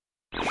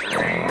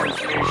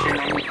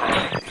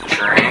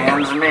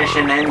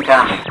Transmission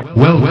incoming.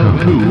 Welcome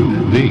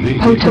to the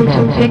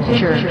Potable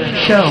Picture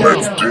Show.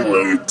 Let's do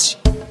it.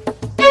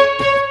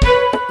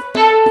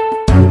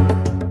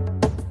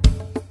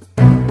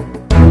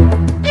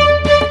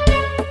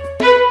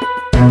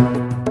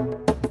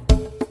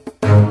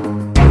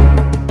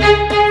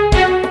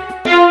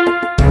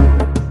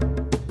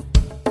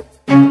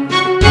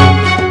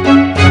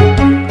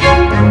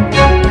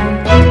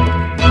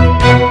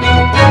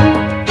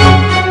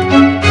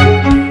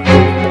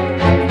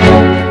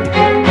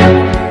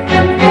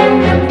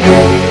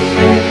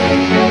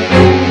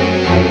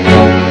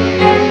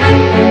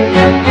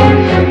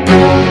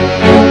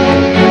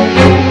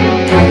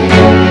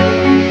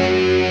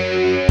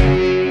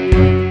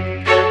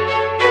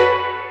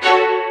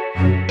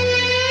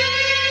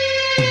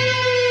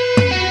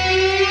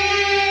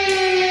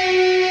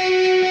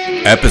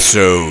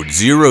 Episode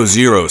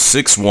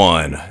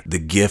 0061, The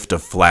Gift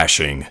of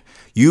Flashing.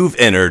 You've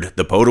entered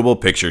the Potable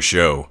Picture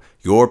Show,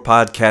 your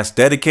podcast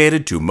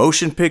dedicated to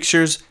motion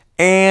pictures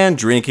and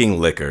drinking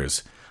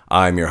liquors.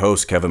 I'm your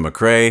host, Kevin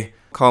McCrae.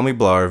 Call me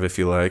Blarv if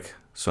you like.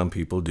 Some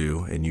people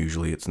do, and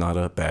usually it's not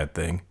a bad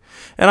thing.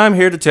 And I'm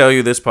here to tell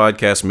you this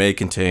podcast may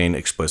contain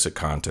explicit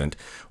content.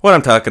 What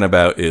I'm talking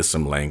about is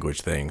some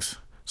language things.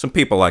 Some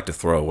people like to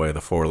throw away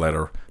the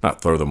four-letter,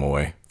 not throw them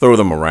away, throw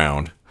them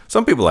around.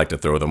 Some people like to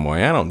throw them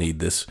away. I don't need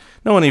this.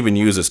 No one even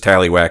uses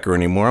tallywhacker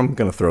anymore. I'm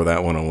going to throw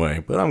that one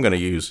away. But I'm going to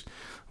use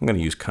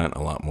cunt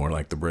a lot more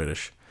like the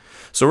British.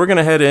 So we're going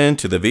to head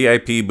into the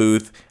VIP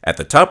booth at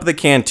the top of the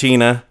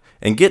cantina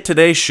and get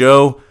today's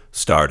show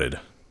started.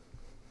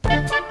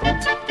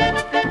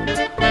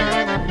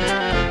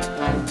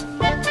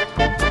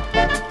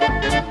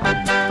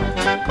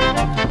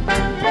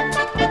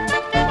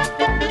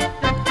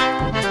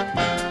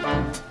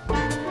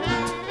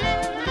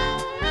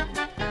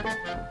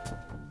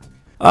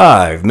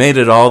 I've made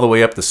it all the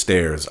way up the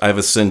stairs. I've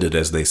ascended,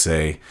 as they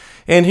say.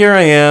 And here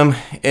I am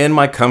in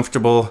my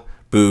comfortable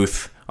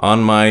booth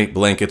on my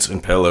blankets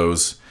and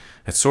pillows.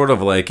 It's sort of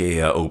like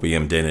a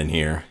opium den in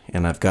here.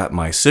 And I've got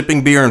my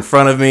sipping beer in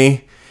front of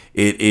me.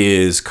 It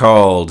is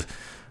called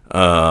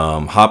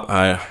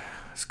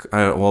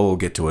we'll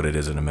get to what it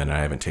is in a minute.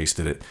 I haven't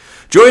tasted it.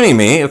 Joining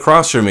me,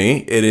 across from me,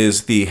 it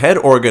is the head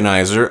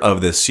organizer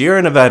of the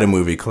Sierra Nevada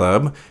Movie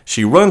Club.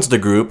 She runs the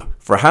group.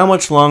 For how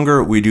much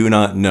longer, we do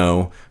not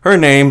know. Her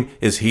name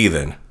is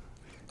Heathen.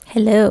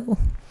 Hello.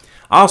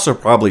 Also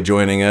probably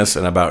joining us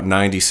in about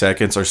 90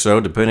 seconds or so,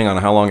 depending on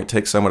how long it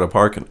takes someone to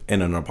park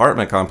in an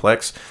apartment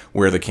complex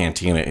where the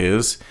cantina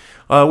is.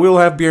 We'll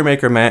have Beer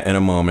Maker Matt in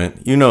a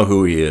moment. You know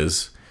who he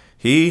is.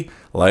 He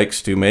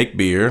likes to make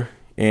beer,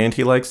 and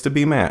he likes to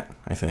be Matt,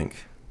 I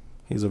think.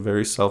 He's a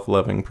very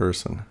self-loving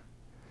person.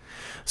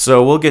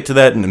 So we'll get to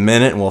that in a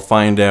minute, and we'll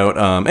find out.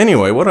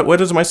 Anyway, what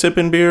is my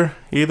sipping beer,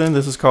 Ethan?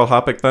 This is called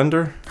Hopic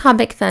Thunder?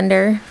 Hopic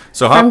Thunder.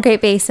 So from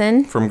Great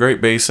Basin. From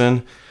Great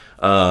Basin.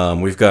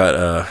 We've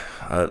got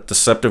a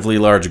deceptively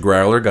large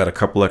growler, got a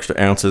couple extra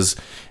ounces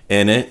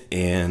in it.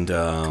 And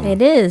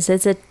it is.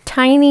 It's a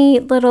tiny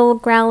little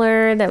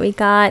growler that we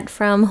got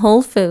from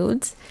Whole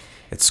Foods.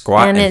 It's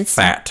squat and it's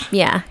fat.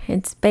 Yeah,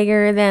 it's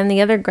bigger than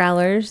the other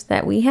growlers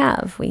that we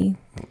have. By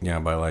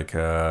like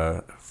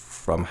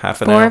from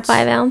half an 4 ounce. 4 or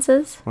 5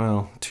 ounces?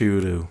 Well, 2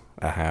 to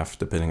a half,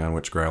 depending on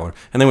which growler.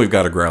 And then we've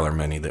got a growler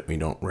mini that we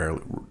don't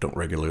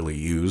regularly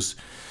use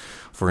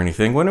for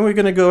anything. When are we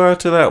going to go out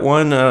to that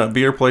one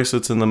beer place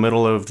that's in the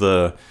middle of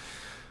the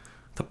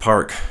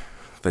park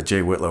that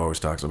Jay Whitlow always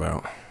talks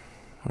about?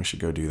 We should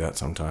go do that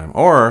sometime.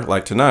 Or,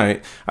 like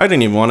tonight, I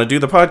didn't even want to do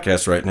the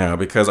podcast right now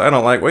because I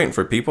don't like waiting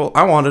for people.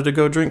 I wanted to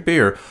go drink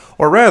beer.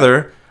 Or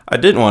rather, I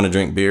didn't want to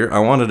drink beer. I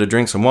wanted to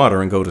drink some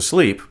water and go to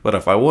sleep. But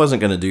if I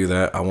wasn't going to do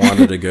that, I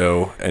wanted to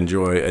go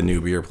enjoy a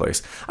new beer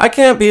place. I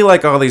can't be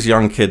like all these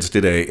young kids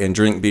today and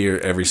drink beer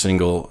every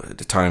single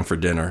time for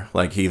dinner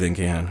like Heathen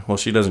can. Well,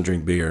 she doesn't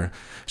drink beer.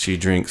 She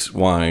drinks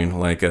wine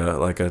like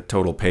a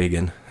total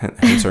pagan.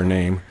 Hence her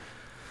name.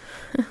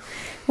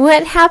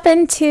 What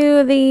happened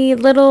to the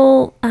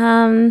little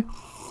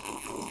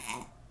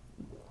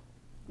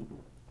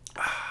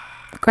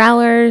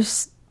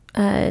growlers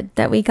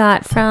that we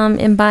got from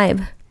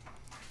Imbibe?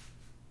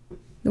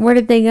 Where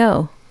did they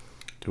go?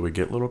 Do we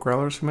get little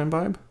growlers from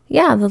Imbibe?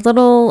 Yeah, the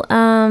little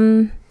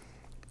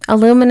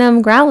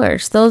aluminum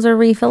growlers. Those are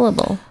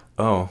refillable.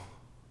 Oh,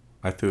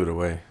 I threw it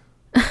away.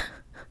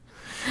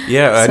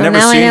 Yeah, so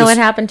I know what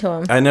happened to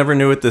them. I never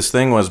knew what this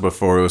thing was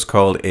before. It was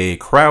called a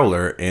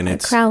crowler, and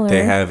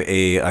they have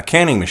a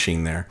canning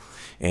machine there,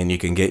 and you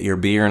can get your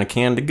beer in a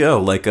can to go.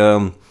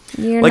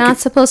 You're not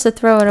supposed to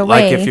throw it away.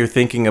 Like if you're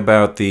thinking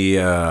about the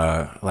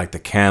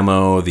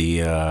camo,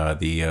 the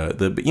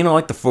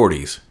like the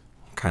 40s,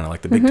 kind of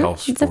like the big tall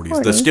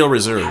 40s, the Steel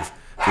Reserve.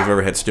 If you've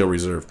ever had Steel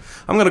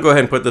Reserve, I'm gonna go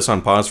ahead and put this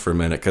on pause for a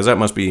minute because that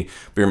must be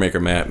Beer Maker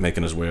Matt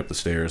making his way up the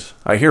stairs.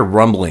 I hear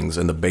rumblings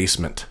in the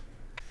basement.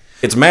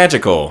 It's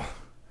magical.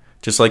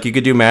 Just like you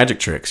could do magic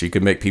tricks. You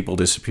could make people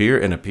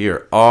disappear and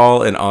appear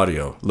all in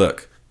audio.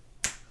 Look.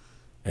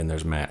 And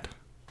there's Matt.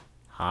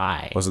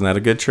 Hi. Wasn't that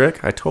a good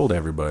trick? I told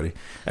everybody.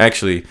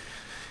 Actually,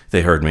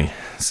 they heard me.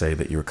 say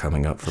that you were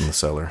coming up from the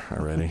cellar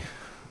already.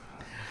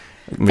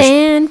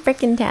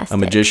 Fan-frickin-tastic. A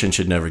magician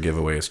should never give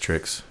away his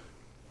tricks.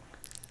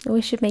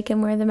 We should make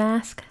him wear the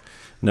mask.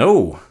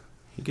 No,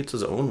 he gets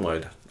his own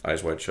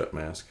eyes wide shut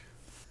mask.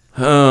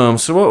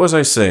 So what was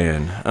I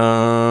saying?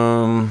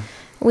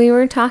 We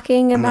were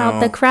talking about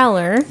the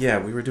Crowler. Yeah,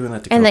 we were doing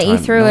that to and kill that you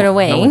time. threw it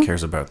away. No one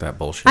cares about that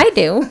bullshit. I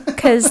do,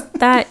 because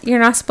that you're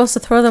not supposed to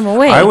throw them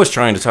away. I was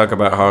trying to talk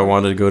about how I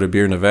wanted to go to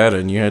Beer Nevada,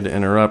 and you had to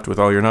interrupt with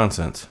all your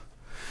nonsense.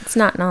 It's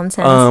not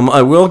nonsense.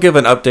 I will give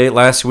an update.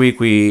 Last week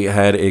we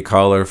had a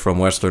caller from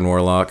Western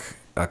Warlock,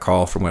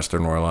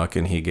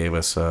 and he gave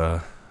us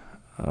a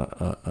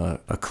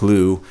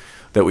clue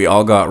that we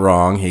all got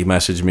wrong. He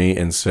messaged me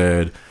and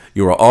said,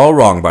 "You were all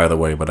wrong, by the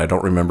way, but I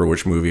don't remember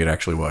which movie it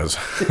actually was."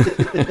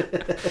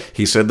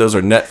 He said those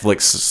are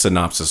Netflix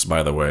synopsis,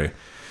 by the way.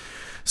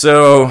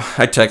 So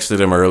I texted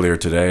him earlier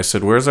today. I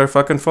said, "Where's our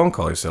fucking phone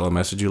call?" He said, "I'll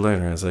message you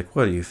later." I was like,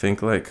 "What do you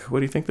think? What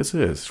do you think this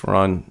is? We're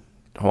on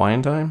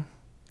Hawaiian time?"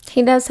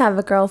 He does have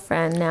a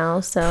girlfriend now,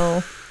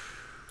 so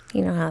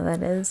you know how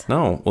that is.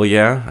 No. Well,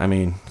 yeah. I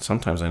mean,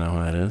 sometimes I know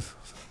how that is.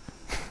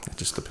 It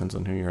just depends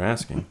on who you're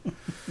asking.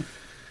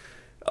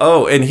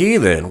 Oh, and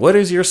Heathen, what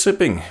is your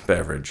sipping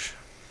beverage?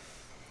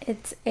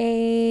 It's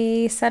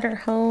a Sutter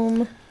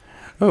Home.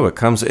 Oh, it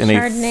comes in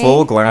Chardonnay. a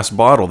full glass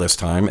bottle this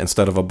time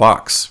instead of a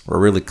box. We're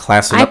really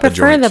classing I up the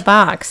prefer joint. the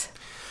box.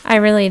 I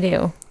really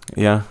do.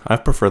 Yeah, I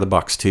prefer the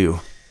box too.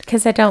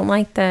 Because I don't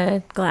like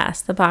the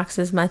glass. The box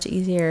is much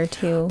easier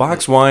to...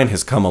 Box wine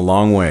has come a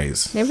long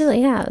ways. It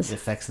really has. It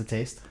affects the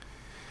taste.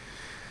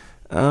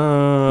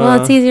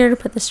 Well, it's easier to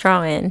put the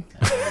straw in.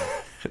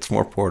 It's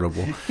more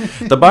portable.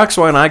 The box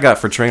wine I got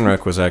for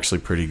Trainwreck was actually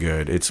pretty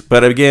good.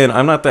 But again,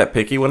 I'm not that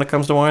picky when it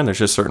comes to wine. There's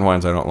just certain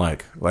wines I don't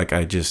like. Like,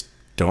 I just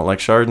don't like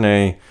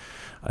Chardonnay.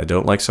 I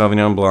don't like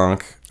Sauvignon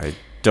Blanc. I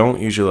don't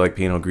usually like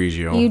Pinot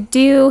Grigio. You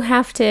do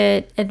have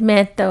to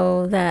admit,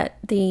 though, that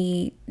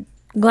the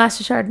glass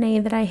of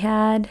Chardonnay that I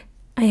had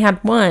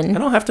one. I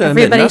don't have to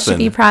admit Everybody nothing. should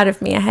be proud of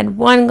me. I had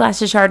one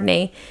glass of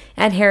Chardonnay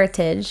at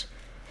Heritage,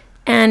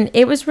 and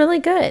it was really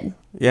good.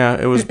 Yeah,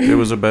 it was one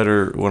of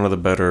the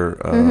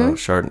better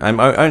Chardonnay. I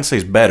wouldn't say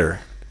it's better.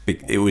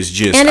 It was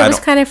just... And it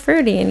was kind of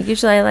fruity, and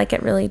usually I like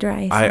it really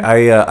dry. So.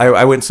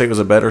 I wouldn't say it was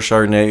a better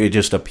Chardonnay. It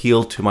just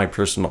appealed to my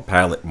personal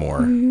palate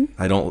more.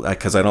 I don't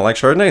like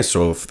Chardonnay.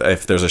 So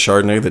if there's a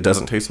Chardonnay that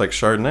doesn't taste like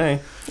Chardonnay,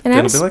 And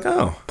then I'll be like,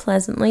 oh,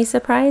 pleasantly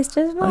surprised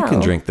as well. I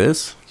can drink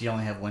this. Do you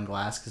only have one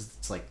glass because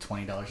it's like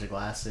 $20 a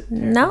glass at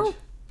No.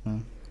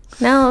 Heritage?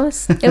 No,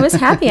 it was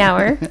happy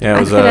hour. Yeah, it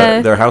was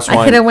their house wine.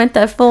 I could have went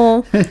the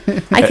full.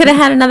 I could have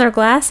had another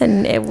glass,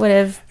 and it would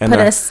have put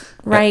us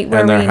right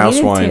where we needed to. And their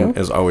house wine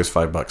is always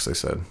 $5. They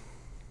said.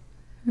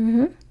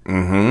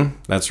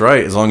 That's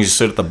right. As long as you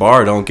sit at the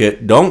bar, don't get.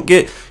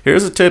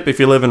 Here's a tip: if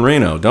you live in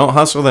Reno, don't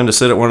hustle them to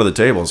sit at one of the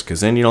tables,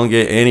 because then you don't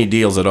get any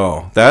deals at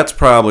all. That's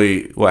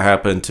probably what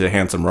happened to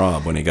Handsome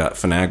Rob when he got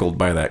finagled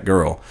by that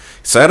girl.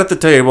 He sat at the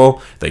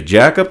table, they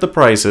jack up the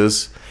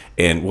prices,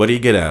 and what do you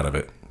get out of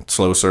it?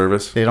 Slow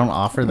service. They don't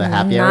offer the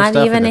happy hour Not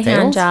stuff even at a the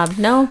hand tables? job.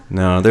 No.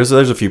 No, there's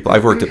a few.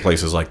 I've worked at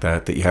places like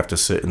that you have to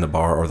sit in the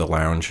bar or the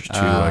lounge to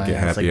get Yeah, it's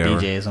happy like hour.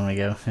 BJ's when we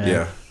go.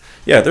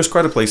 Yeah. There's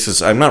quite a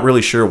places. I'm not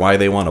really sure why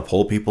they want to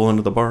pull people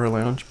into the bar or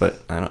lounge,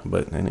 but I don't.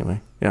 But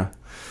anyway, yeah.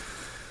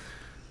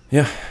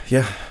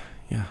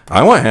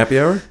 I want happy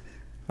hour.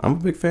 I'm a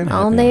big fan of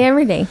All happy day, hour.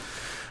 every day.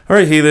 All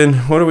right, Heathen,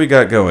 what do we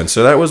got going?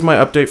 So that was my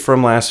update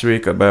from last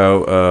week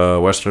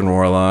about Western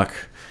Warlock,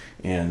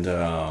 and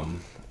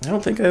I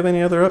don't think I have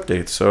any other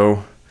updates.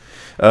 So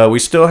we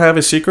still have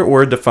a secret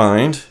word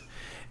defined,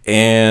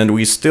 and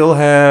we still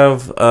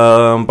have,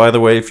 by the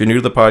way, if you're new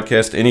to the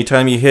podcast,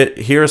 anytime you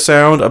hear a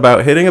sound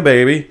about hitting a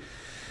baby,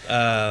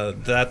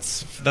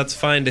 that's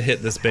fine to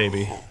hit this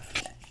baby.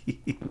 do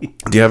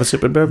you have a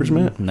sip of beverage,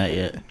 Matt? Not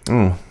yet.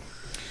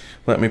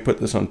 Let me put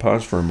this on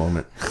pause for a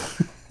moment.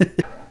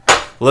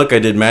 Look, I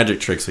did magic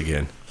tricks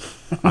again.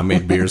 I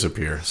made beers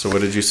appear. So what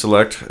did you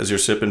select as your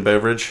sip and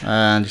beverage?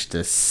 Just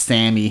a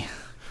Sammy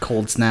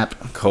Cold Snap.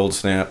 Cold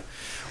Snap.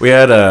 We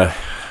had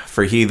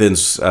for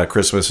Heathen's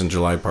Christmas and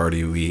July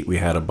party, we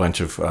had a bunch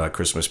of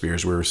Christmas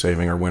beers. We were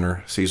saving our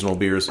winter seasonal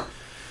beers.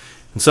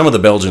 And some of the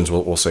Belgians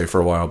we'll say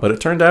for a while, but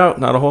it turned out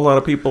not a whole lot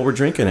of people were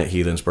drinking at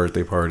Heathen's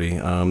birthday party.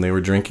 They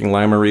were drinking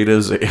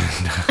Limeritas and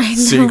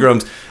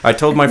Seagrams. I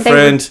told my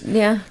friend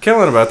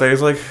Kellen about that.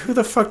 He's like, "Who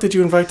the fuck did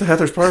you invite to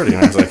Heather's party?"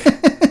 And I was like,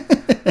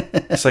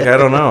 "It's like I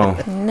don't know.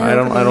 I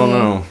don't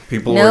know.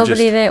 People were just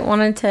Nobody that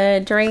wanted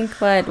to drink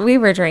what we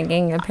were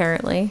drinking,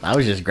 apparently. I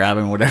was just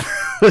grabbing whatever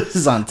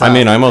was on top. I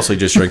mean, I mostly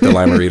just drank the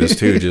Limeritas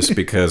too, just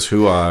because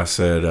Hua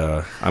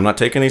said, "I'm not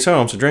taking these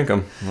home, so drink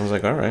them." I was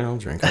like, "All right, I'll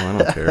drink them. I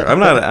don't care." I'm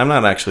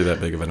not actually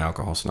that big of an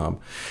alcohol snob,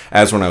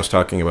 as when I was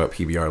talking about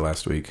PBR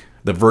last week,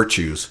 the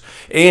virtues,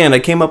 and I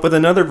came up with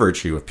another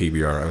virtue of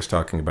PBR. I was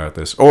talking about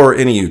this, or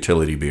any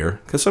utility beer,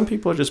 because some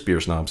people are just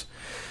beer snobs.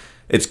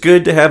 It's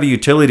good to have a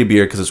utility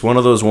beer because it's one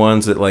of those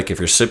ones that, like, if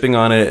you're sipping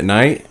on it at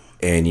night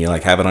and you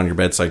like have it on your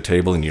bedside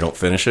table and you don't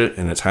finish it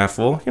and it's half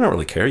full, you don't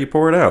really care. You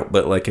pour it out.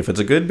 But like if it's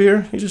a good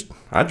beer,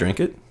 I drink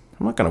it.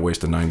 I'm not gonna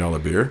waste a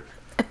 $9 beer.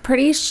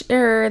 pretty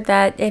sure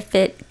that if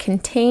it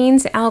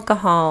contains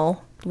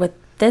alcohol with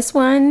this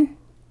one,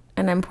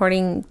 and I'm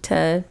pouring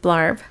to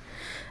Blarb,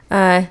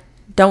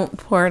 don't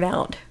pour it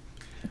out.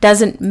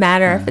 Doesn't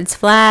matter if it's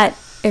flat,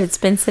 if it's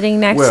been sitting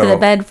next to the Well,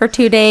 bed for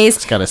 2 days.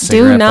 It's got a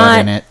cigarette butt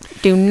in it.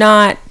 Do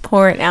not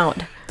pour it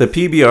out. The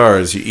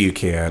PBRs, you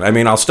can. I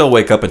mean, I'll still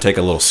wake up and take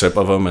a little sip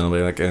of them and I'll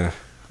be like,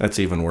 that's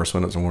even worse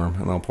when it's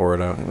warm. And I'll pour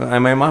it out. I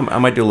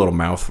might do a little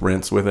mouth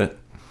rinse with it.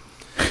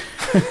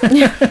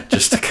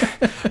 Just to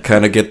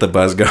kind of get the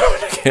buzz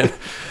going again.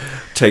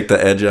 Take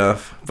the edge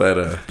off.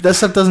 But That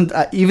stuff doesn't.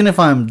 Even if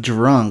I'm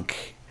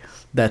drunk,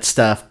 that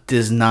stuff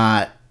does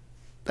not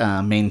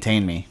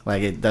maintain me.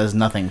 Like, it does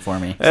nothing for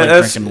me. It's like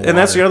drinking water. and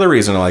that's the other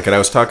reason I like it. I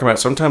was talking about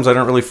sometimes I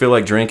don't really feel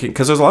like drinking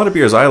because there's a lot of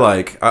beers I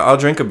like. I'll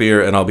drink a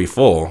beer and I'll be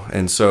full,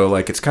 and so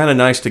like it's kind of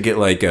nice to get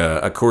like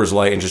a Coors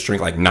Light and just drink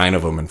like 9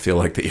 of them and feel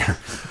like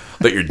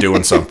that you're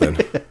doing something.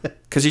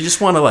 Because you just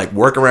want to like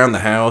work around the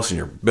house and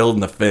you're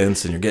building the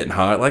fence and you're getting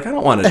hot. Like I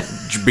don't want to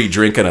be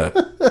drinking a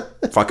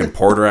fucking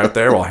porter out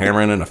there while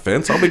hammering in a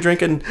fence. I'll be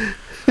drinking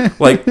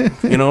like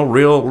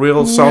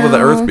real salt of the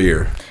earth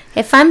beer.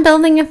 If I'm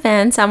building a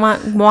fence, I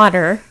want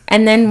water,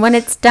 and then when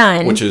it's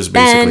done, Which is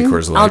basically then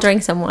Coors Light. I'll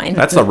drink some wine.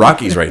 That's the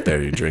Rockies right there.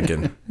 You're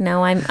drinking.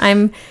 No,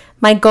 I'm.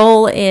 My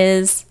goal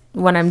is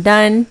when I'm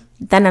done,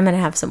 then I'm gonna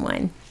have some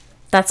wine.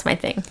 That's my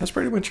thing. That's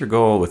pretty much your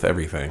goal with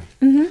everything.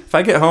 Mm-hmm. If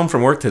I get home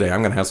from work today,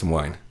 I'm gonna have some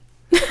wine.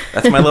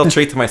 That's my little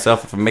treat to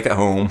myself. If I make it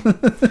home,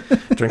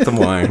 drink some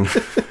wine.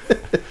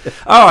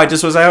 Oh, I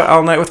just was out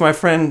all night with my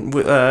friend,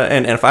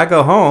 and if I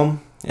go home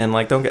and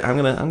like I'm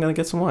gonna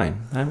get some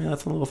wine. I mean,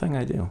 that's a little thing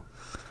I do.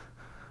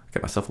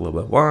 Get myself a little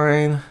bit of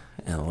wine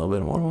and a little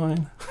bit more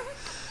wine.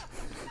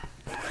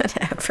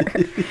 Whatever.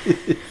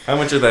 How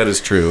much of that is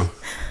true?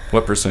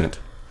 What percent?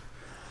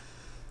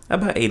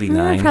 About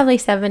 89. Probably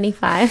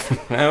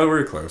 75. No, we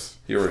were close.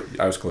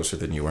 I was closer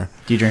than you were.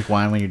 Do you drink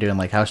wine when you're doing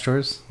like house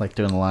chores, like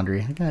doing the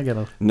laundry? I get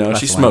a No, glass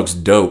she of smokes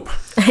dope.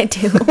 I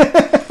do.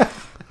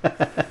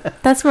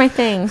 That's my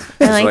thing.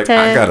 I like to.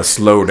 I gotta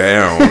slow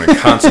down and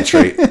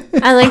concentrate.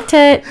 I like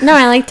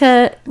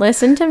to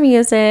listen to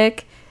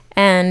music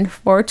and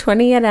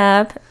 420 it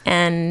up,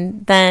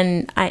 and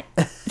then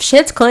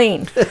shit's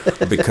clean.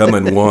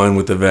 Becoming one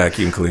with the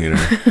vacuum cleaner.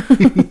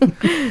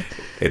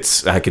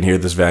 I can hear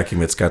this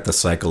vacuum. It's got the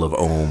cycle of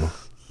ohm.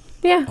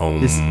 Yeah.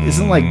 Ohm.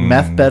 Isn't like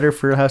meth better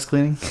for house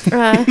cleaning?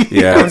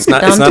 Yeah, it's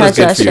not as touch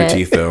good that for your shit.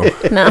 teeth though.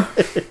 No.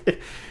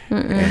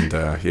 And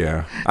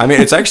yeah, I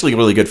mean it's actually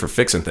really good for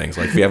fixing things.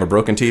 Like if you have a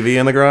broken TV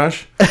in the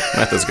garage,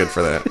 meth is good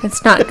for that.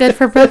 It's not good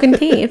for broken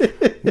teeth.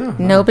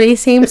 Nobody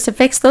seems to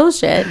fix those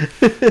shit.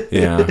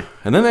 Yeah,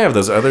 and then they have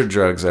those other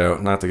drugs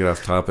out. Not to get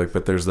off topic,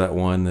 but there's that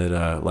one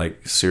that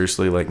like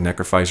seriously like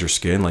necrofies your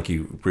skin. Like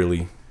you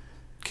really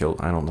kill.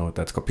 I don't know what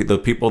that's called. The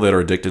people that are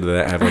addicted to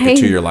that have like a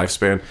 2-year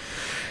lifespan.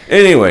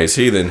 Anyways,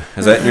 Heathen,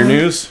 is that in your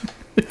news?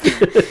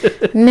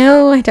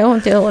 No, I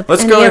don't deal with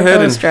Let's any go of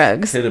ahead those and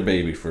drugs. hit a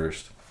baby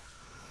first.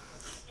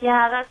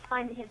 Yeah, that's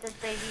fine to hit this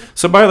baby.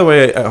 So, by the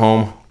way, at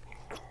home,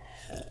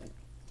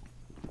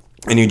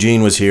 and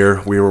Eugene was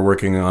here, we were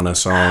working on a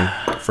song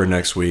for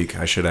next week.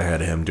 I should have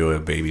had him do a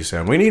baby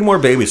sound. We need more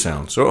baby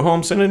sounds. So, at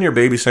home, send in your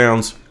baby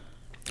sounds,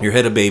 your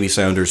hit of baby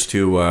sounders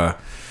to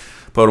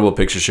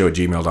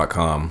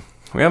potablepictureshow@gmail.com.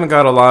 We haven't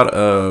got a lot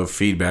of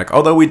feedback,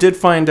 although we did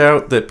find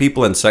out that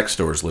people in sex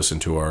stores listen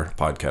to our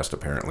podcast,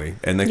 apparently,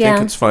 and they think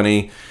it's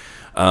funny.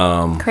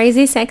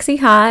 Crazy Sexy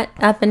Hot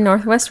up in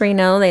Northwest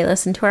Reno, they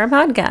listen to our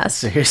podcast.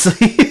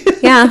 Seriously?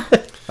 Yeah.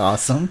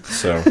 Awesome.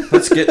 So,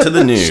 let's get to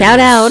the news. Shout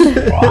out.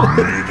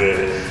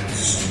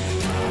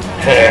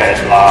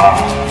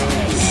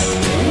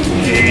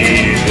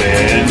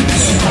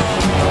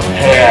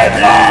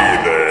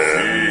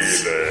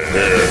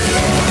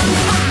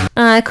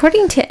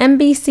 According to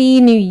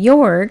NBC New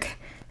York,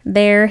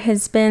 there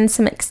has been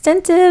some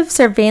extensive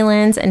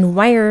surveillance and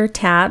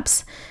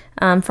wiretaps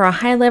for a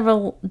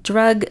high-level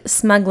drug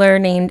smuggler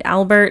named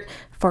Albert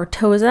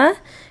Fortosa.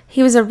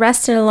 He was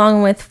arrested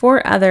along with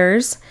 4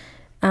 others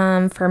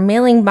for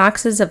mailing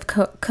boxes of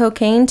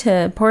cocaine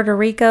to Puerto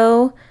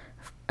Rico,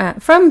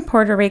 from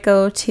Puerto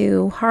Rico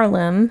to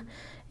Harlem,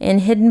 in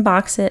hidden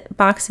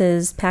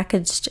boxes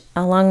packaged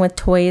along with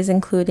toys,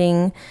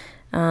 including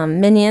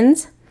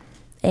Minions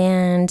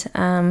and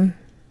the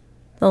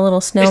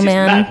little snowman. This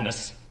is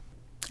madness.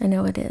 I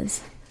know it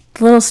is.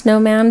 The little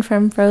snowman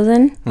from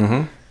Frozen.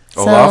 Mm-hmm.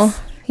 So,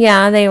 Olaf?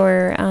 yeah, they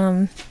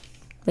were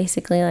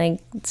basically like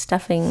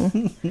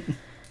stuffing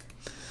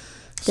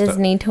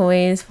Disney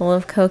toys full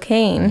of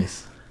cocaine.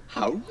 Nice.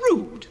 How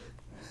rude.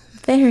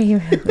 Very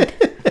rude.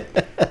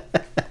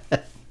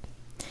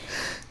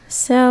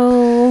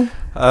 So,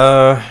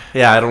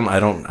 yeah, I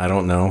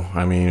don't know.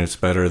 I mean, it's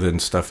better than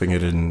stuffing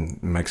it in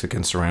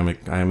Mexican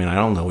ceramic. I mean, I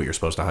don't know what you're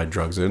supposed to hide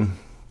drugs in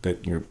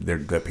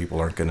that people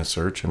aren't going to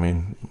search. I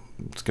mean,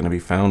 it's going to be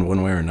found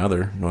one way or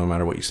another, no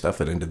matter what you stuff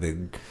it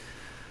into.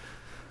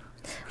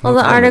 well,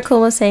 the article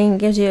was saying it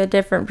gives you a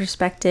different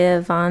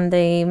perspective on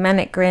the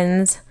manic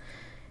grins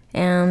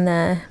and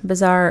the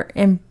bizarre,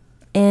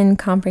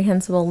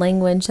 incomprehensible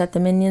language that the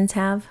Minions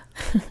have.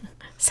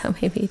 So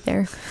maybe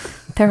they're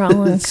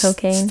all on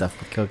cocaine. Stuff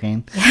with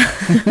cocaine.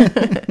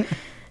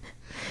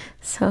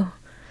 So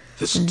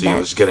This deal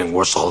is getting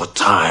worse all the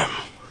time.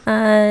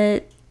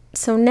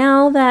 So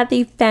now that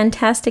the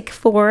Fantastic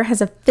Four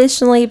has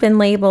officially been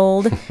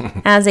labeled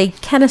as a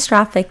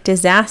catastrophic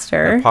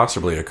disaster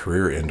Possibly a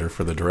career ender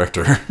for the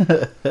director.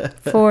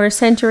 for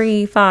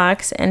Century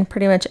Fox and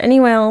pretty much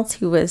anyone else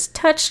who has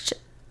touched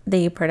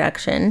the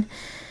production,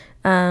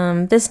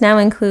 this now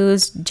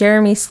includes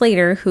Jeremy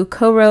Slater, who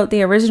co-wrote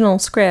the original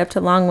script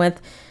along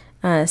with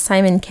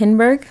Simon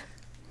Kinberg.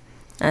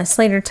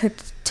 Slater took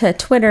to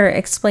Twitter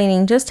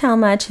explaining just how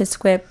much his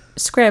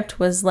script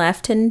was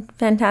left in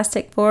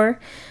Fantastic Four.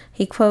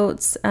 He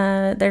quotes,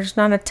 "There's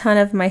not a ton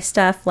of my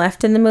stuff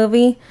left in the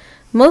movie,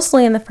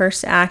 mostly in the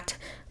first act,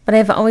 but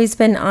I've always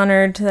been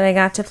honored that I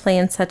got to play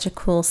in such a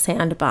cool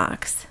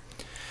sandbox."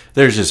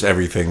 There's just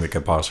everything that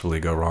could possibly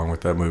go wrong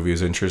with that movie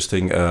is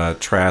interesting.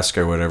 Trask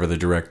or whatever the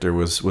director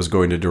was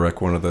going to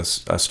direct one of the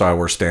Star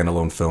Wars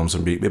standalone films,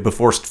 and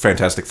before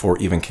Fantastic Four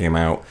even came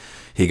out,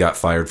 he got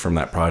fired from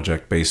that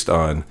project based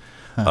on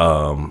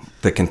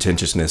the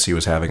contentiousness he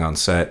was having on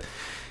set.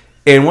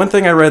 And one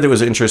thing I read that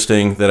was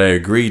interesting that I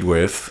agreed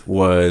with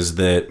was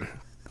that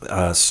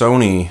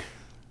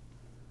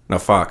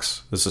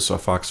Fox. This is a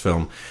Fox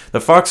film. The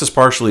Fox is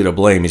partially to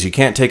blame. Is you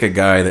can't take a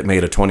guy that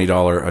made a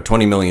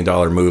 $20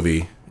 million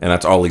movie, and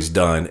that's all he's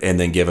done, and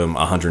then give him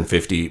a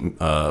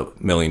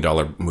 $150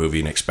 million movie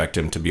and expect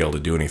him to be able to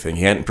do anything.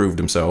 He hadn't proved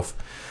himself.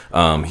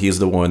 He's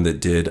the one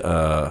that did.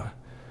 What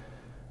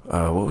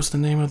was the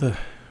name of the?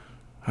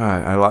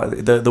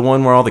 The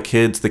one where all the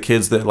kids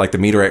that like the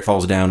meteorite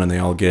falls down and they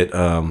all get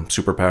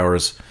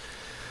superpowers.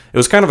 It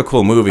was kind of a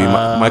cool movie.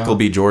 Michael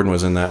B. Jordan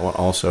was in that one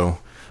also,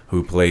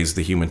 who plays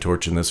the Human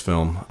Torch in this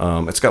film.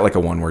 It's got like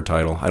a one-word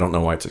title. I don't know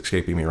why it's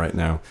escaping me right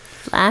now.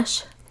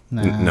 Flash?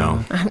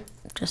 No.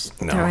 Just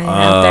throwing it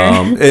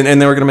out there.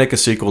 And they were going to make a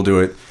sequel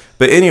to it.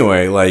 But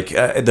anyway, like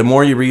the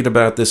more you read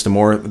about this, the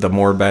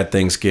more bad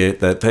things get.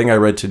 That thing I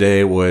read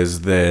today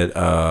was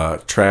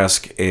that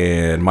Trask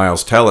and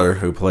Miles Teller,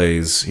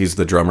 he's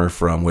the drummer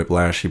from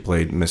Whiplash. He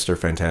played Mr.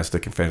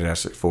 Fantastic in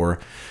Fantastic Four.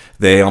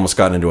 They almost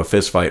got into a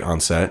fist fight on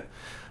set.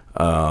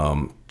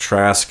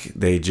 Trask,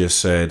 they just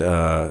said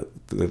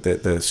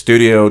that the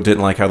studio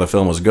didn't like how the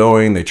film was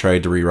going. They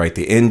tried to rewrite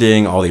the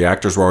ending. All the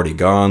actors were already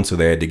gone, so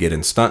they had to get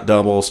in stunt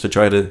doubles to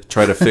try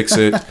to fix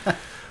it.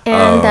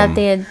 And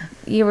that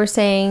you were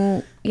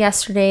saying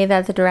yesterday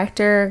that the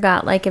director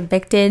got like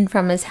evicted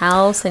from his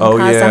house and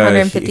caused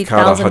 $150,000. He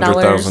caught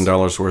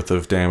 $100,000 worth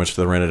of damage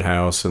to the rented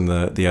house, and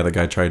the other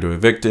guy tried to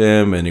evict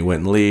him, and he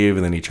wouldn't leave,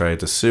 and then he tried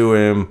to sue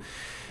him,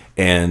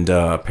 and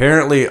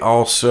apparently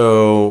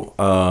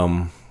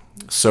also.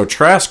 So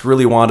Trask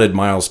really wanted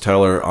Miles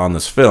Teller on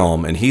this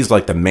film, and he's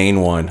like the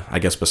main one, I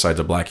guess, besides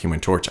a Black Human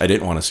Torch. I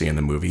didn't want to see in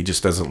the movie. He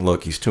just doesn't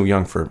look. He's too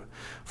young for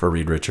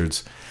Reed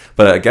Richards.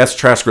 But I guess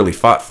Trask really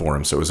fought for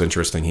him, so it was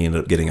interesting. He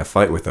ended up getting a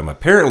fight with him.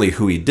 Apparently,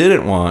 who he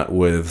didn't want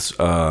was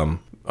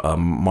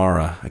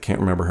Mara. I can't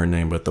remember her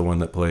name, but the one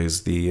that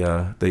plays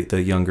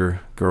the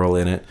younger girl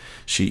in it.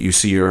 You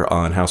see her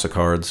on House of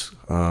Cards.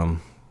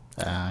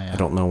 Yeah. I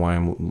don't know why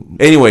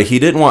Anyway, he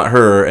didn't want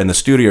her, and the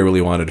studio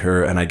really wanted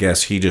her, and I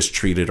guess he just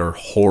treated her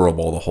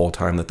horrible the whole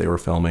time that they were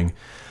filming.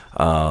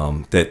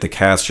 That the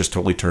cast just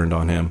totally turned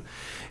on him.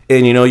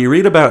 And, you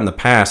read about in the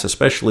past,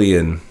 especially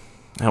in...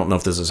 I don't know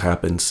if this has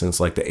happened since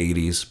like the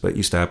 80s, but it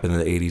used to happen in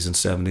the 80s and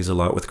 70s a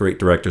lot with great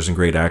directors and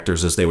great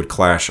actors, as they would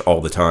clash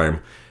all the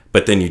time,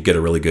 but then you'd get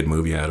a really good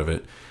movie out of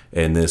it.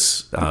 And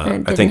this,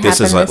 I think this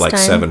is like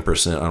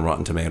 7% on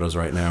Rotten Tomatoes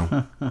right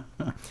now.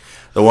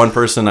 The one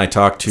person I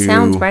talked to...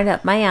 Sounds right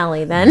up my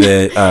alley then.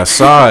 That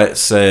saw it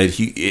said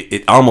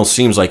it almost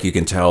seems like you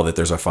can tell that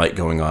there's a fight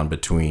going on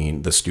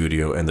between the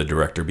studio and the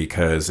director,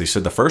 because they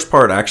said the first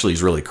part actually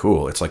is really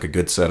cool. It's like a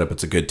good setup.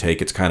 It's a good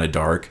take. It's kind of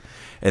dark.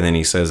 And then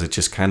he says it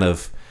just kind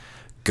of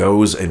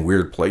goes in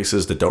weird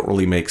places that don't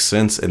really make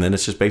sense. And then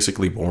it's just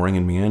basically boring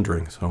and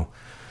meandering. So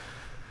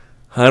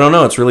I don't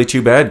know. It's really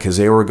too bad, because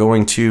they were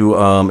going to,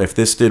 if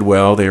this did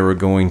well, they were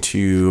going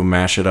to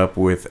mash it up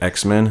with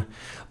X-Men.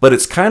 But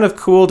it's kind of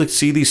cool to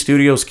see these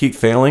studios keep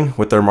failing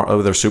with their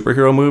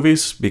superhero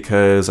movies,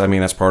 because, I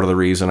mean, that's part of the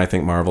reason I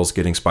think Marvel's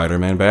getting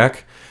Spider-Man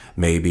back.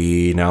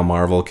 Maybe now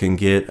Marvel can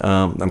get,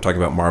 I'm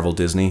talking about Marvel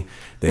Disney,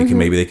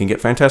 maybe they can get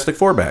Fantastic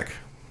Four back.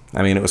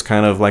 I mean, it was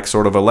kind of like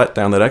sort of a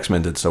letdown that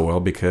X-Men did so well,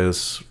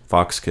 because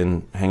Fox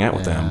can hang out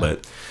with them.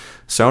 But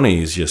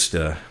Sony is just,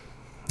 I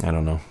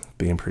don't know,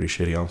 being pretty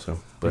shitty also.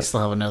 But they still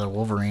have another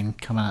Wolverine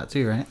coming out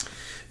too, right?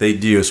 They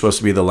do. It's supposed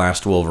to be the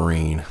last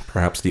Wolverine,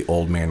 perhaps the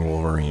old man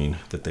Wolverine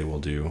that they will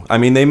do. I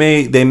mean, they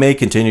may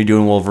continue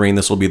doing Wolverine.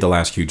 This will be the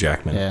last Hugh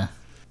Jackman. Yeah.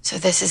 So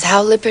this is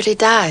how Liberty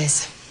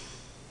dies.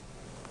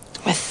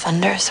 With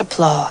thunderous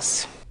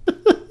applause.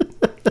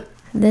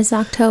 This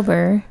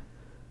October...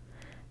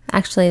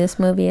 Actually, this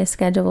movie is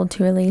scheduled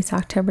to release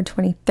October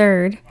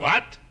 23rd.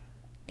 What?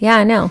 Yeah,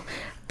 I know.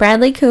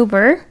 Bradley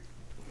Cooper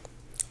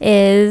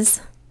is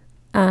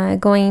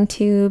going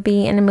to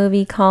be in a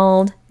movie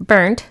called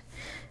Burnt.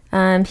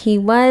 He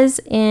was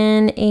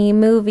in a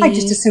movie... I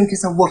just assumed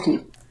he's a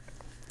Wookiee.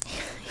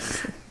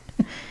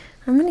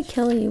 I'm gonna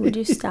kill you. Would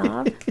you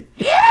stop?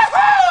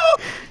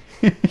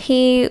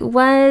 He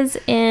was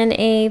in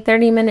a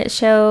 30-minute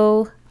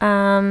show.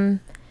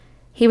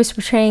 He was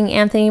portraying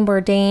Anthony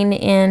Bourdain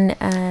in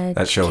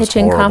That show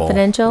Kitchen was horrible.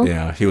 Confidential.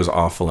 Yeah, he was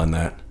awful in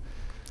that.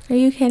 Are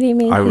you kidding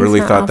me? I He's really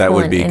not thought that awful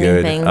would in be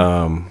good.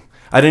 anything.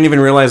 I didn't even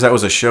realize that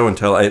was a show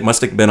until it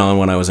must have been on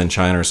when I was in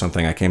China or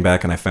something. I came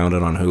back and I found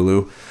it on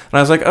Hulu, and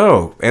I was like,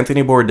 "Oh,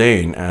 Anthony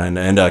Bourdain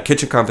and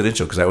Kitchen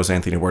Confidential," because that was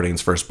Anthony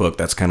Bourdain's first book.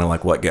 That's kind of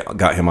like what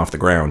got him off the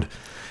ground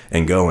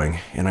and going.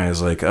 And I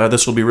was like,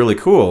 "This will be really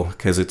cool,"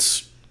 because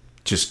it's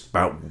just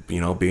about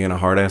being a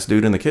hard ass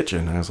dude in the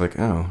kitchen. And I was like,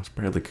 "Oh, it's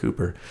Bradley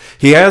Cooper."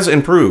 He has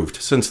improved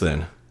since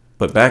then,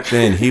 but back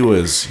then he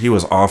was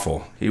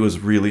awful. He was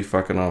really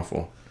fucking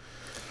awful.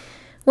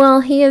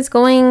 Well, he is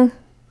going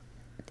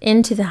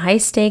into the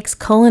high-stakes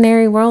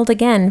culinary world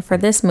again for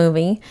this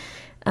movie.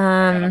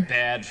 I had a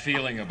bad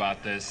feeling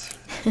about this.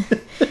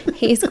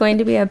 He's going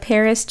to be a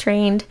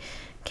Paris-trained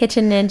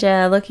kitchen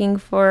ninja looking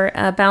for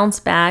a bounce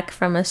back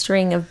from a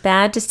string of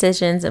bad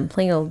decisions and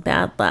plain old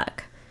bad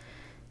luck.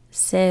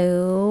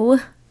 So,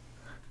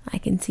 I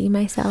can see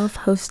myself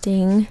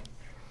hosting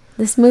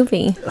this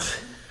movie.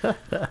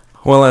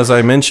 Well, as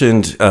I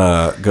mentioned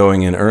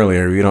going in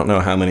earlier, you don't know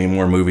how many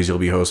more movies you'll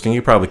be hosting.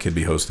 You probably could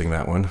be hosting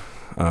that one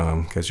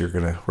because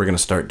we're gonna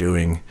start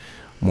doing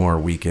more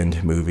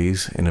weekend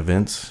movies and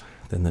events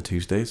than the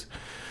Tuesdays.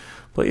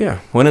 But yeah,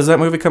 when is that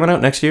movie coming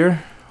out? Next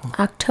year?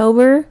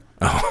 October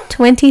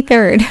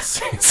 23rd.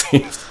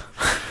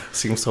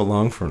 Seems so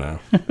long from now.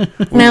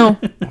 No,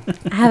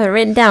 I have it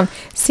written down.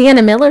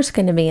 Sienna Miller's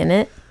going to be in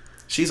it.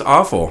 She's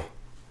awful.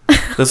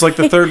 That's like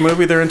the third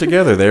movie they're in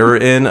together. They were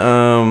in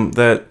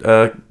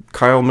that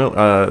Kyle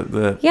Miller,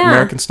 the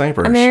American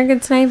Sniper. American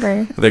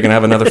Sniper. Are they gonna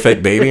have another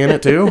fake baby in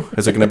it too?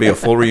 Is it gonna be a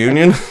full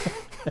reunion?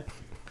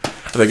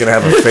 Are they gonna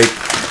have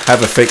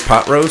a fake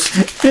pot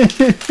roast?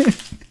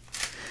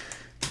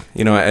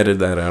 I edited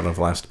that out of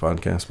last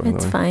podcast, by the way.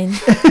 It's fine.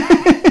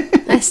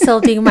 I still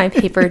do my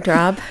paper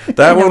drop.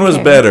 That one was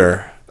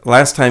better.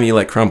 Last time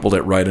you crumpled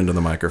it right into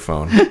the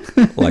microphone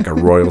like a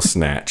royal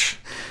snatch.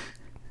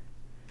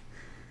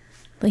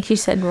 Like you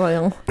said,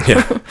 royal.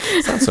 Yeah,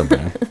 it's not so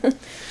bad.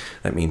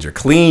 That means you're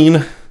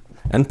clean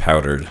and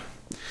powdered.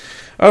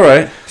 All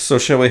right, so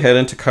shall we head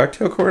into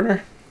Cocktail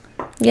Corner?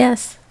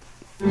 Yes.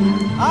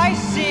 I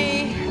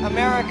see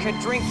America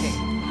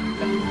drinking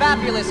the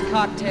fabulous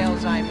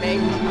cocktails I make.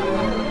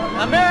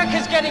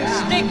 America's getting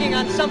stinking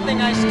on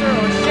something I stir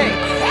or shake.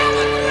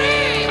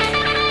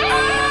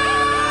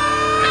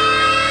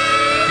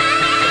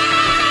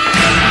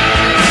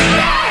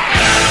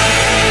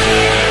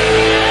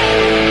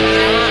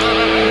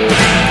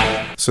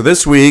 So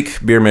this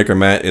week, Beer Maker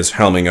Matt is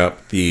helming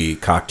up the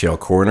Cocktail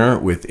Corner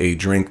with a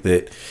drink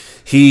that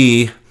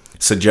he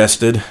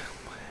suggested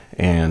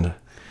and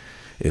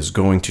is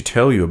going to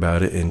tell you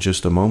about it in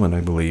just a moment, I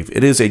believe.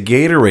 It is a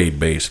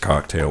Gatorade-based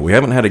cocktail. We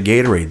haven't had a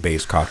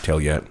Gatorade-based cocktail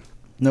yet.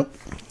 Nope.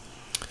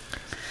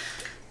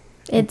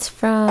 It's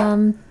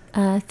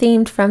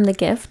themed from The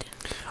Gift.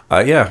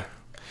 Yeah.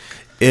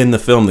 In the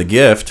film The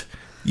Gift,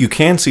 you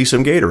can see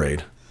some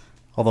Gatorade.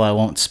 Although I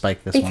won't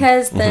spike this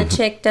because one. the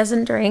chick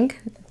doesn't drink,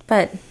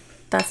 but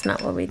that's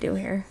not what we do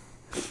here.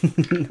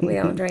 We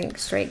don't drink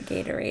straight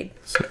Gatorade.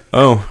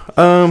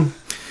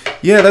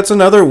 Yeah, that's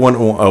another one,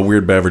 a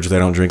weird beverage that I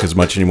don't drink as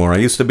much anymore. I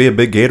used to be a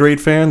big Gatorade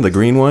fan, the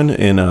green one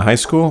in high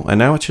school, and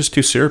now it's just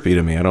too syrupy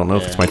to me. I don't know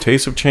if it's my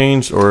tastes have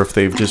changed or if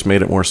they've just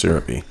made it more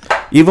syrupy.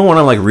 Even when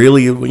I'm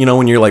really,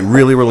 when you're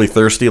really, really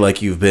thirsty,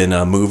 like you've been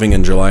moving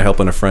in July,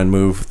 helping a friend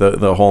move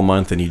the whole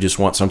month, and you just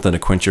want something to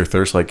quench your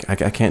thirst, I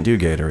can't do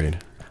Gatorade.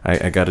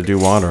 I got to do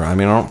water. I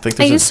mean, I don't think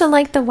I used to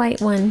like the white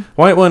one.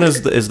 White one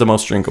is the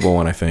most drinkable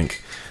one, I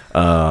think.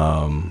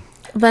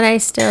 But I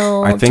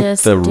think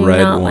just the do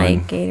red not one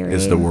like Gatorade.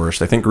 is the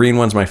worst. I think green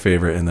one's my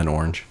favorite, and then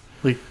orange.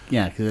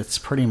 Yeah, because it's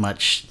pretty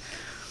much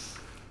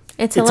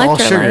it's all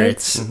sugar.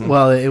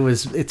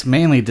 electrolytes. It's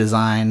mainly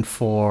designed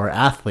for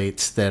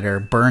athletes that are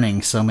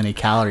burning so many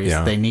calories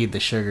that they need the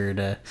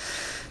sugar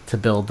to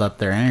build up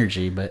their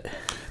energy. But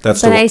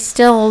I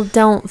still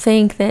don't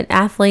think that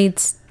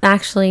athletes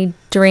actually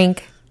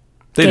drink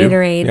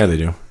Gatorade. Do. Yeah, they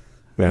do.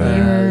 They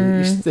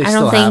I still don't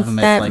have think them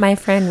at, that my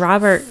friend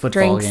Robert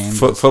drinks. games.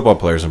 Football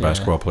players and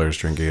basketball players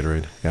drink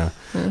Gatorade. Yeah.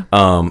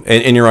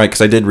 And you're right,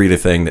 because I did read a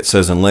thing that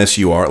says unless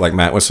you are, like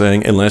Matt was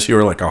saying, unless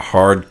you're like a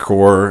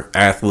hardcore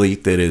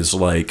athlete that is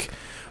like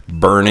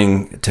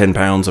burning 10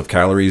 pounds of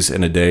calories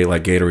in a day,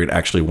 like Gatorade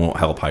actually won't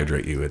help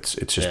hydrate you. It's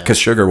just because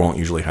sugar won't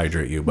usually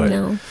hydrate you. But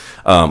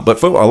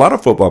but a lot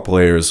of football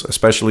players,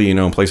 especially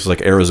in places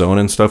like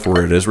Arizona and stuff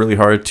where it is really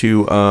hard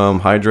to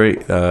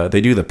hydrate,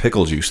 they do the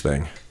pickle juice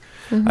thing.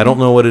 Mm-hmm. I don't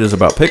know what it is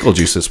about pickle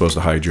juice that's supposed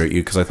to hydrate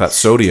you because I thought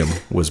sodium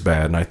was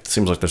bad, and it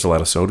seems like there's a lot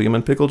of sodium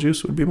in pickle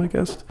juice would be my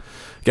guess.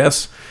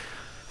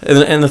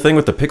 And the thing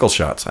with the pickle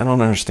shots, I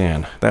don't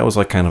understand. That was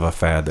like kind of a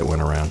fad that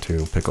went around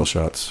too, pickle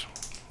shots.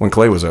 When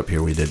Clay was up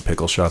here, we did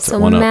pickle shots at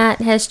 1UP. So Matt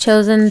has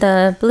chosen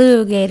the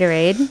blue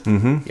Gatorade.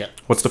 Mm-hmm. Yeah.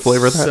 What's the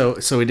flavor of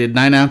that? So we did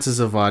 9 ounces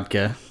of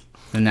vodka,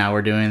 and now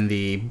we're doing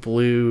the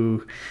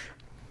blue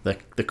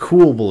the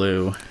cool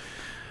blue.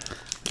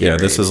 Yeah,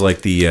 this is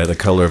like the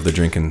color of the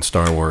drink in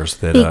Star Wars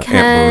that Because-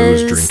 Aunt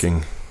Beru's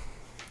drinking.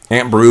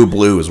 Aunt Beru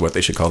Blue is what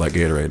they should call that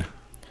Gatorade.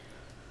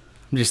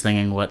 I'm just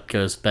thinking what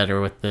goes better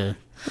with the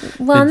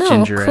Well, the no,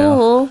 ginger ale.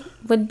 cool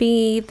would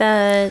be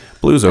that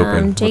Blue's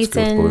open. Let's go with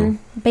blue. Jason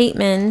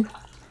Bateman,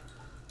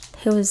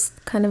 who was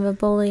kind of a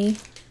bully.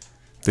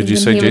 Did you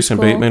Even say he was Jason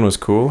cool. Bateman was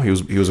cool? He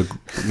was cool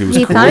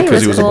thought he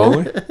because he was a cool.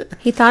 bully.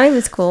 He thought he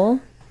was cool,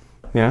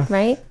 Yeah.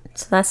 right?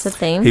 So that's the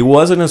theme. He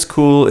wasn't as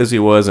cool as he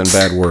was in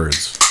Bad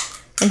Words.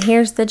 And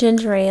here's the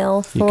ginger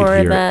ale You could for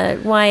hear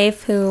the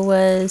wife who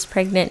was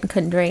pregnant and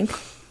couldn't drink.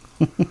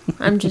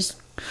 I'm just...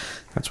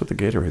 That's what the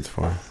Gatorade's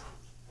for.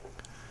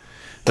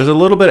 There's a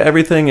little bit of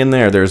everything in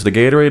there. There's the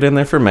Gatorade in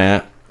there for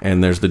Matt,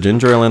 and there's the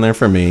ginger ale in there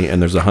for me, and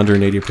there's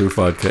 180 proof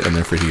vodka in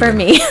there for Heathen. For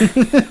me.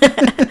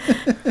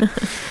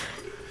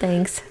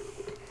 Thanks.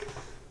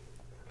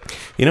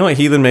 You know what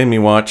Heathen made me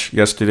watch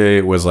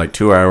yesterday was like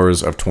 2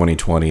 hours of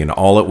 2020, and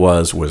all it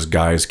was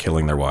guys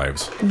killing their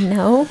wives.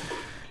 No.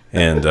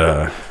 And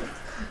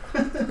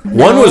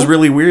one was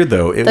really weird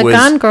though. It The was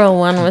Gone Girl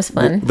one was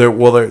fun. There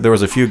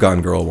was a few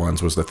Gone Girl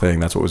ones was the thing.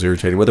 That's what was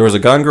irritating. Well, there was a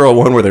Gone Girl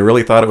one where they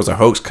really thought it was a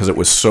hoax because it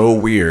was so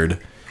weird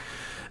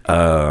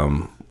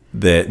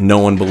that no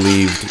one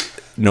believed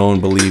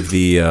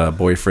the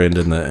boyfriend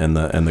and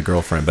the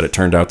girlfriend. But it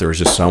turned out there was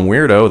just some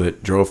weirdo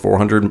that drove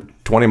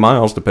 420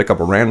 miles to pick up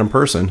a random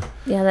person.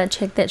 Yeah, that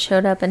chick that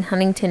showed up in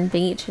Huntington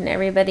Beach and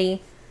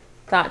everybody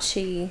thought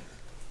she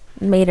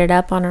made it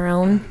up on her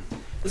own.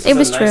 It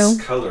was true.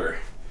 Color.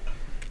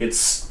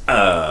 It's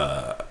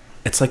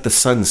like the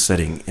sun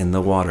setting in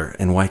the water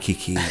in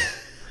Waikiki.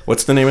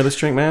 What's the name of this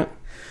drink, Matt?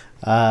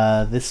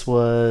 This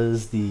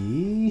was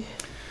the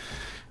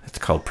It's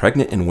called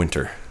Pregnant in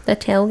Winter. The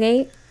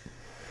tailgate?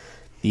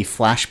 The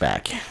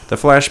flashback. The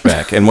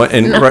flashback. And what?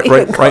 And Not right.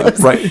 even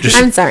close.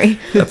 I'm sorry.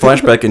 The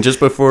flashback. And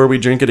just before we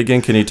drink it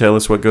again, can you tell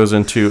us what goes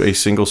into a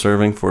single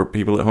serving for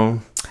people at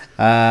home?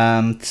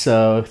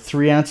 So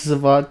 3 ounces of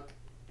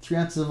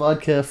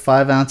vodka,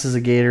 5 ounces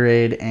of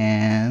Gatorade,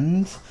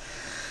 and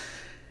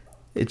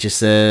it just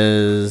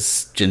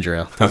says ginger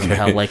ale. Doesn't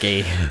Okay. have like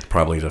a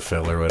Probably to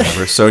fill or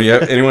whatever. So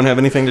yeah, anyone have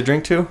anything to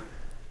drink to?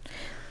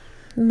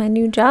 My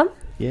new job?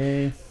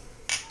 yay.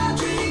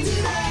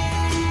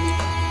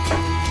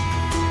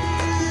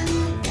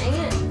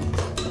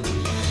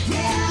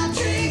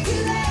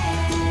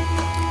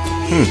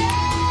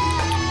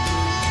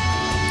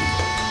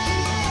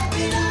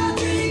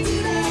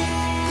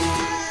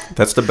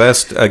 That's the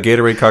best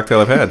Gatorade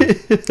cocktail I've had.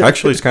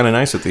 Actually, it's kind of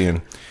nice at the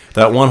end.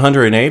 That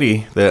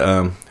 180,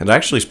 that it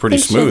actually is pretty It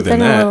should smooth have in been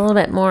that. a little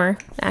bit more,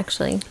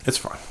 actually. It's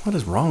fine. What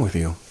is wrong with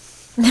you?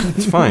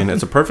 It's fine.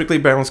 It's a perfectly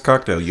balanced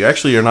cocktail. You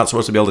actually are not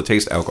supposed to be able to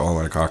taste alcohol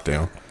in a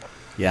cocktail.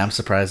 Yeah, I'm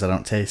surprised I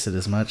don't taste it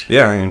as much.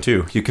 Yeah, I am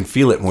too. You can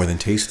feel it more than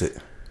taste it.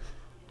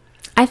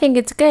 I think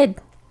it's good.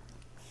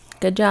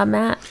 Good job,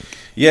 Matt.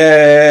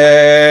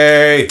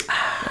 Yay!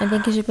 I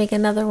think you should make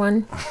another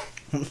one.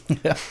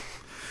 Yeah.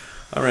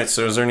 All right,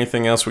 so is there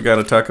anything else we got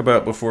to talk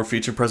about before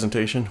feature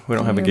presentation? We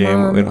don't have a Your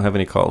game. mom. We don't have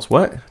any calls.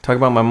 What? Talk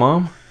about my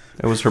mom?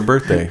 It was her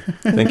birthday.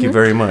 Thank you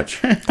very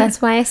much.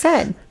 That's why I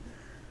said.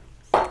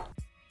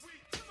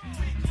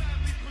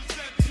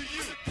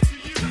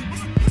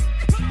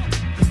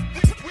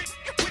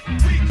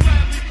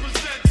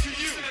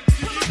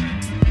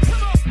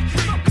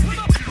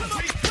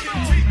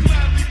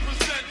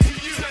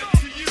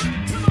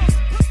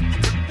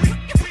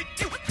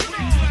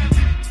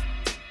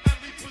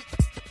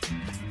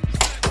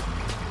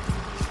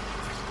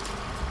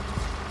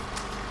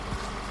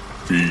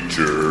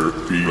 Feature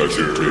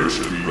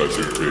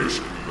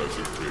presentation.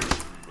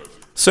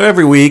 So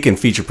every week in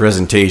feature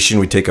presentation,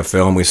 we take a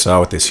film we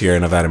saw with the Sierra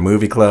Nevada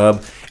Movie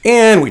Club,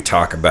 and we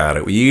talk about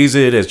it. We use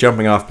it as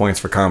jumping off points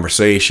for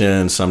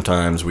conversation.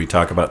 Sometimes we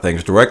talk about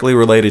things directly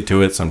related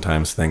to it,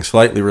 sometimes things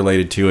slightly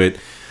related to it.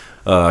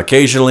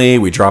 Occasionally,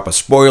 we drop a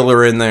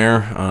spoiler in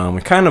there. We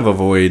kind of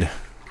avoid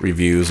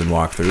reviews and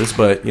walkthroughs,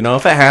 but, you know,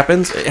 if it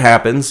happens, it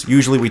happens.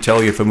 Usually we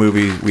tell you if a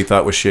movie we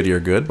thought was shitty or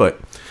good,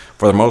 but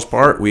for the most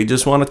part, we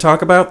just want to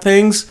talk about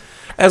things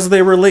as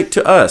they relate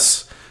to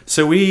us.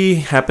 So we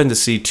happened to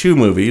see 2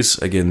 movies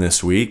again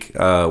this week.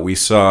 We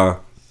saw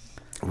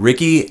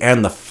Ricky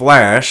and the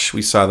Flash.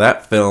 We saw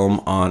that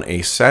film on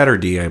a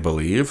Saturday, I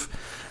believe,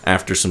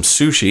 after some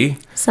sushi.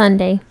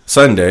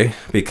 Sunday,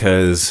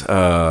 because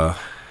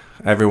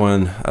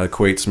everyone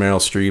equates Meryl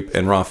Streep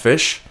and raw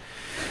fish.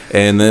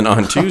 And then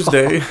on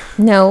Tuesday...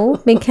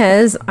 No,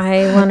 because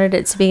I wanted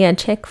it to be a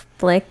chick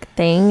flick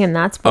thing, and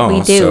that's what we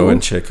do. So in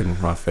chicken,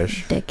 raw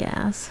fish. Dick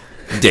ass.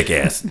 Dick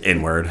ass,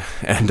 N-word.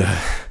 And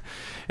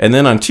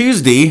then on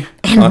Tuesday,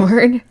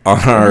 N-word?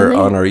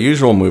 on our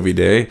usual movie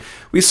day,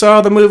 we saw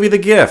the movie The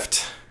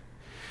Gift.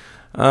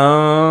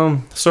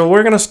 So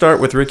we're going to start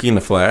with Ricky and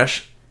the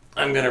Flash.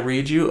 I'm going to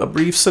read you a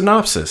brief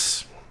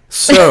synopsis.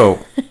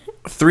 So,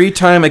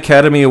 3-time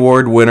Academy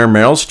Award winner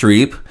Meryl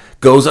Streep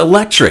goes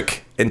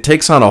electric and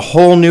takes on a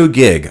whole new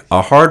gig,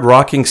 a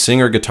hard-rocking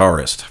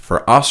singer-guitarist.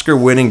 For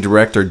Oscar-winning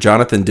director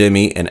Jonathan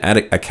Demme and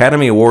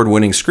Academy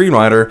Award-winning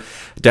screenwriter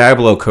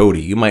Diablo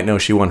Cody. You might know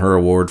she won her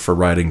award for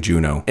writing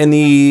Juno. In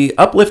the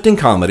uplifting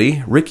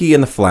comedy, Ricky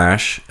and the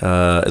Flash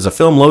is a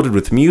film loaded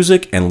with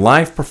music and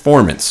live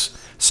performance.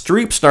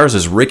 Streep stars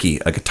as Ricky,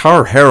 a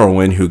guitar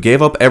heroine who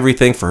gave up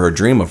everything for her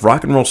dream of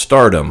rock and roll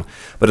stardom,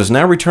 but is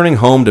now returning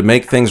home to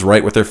make things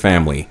right with her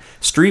family.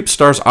 Streep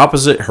stars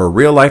opposite her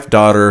real-life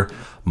daughter,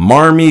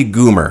 Marmee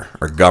Goomer,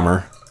 or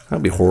Gummer.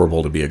 That'd be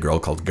horrible to be a girl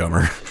called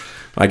Gummer.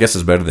 I guess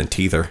it's better than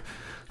Teether.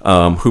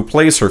 Who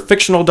plays her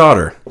fictional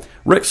daughter.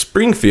 Rick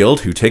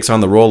Springfield, who takes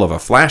on the role of a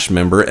Flash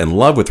member in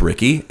love with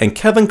Ricky, and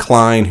Kevin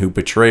Kline, who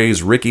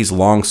portrays Ricky's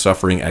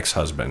long-suffering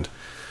ex-husband.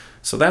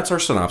 So that's our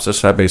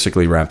synopsis. That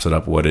basically wraps it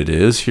up what it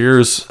is.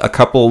 Here's a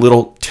couple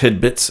little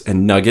tidbits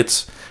and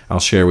nuggets I'll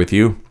share with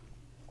you.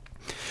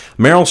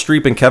 Meryl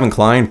Streep and Kevin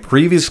Kline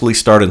previously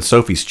starred in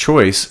Sophie's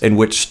Choice, in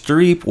which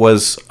Streep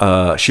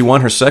she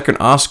won her second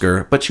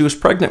Oscar, but she was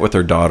pregnant with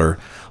her daughter,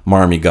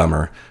 Marmee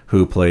Gummer,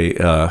 who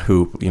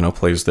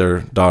plays their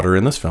daughter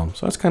in this film.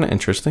 So that's kind of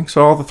interesting.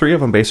 So all the three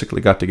of them basically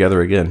got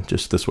together again,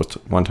 just this was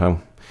one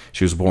time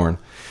she was born.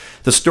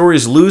 The story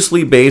is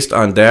loosely based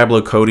on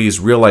Diablo Cody's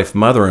real-life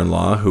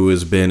mother-in-law, who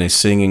has been a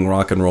singing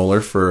rock and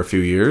roller for a few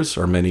years,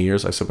 or many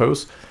years, I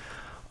suppose.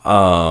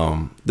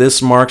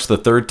 This marks the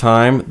third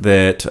time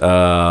that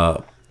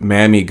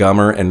Mammy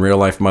Gummer and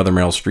real-life mother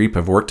Meryl Streep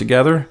have worked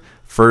together.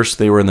 First,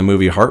 they were in the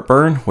movie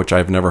Heartburn, which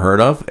I've never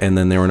heard of, and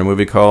then they were in a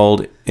movie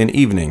called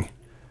Evening.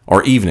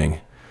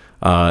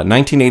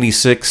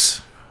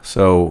 1986,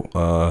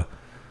 so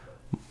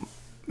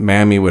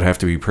Mammy would have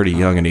to be pretty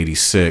young in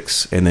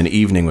 86, and then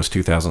Evening was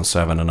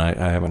 2007, and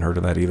I haven't heard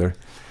of that either.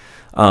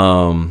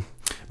 Meryl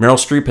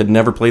Streep had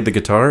never played the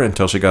guitar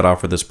until she got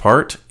offered this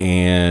part,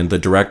 and the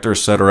director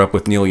set her up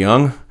with Neil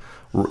Young,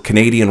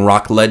 Canadian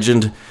rock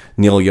legend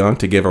Neil Young,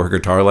 to give her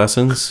guitar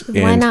lessons.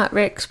 Why not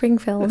Rick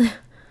Springfield?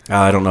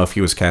 I don't know if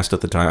he was cast at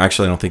the time.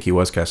 Actually, I don't think he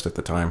was cast at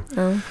the time.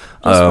 Oh,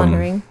 just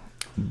wondering.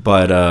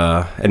 But,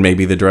 and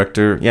maybe the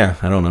director, yeah,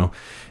 I don't know.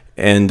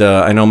 And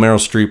I know Meryl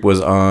Streep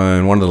was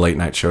on one of the late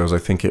night shows. I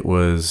think it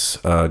was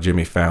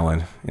Jimmy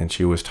Fallon, and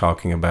she was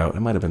talking about, it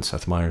might have been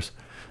Seth Meyers,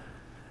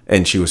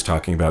 and she was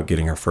talking about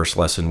getting her first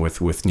lesson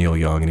with Neil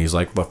Young, and he's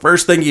like, the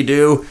first thing you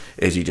do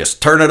is you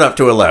just turn it up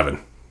to 11.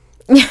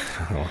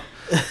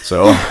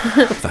 So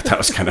I thought that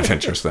was kind of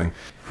interesting.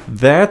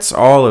 That's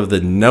all of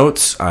the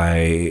notes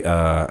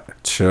I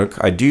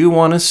took. I do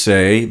want to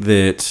say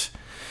that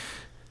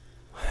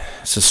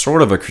it's a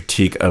sort of a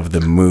critique of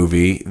the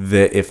movie,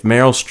 that if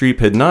Meryl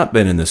Streep had not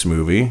been in this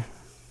movie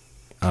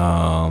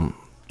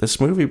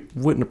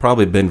wouldn't have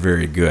probably been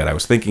very good. I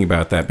was thinking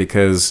about that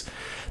because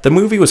the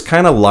movie was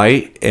kind of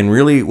light, and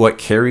really what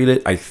carried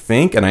it, I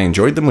think, and I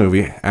enjoyed the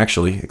movie,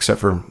 actually, except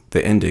for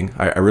the ending.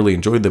 I really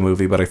enjoyed the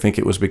movie, but I think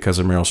it was because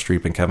of Meryl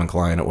Streep and Kevin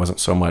Kline. It wasn't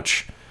so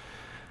much,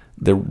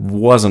 there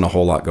wasn't a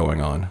whole lot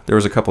going on. There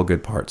was a couple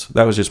good parts.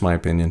 That was just my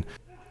opinion.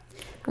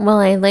 Well,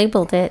 I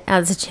labeled it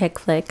as a chick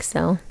flick,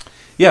 so...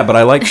 Yeah, but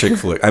I like chick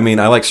flick. I mean,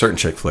 I like certain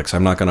chick flicks.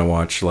 I'm not going to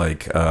watch,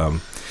 like... I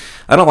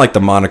don't like the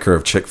moniker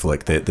of chick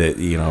flick that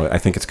I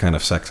think it's kind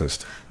of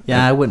sexist.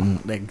 Yeah, I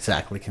wouldn't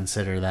exactly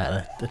consider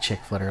that a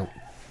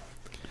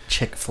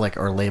chick flick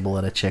or label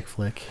it a chick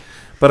flick.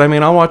 But I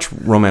mean, I'll watch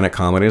romantic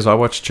comedies. I'll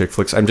watch chick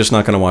flicks. I'm just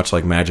not going to watch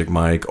like Magic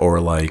Mike or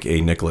like a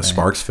Nicholas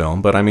Sparks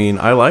film. But I mean,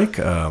 I like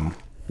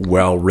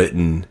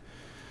well-written,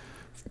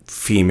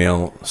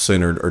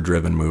 female-centered or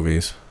driven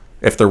movies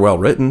if they're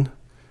well-written.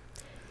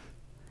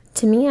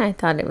 To me, I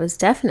thought it was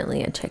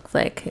definitely a chick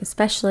flick,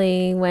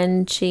 especially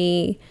when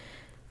she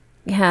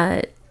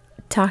had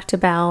talked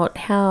about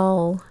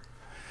how...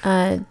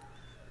 I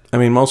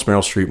mean, most Meryl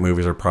Streep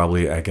movies are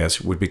probably, I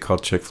guess, would be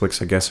called chick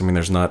flicks, I guess. I mean,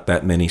 there's not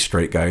that many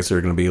straight guys that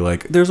are going to be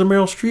like, there's a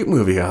Meryl Streep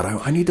movie out.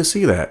 I need to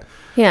see that.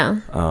 Yeah.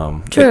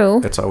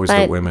 True. It's always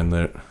the women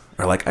that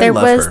are like, I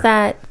love her. There was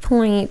that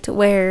point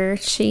where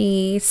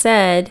she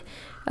said,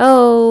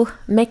 oh,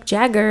 Mick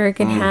Jagger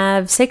can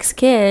have 6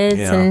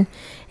 kids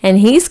and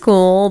he's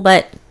cool,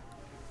 but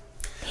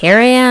here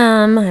I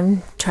am.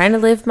 I'm trying to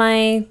live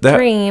my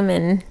dream,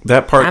 and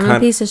I'm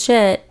a piece of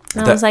shit.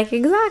 And I was like,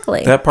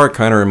 exactly. That part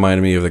kind of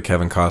reminded me of the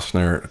Kevin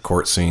Costner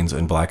court scenes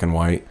in black and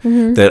white.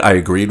 Mm-hmm. That I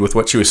agreed with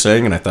what she was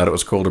saying, and I thought it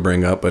was cool to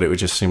bring up, but it would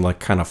just seem like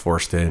kind of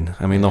forced in.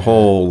 I mean, the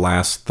whole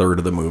last third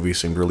of the movie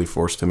seemed really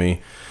forced to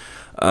me.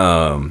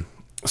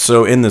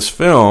 So in this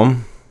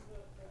film,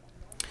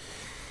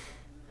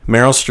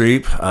 Meryl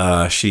Streep,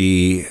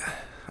 she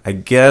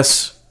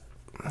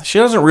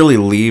doesn't really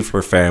leave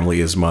her family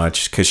as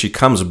much because she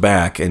comes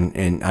back, and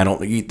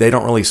they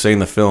don't really say in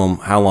the film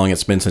how long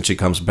it's been since she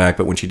comes back,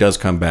 but when she does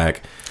come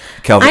back,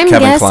 Kevin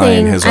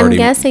Kline has already... I'm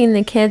guessing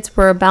the kids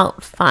were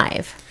about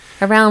 5.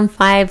 Around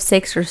 5,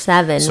 6, or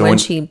 7 when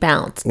she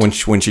bounced.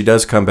 When she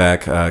does come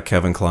back,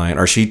 Kevin Kline,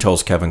 or she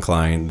tells Kevin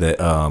Kline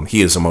that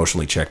he is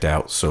emotionally checked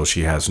out, so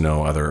she has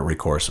no other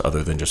recourse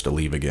other than just to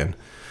leave again,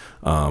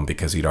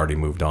 because he'd already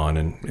moved on.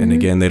 And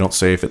again, they don't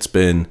say if it's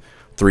been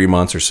 3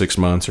 months or 6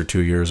 months or 2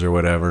 years or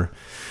whatever.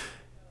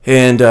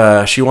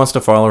 And she wants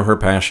to follow her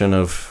passion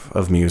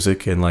of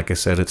music. And like I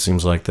said, it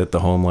seems like that the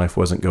home life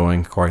wasn't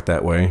going quite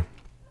that way.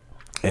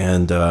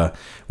 And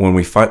when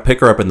we pick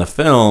her up in the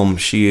film,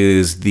 she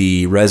is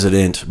the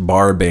resident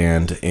bar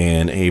band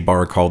in a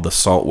bar called the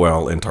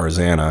Saltwell in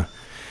Tarzana.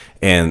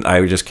 And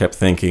I just kept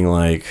thinking,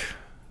 like,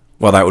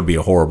 well, that would be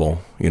a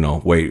horrible,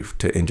 way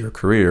to end your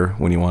career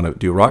when you want to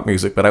do rock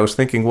music. But I was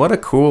thinking, what a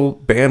cool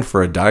band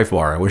for a dive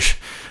bar. I wish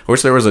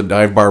there was a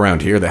dive bar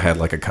around here that had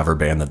like a cover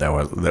band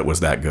that was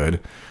that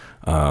good.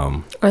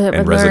 Or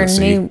that would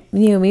learn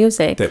new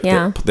music.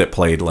 That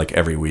played like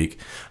every week.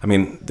 I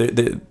mean,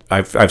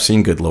 I've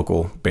seen good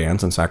local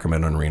bands in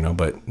Sacramento and Reno,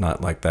 but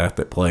not like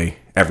that play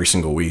every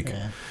single week.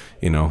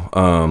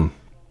 Yeah.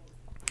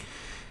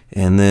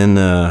 And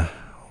then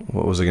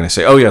what was I going to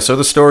say? Oh yeah, so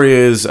the story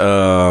is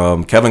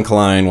Kevin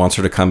Kline wants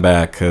her to come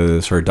back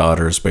because her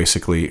daughter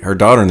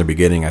in the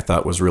beginning I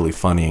thought was really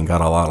funny and got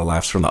a lot of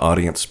laughs from the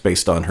audience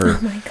based on her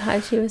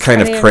she was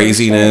kind of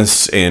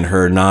craziness and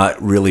her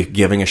not really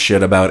giving a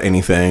shit about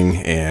anything,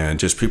 and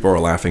just people were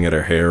laughing at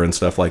her hair and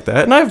stuff like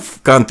that. And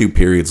I've gone through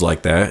periods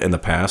like that in the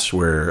past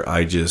where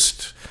I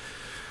just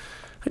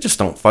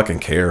don't fucking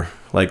care.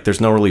 Like, there's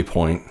no really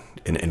point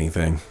in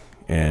anything.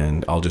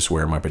 And I'll just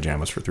wear my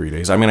pajamas for 3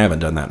 days. I mean, I haven't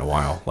done that in a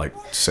while, like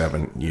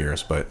 7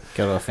 years, but...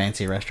 Go to a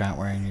fancy restaurant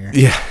wearing your...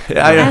 Yeah.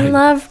 I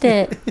loved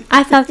it.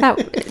 I thought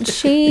that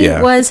she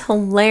was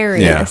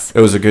hilarious. Yeah,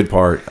 it was a good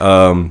part.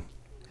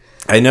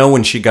 I know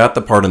when she got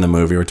the part in the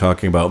movie, we're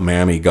talking about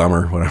Mammy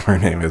Gummer, whatever her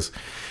name is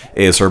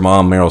her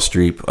mom, Meryl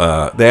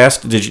Streep. They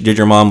asked, did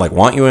your mom, like,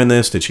 want you in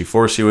this? Did she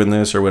force you in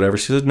this or whatever?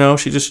 She said, no,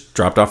 she just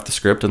dropped off the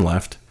script and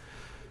left.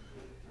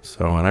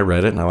 So, and I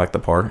read it, and I liked the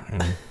part,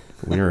 and...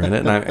 we were in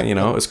it, and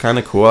it was kind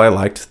of cool. I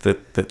liked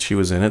that she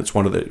was in it.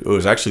 It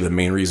was actually the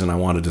main reason I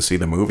wanted to see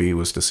the movie,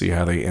 was to see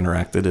how they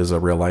interacted as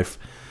a real life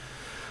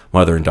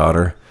mother and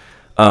daughter.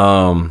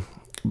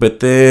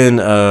 But then,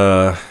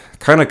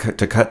 kind of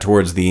to cut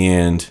towards the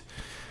end,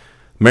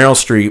 Meryl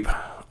Streep,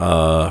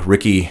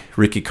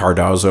 Ricky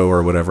Cardozo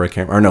or whatever,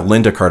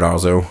 Linda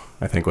Cardozo,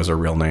 I think was her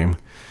real name,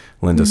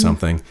 Linda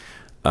something.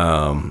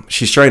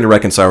 She's trying to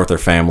reconcile with her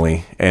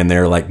family, and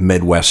they're like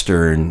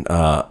Midwestern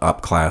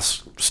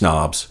upclass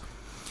snobs.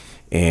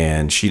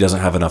 And she doesn't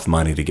have enough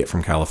money to get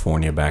from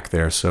California back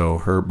there. So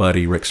her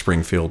buddy, Rick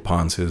Springfield,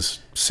 pawns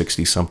his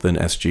 60-something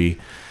SG.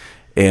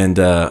 And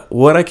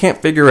what I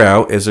can't figure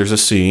out is there's a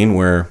scene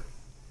where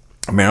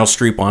Meryl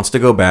Streep wants to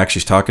go back.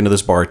 She's talking to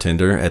this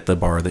bartender at the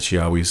bar that she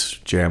always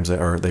jams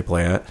at, or they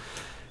play at.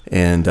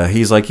 And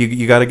he's like,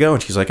 you got to go.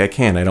 And she's like, I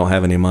can't. I don't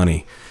have any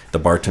money. The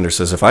bartender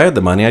says, if I had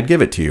the money, I'd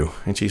give it to you.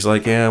 And she's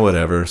like, yeah,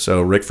 whatever.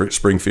 So Rick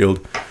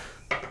Springfield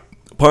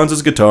pawns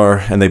his guitar,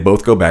 and they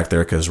both go back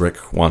there because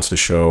Rick wants to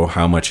show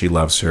how much he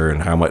loves her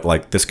and how much,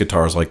 like, this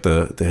guitar is like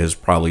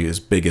probably his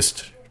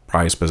biggest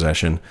prized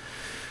possession.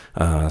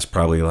 It's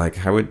probably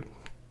like, I would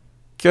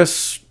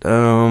guess,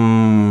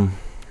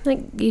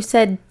 like you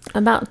said,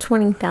 about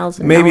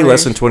 $20,000. Maybe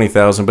less than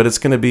 20,000, but it's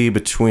going to be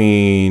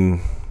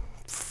between.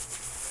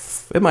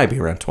 It might be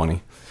around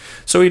 20.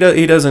 So he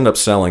does end up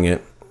selling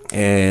it.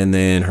 And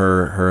then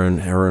her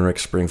and Rick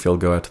Springfield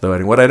go out to the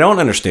wedding. What I don't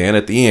understand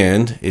at the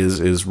end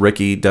is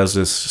Ricky does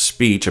this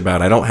speech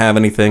about, I don't have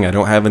anything, I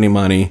don't have any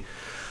money,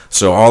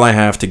 so all I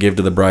have to give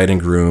to the bride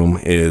and groom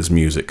is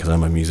music, because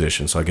I'm a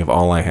musician, so I give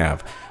all I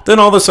have. Then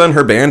all of a sudden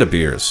her band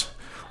appears.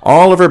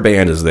 All of her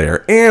band is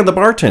there, and the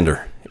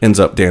bartender ends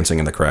up dancing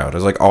in the crowd.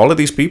 It's like all of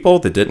these people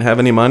that didn't have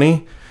any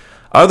money,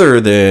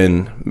 other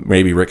than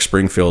maybe Rick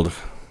Springfield...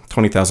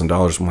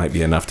 $20,000 might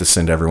be enough to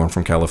send everyone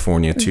from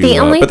California to,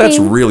 but that's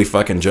really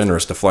fucking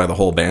generous to fly the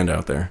whole band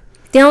out there.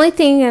 The only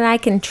thing that I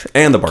can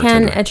and the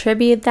bartender can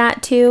attribute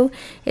that to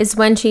is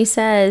when she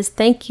says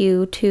thank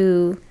you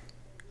to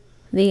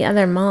the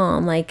other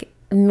mom. Like,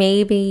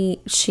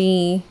 maybe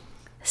she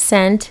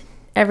sent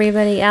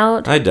everybody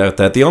out. I doubt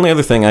that. The only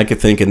other thing I could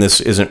think, and this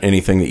isn't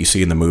anything that you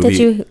see in the movie. Did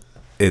you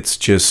it's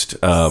just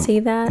see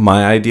that?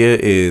 My idea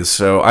is,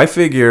 so I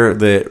figure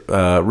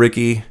that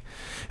Ricky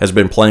has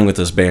been playing with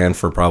this band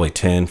for probably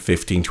 10,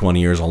 15,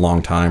 20 years, a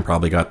long time,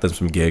 probably got them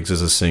some gigs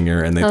as a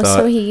singer, and they thought...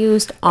 so he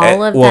used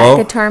all of that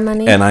guitar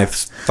money? And I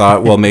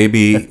thought, well,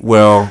 maybe,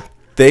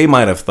 they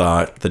might have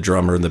thought, the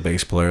drummer and the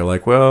bass player,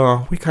 like,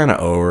 well, we kind of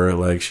owe her,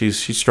 like,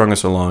 she's strung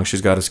us along, she's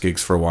got us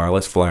gigs for a while,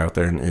 let's fly out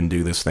there and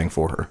do this thing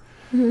for her.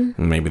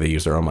 Mm-hmm. And maybe they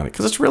use their own money,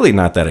 because it's really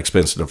not that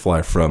expensive to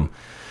fly from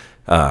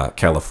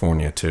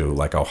California to,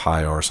 like,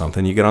 Ohio or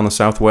something. You get on the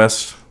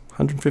Southwest,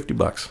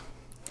 $150.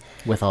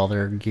 With all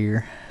their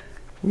gear.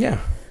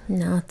 Yeah.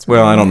 No, it's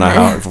well, I don't know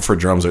how for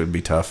drums it would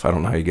be tough. I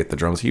don't know how you get the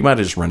drums. You might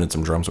have just rented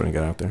some drums when you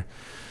got out there.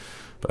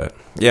 But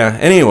yeah,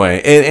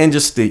 anyway, and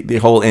just the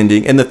whole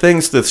ending and the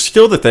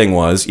thing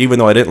was, even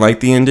though I didn't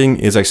like the ending,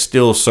 is I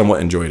still somewhat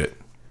enjoyed it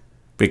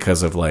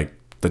because of like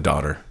the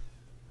daughter.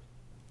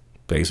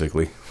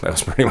 Basically, that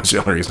was pretty much the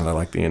only reason I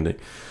liked the ending.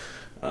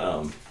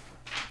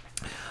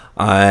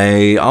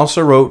 I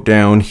also wrote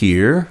down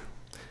here.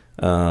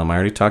 I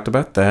already talked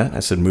about that. I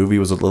said movie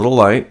was a little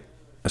light,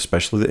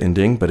 especially the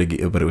ending, but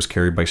it was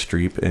carried by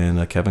Streep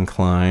and Kevin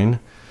Kline.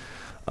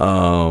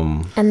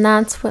 And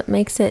that's what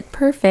makes it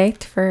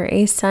perfect for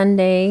a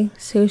Sunday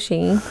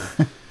sushi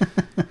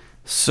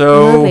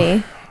So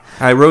movie.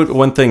 I wrote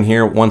one thing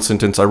here, one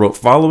sentence. I wrote,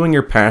 following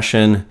your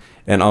passion,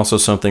 and also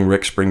something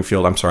Rick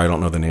Springfield, I'm sorry, I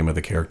don't know the name of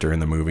the character in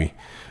the movie,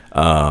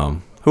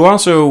 who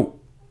also,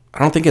 I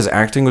don't think his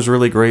acting was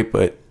really great,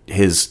 but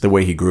the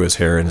way he grew his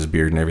hair and his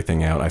beard and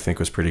everything out, I think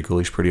was pretty cool.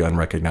 He's pretty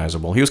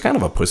unrecognizable. He was kind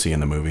of a pussy in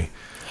the movie.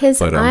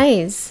 His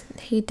eyes,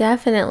 he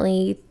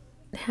definitely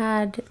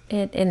had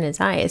it in his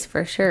eyes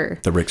for sure.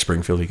 The Rick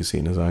Springfield, you could see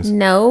in his eyes?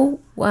 No,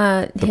 his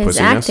pussiness?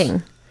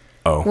 acting.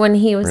 Oh, when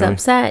he was really?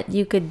 upset,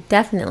 you could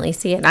definitely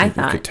see it. I You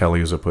thought. could tell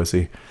he was a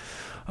pussy.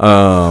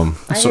 I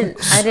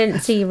didn't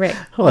see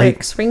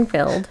Rick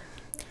Springfield.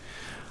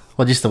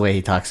 Well, just the way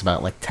he talks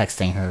about like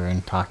texting her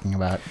and talking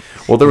about.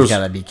 Well, you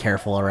gotta be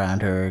careful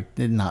around her,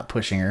 not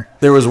pushing her.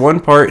 There was one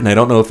part, and I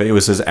don't know if it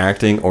was his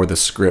acting or the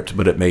script,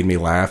 but it made me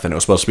laugh, and it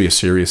was supposed to be a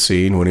serious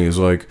scene when he was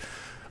like,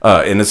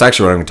 and it's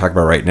actually what I'm going to talk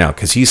about right now,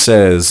 because he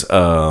says,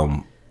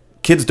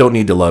 kids don't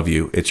need to love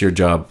you. It's your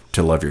job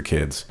to love your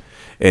kids.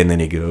 And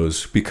then he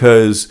goes,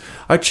 because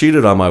I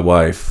cheated on my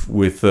wife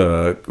with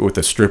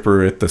a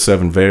stripper at the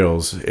Seven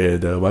Veils,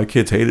 and my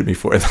kids hated me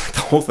for it.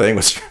 The whole thing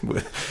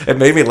it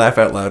made me laugh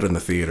out loud in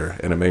the theater,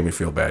 and it made me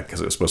feel bad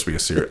because it was supposed to be a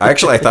serious. I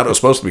thought it was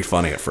supposed to be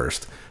funny at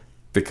first,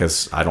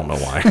 because I don't know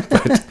why.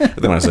 But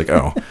then I was like,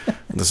 oh,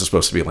 this is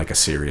supposed to be like a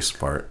serious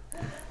part.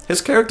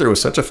 His character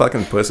was such a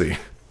fucking pussy.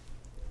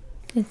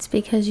 It's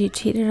because you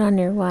cheated on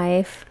your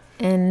wife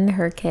and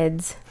her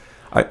kids.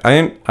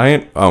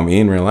 Oh, me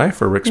in real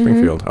life or Rick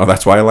Springfield? Oh,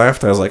 that's why I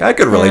laughed. I was like, I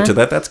could relate to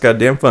that. That's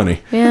goddamn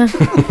funny. Yeah.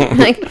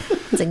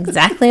 That's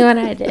exactly what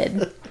I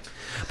did.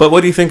 But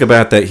what do you think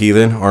about that,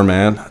 Heathen or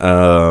Mad?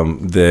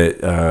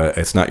 That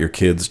it's not your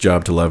kid's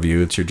job to love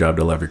you. It's your job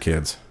to love your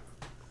kids.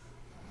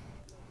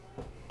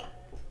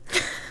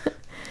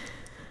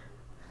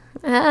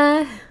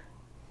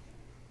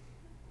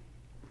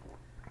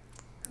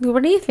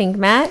 What do you think,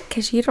 Matt?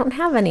 Because you don't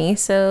have any.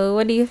 So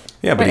what do you?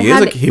 Yeah, but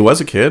he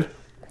was a kid.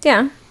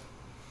 Yeah.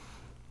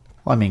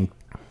 Well, I mean,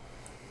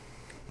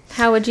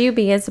 how would you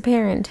be as a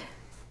parent?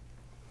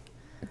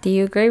 Do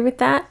you agree with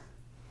that?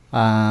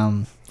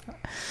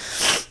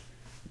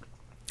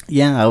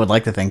 Yeah, I would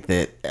like to think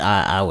that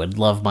I would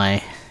love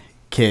my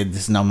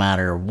kids no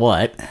matter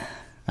what,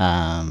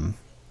 and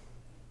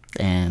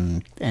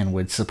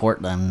would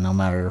support them no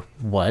matter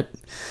what,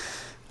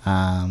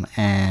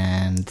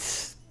 and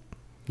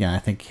I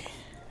think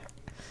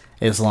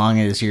as long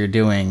as you're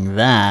doing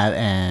that,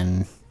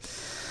 and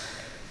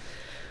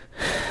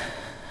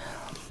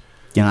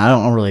I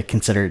don't really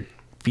consider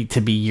it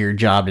to be your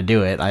job to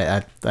do it.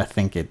 I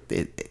think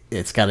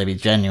it's got to be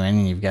genuine,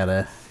 and you've got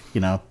to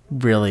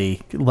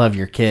really love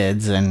your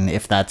kids, and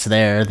if that's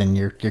there, then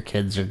your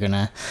kids are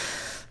gonna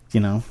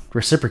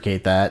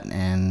reciprocate that.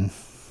 And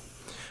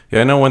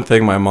yeah, I know one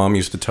thing my mom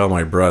used to tell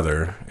my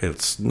brother.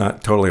 It's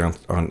not totally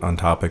on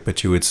topic, but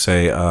she would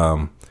say,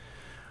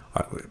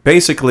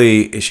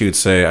 basically, she would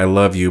say, "I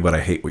love you, but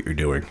I hate what you're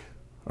doing,"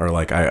 or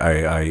like,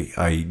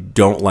 "I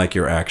don't like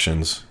your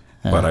actions,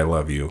 but I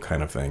love you,"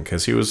 kind of thing.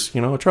 Because he was,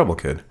 a trouble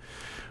kid,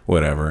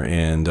 whatever.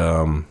 And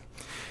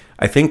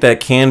I think that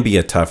can be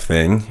a tough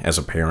thing as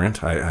a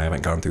parent. I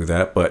haven't gone through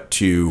that, but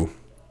to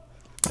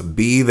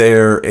be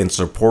there and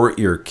support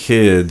your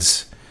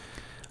kids,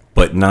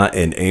 but not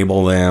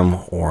enable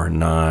them, or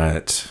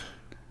not,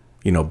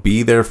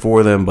 be there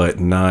for them, but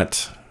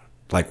not,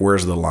 like,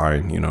 where's the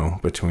line,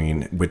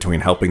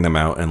 between helping them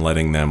out and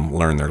letting them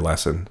learn their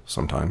lesson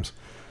sometimes.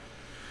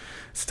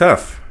 It's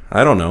tough.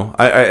 I don't know.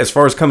 I as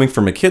far as coming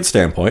from a kid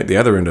standpoint, the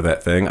other end of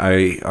that thing,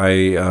 I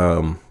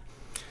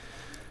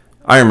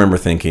remember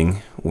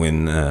thinking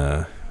when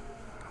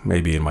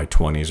maybe in my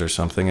 20s or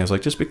something, I was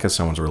like, just because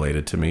someone's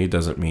related to me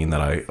doesn't mean that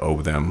I owe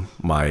them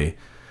my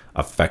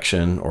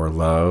affection or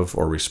love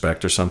or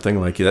respect or something.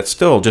 Like, that's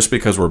still, just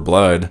because we're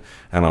blood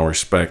and I'll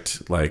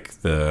respect like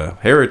the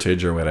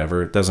heritage or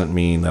whatever, it doesn't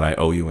mean that I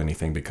owe you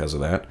anything because of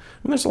that.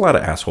 And there's a lot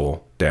of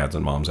asshole dads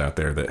and moms out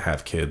there that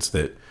have kids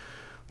that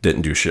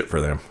didn't do shit for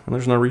them, and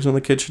there's no reason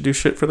the kids should do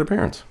shit for their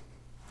parents.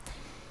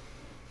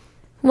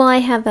 Well, I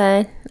have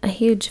a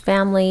huge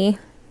family,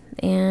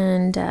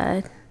 and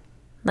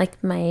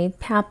like my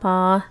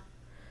papa,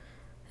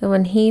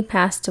 when he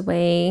passed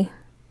away,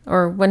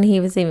 or when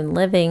he was even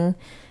living,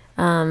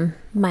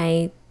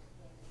 my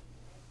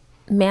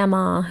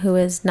mama, who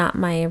is not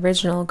my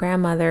original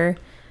grandmother,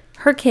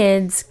 her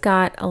kids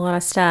got a lot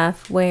of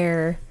stuff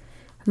where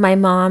my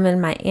mom and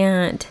my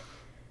aunt,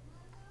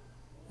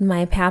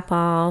 my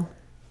papa,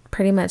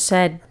 pretty much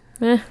said,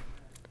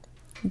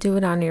 do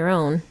it on your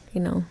own,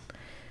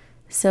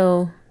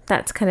 So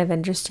that's kind of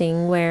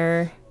interesting,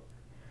 where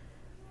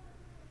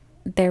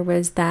there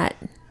was that.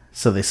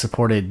 So they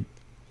supported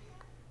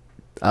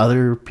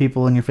other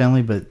people in your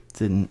family, but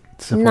didn't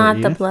support not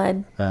you?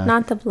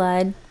 Not the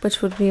blood,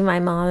 which would be my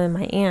mom and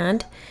my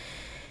aunt.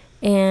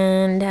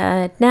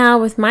 And now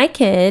with my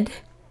kid,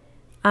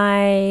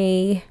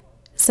 I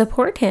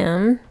support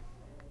him.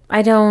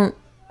 I don't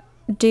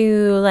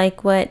do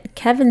like what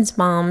Kevin's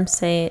mom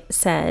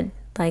said,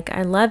 like,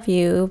 I love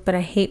you, but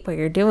I hate what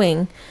you're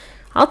doing,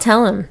 I'll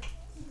tell him,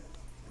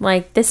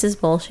 like, this is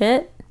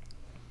bullshit.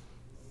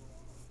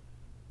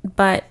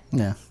 But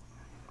Yeah.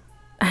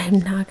 I'm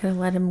not going to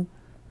let him,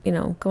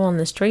 go on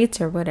the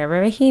streets or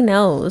whatever. But he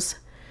knows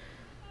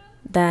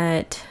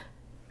that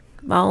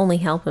I'll only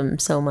help him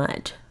so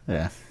much.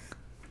 Yeah.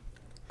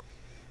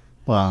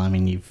 Well, I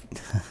mean,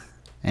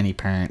 any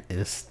parent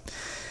is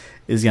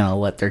gonna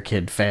let their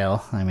kid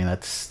fail. I mean,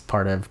 that's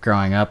part of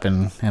growing up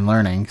and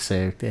learning.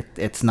 So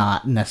it's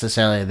not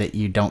necessarily that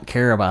you don't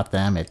care about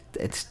them.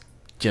 It's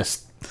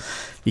just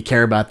you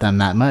care about them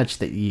that much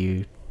that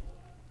you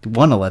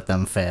want to let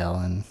them fail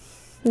and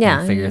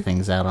figure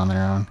things out on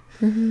their own.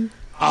 Mm-hmm.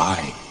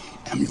 I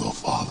am your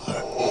father.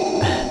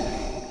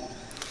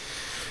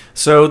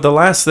 So the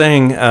last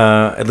thing,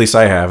 at least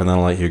I have, and then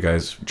I'll let you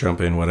guys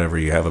jump in whatever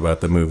you have about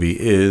the movie,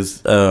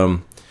 is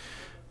Meryl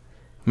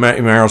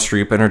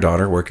Streep and her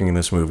daughter working in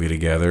this movie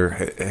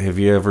together. Have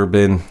you ever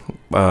been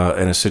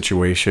in a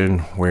situation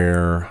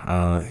where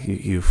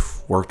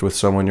you've worked with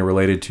someone you're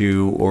related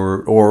to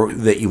or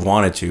that you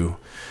wanted to?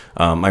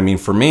 I mean,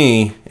 for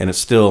me, and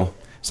it's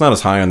not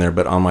as high on there,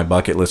 but on my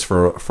bucket list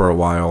for a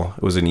while,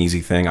 it was an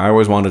easy thing. I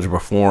always wanted to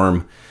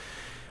perform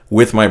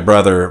with my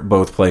brother,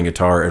 both playing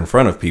guitar in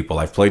front of people.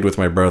 I've played with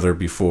my brother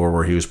before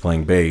where he was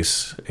playing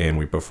bass and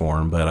we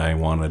performed, but I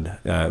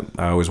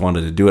always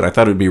wanted to do it. I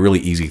thought it would be a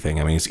really easy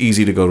thing. I mean, it's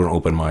easy to go to an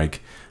open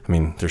mic. I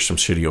mean, there's some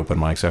shitty open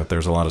mics out there.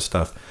 There's a lot of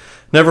stuff.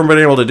 Never been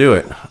able to do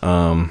it.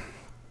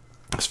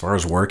 As far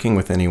as working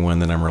with anyone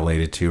that I'm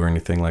related to or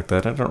anything like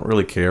that, I don't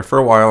really care. For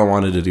a while, I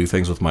wanted to do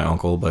things with my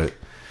uncle, but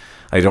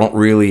I don't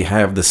really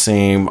have the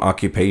same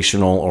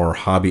occupational or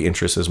hobby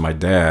interests as my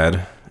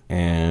dad.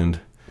 And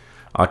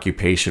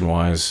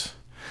occupation-wise,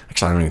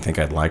 actually, I don't even think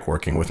I'd like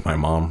working with my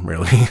mom,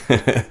 really.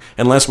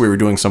 Unless we were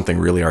doing something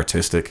really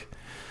artistic,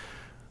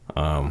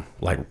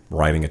 like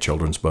writing a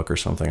children's book or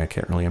something. I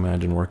can't really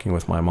imagine working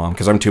with my mom,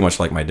 because I'm too much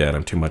like my dad.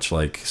 I'm too much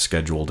like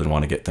scheduled and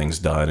want to get things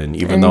done. And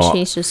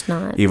she's just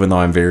not. Even though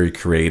I'm very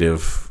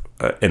creative,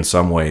 in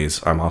some ways,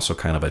 I'm also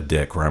kind of a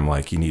dick where I'm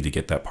like, you need to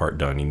get that part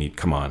done.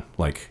 Come on,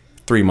 like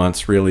 3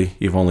 months, really?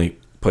 You've only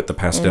put the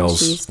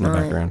pastels in the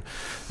background.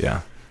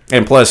 Yeah.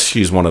 And plus,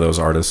 she's one of those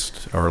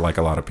artists, or like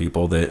a lot of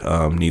people,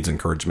 that needs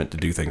encouragement to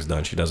do things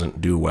done. She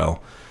doesn't do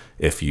well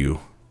if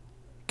you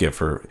give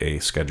her a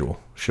schedule.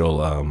 She'll,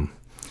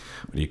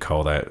 what do you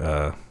call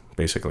that?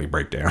 Basically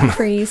break down.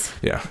 Freeze.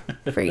 Yeah.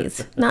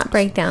 Freeze. Not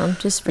break down,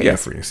 just freeze. Yeah,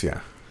 freeze, yeah.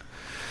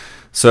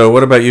 So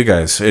what about you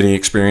guys? Any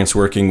experience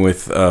working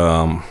with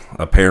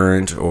a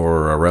parent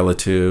or a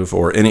relative,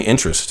 or any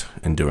interest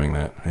in doing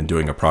that and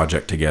doing a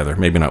project together?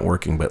 Maybe not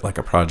working, but like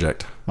a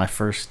project. My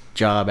first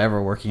job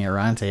ever working at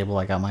Round Table,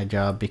 I got my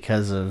job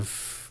because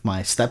of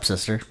my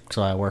stepsister.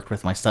 So I worked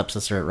with my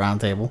stepsister at Round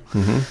Table.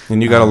 Mm-hmm.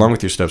 And you got along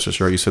with your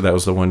stepsister, right? You said that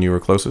was the one you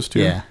were closest to?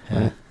 Yeah.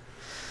 Right?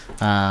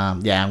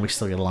 Yeah, and we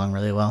still get along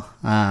really well.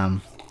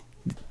 I'm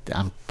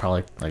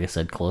probably, like I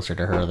said, closer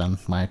to her than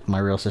my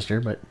real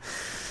sister, but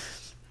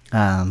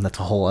that's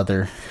a whole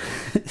other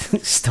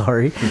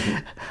story.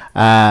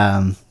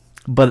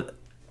 But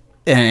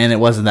it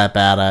wasn't that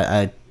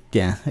bad.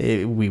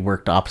 We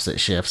worked opposite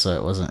shifts, so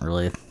it wasn't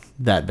really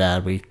that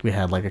bad. We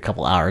had like a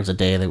couple hours a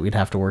day that we'd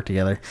have to work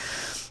together.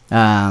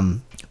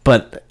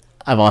 But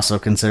I've also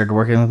considered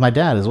working with my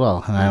dad as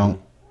well, and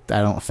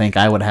I don't think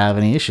I would have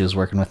any issues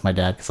working with my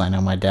dad, because I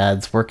know my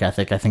dad's work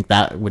ethic. I think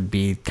that would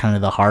be kind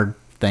of the hard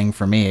thing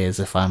for me, is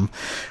if I'm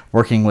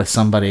working with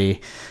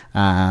somebody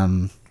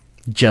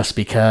just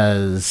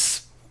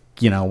because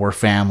we're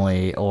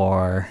family,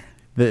 or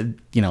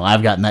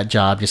I've gotten that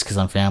job just because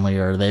I'm family,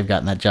 or they've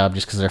gotten that job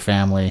just because they're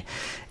family,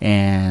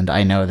 and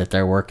I know that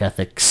their work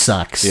ethic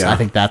sucks. Yeah. I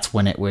think that's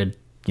when it would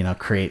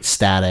create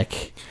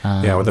static.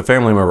 With a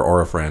family member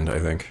or a friend, I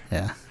think.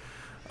 Yeah.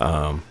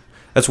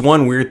 That's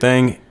one weird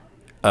thing.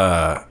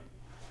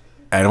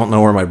 I don't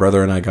know where my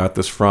brother and I got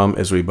this from,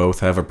 is we both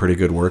have a pretty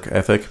good work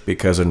ethic,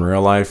 because in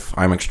real life,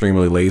 I'm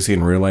extremely lazy.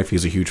 In real life,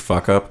 he's a huge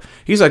fuck up.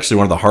 He's actually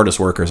one of the hardest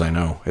workers I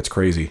know. It's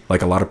crazy.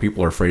 Like, a lot of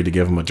people are afraid to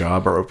give him a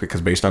job, or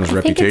because based on his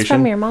reputation. I think it's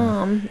from your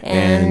mom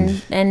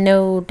and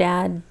no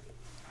dad.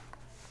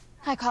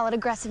 I call it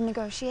aggressive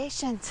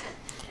negotiations.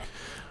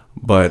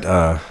 But,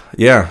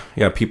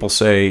 people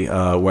say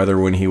whether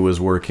when he was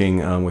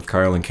working with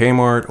Kyle and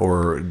Kmart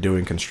or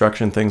doing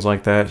construction, things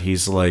like that,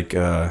 he's like...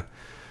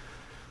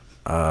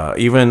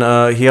 he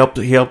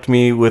helped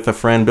me with a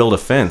friend build a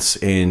fence,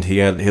 and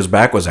his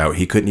back was out.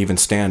 He couldn't even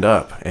stand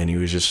up, and he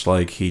was just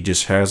like, he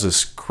just has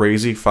this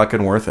crazy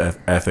fucking work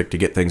ethic to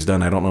get things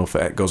done. I don't know if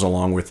that goes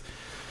along with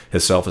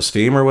his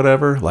self-esteem or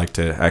whatever, like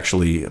to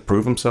actually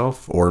prove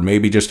himself, or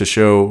maybe just to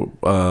show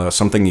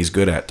something he's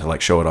good at, to like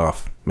show it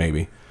off,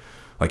 maybe.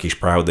 Like he's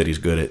proud that he's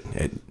good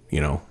at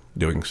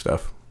doing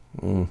stuff.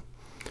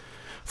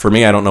 For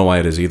me, I don't know why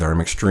it is either.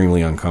 I'm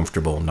extremely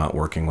uncomfortable not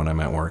working when I'm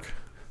at work.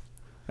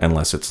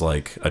 Unless it's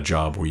like a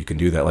job where you can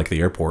do that, like the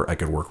airport. I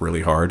could work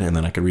really hard and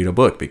then I could read a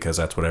book, because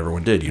that's what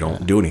everyone did. You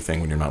don't do anything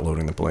when you're not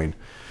loading the plane.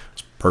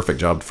 It's a perfect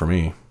job for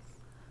me.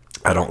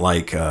 I don't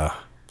like,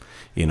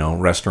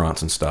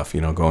 restaurants and stuff,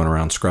 going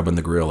around scrubbing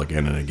the grill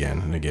again and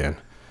again and again?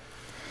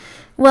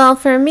 Well,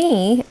 for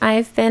me,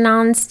 I've been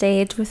on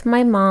stage with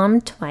my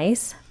mom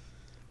twice.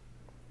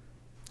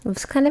 It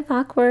was kind of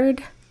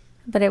awkward,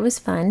 but it was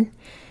fun.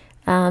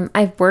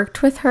 I've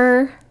worked with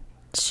her.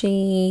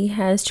 She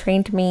has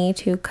trained me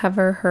to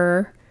cover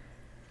her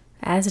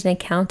as an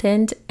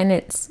accountant, and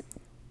it's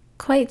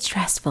quite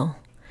stressful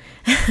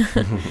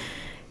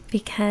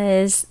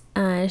because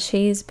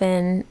she's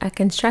been a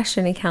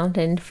construction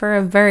accountant for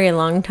a very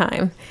long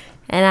time,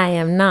 and I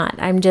am not.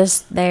 I'm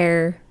just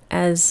there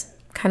as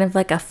kind of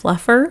like a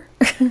fluffer.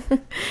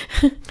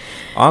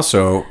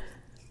 Also,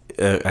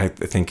 I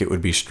think it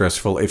would be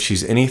stressful if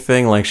she's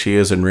anything like she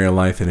is in real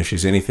life, and if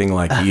she's anything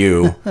like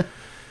you.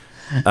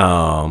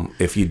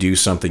 If you do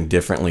something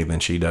differently than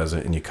she does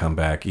it and you come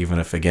back, even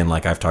if, again,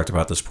 like I've talked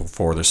about this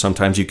before, there's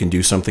sometimes you can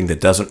do something that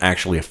doesn't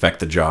actually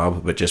affect the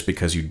job, but just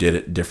because you did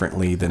it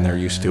differently than they're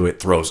used to, it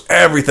throws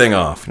everything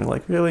off. And you're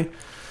like, really?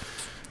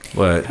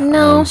 But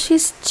no,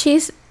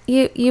 she's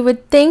you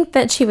would think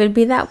that she would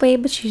be that way,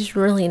 but she's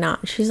really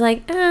not. She's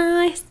like,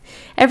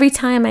 every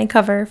time I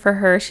cover for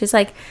her, she's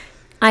like,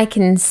 I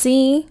can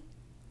see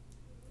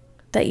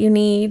that you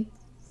need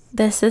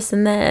this,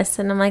 and this.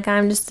 And I'm like,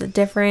 I'm just a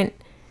different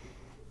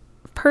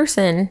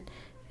person.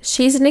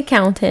 She's an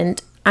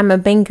accountant. I'm a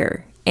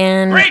banker.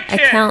 And Great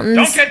kid.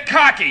 accountants, Don't get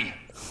cocky.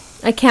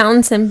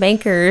 accountants and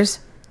bankers,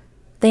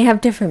 they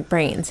have different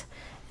brains.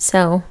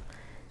 So.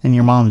 And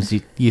your mom's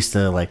used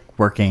to like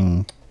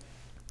working,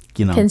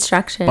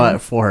 construction, but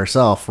for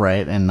herself,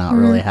 right? And not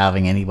really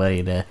having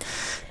anybody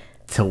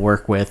to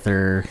work with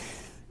or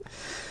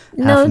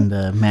having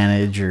to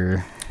manage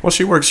or. Well,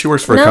 she works for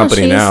a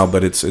company now,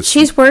 but it's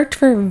she's worked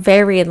for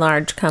very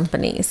large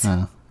companies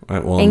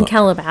in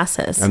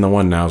Calabasas, and the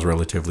one now is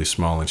relatively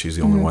small, and she's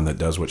the only one that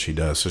does what she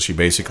does. So she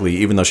basically,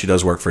 even though she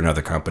does work for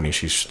another company,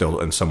 she's still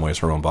in some ways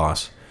her own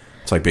boss.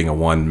 It's like being a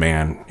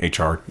one-man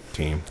HR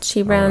team.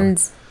 She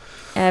runs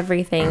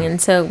everything, and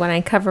so when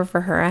I cover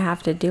for her, I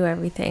have to do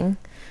everything.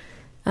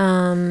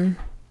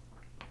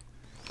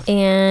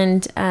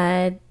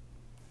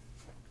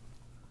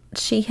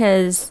 She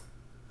has.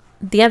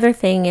 The other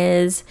thing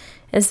is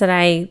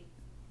that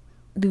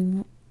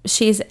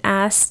she's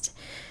asked,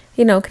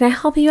 can I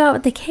help you out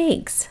with the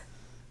cakes?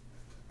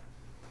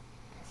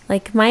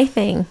 Like my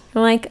thing.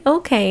 I'm like,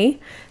 okay.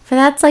 But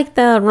that's like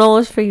the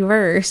roles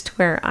reversed,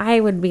 where I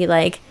would be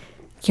like,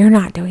 you're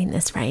not doing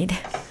this right.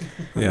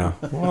 Yeah.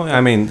 Well, I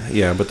mean,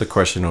 yeah, but the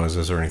question was,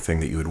 is there anything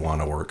that you would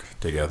want to work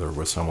together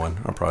with someone,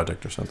 a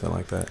project or something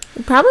like that?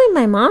 Probably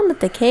my mom with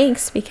the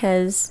cakes,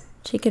 because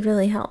she could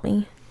really help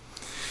me.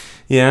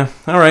 Yeah.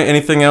 All right.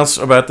 Anything else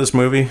about this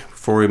movie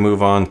before we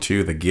move on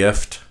to The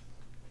Gift?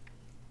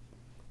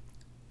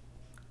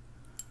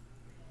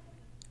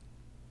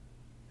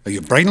 Are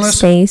you brainless?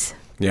 Space.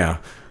 Yeah.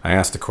 I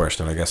asked the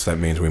question. I guess that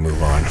means we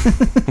move on.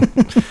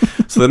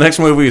 So the next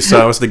movie we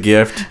saw was The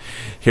Gift.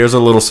 Here's a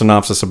little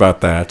synopsis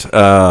about that.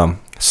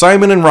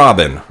 Simon and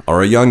Robin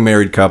are a young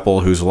married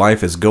couple whose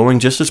life is going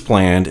just as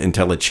planned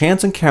until a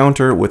chance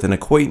encounter with an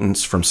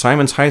acquaintance from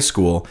Simon's high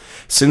school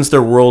sends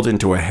their world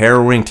into a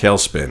harrowing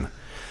tailspin.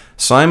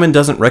 Simon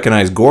doesn't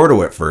recognize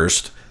Gordo at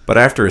first, but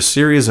after a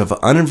series of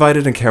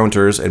uninvited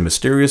encounters and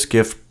mysterious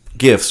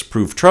gifts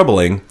prove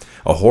troubling,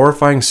 a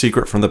horrifying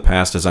secret from the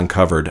past is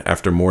uncovered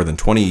after more than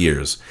 20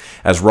 years.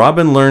 As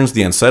Robin learns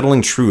the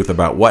unsettling truth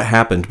about what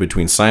happened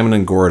between Simon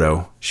and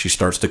Gordo, she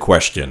starts to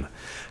question,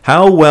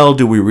 how well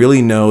do we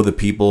really know the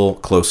people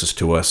closest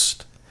to us,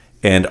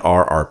 and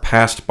are our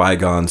past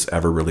bygones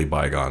ever really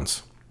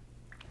bygones?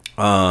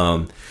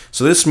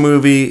 So this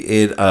movie,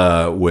 it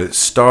was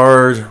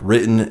starred,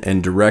 written,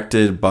 and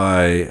directed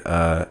by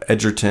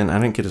Edgerton. I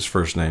didn't get his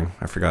first name.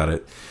 I forgot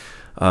it.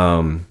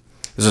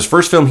 This is his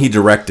first film he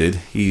directed.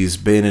 He's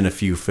been in a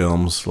few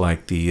films,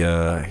 like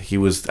he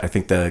was, I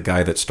think, the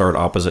guy that starred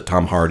opposite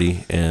Tom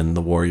Hardy in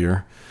The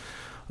Warrior.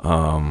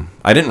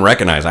 I didn't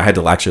recognize. I had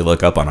to actually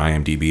look up on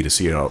IMDb to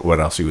see what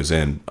else he was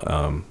in.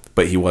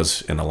 But he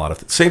was in a lot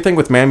of... Same thing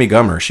with Mamie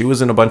Gummer. She was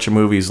in a bunch of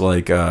movies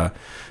like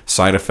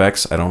Side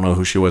Effects. I don't know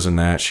who she was in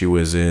that. She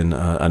was in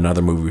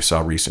another movie we saw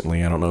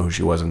recently. I don't know who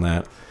she was in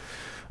that.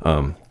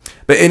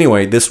 But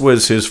anyway, this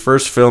was his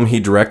first film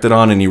he directed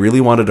on, and he really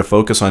wanted to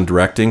focus on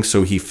directing,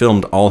 so he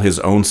filmed all his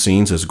own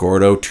scenes as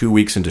Gordo 2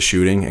 weeks into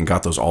shooting and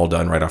got those all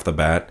done right off the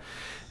bat.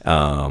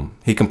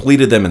 He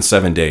completed them in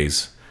 7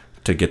 days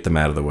to get them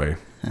out of the way.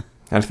 And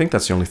I think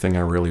that's the only thing I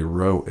really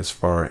wrote as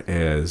far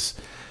as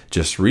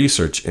just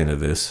research into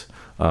this.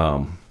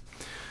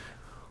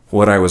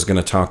 What I was going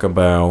to talk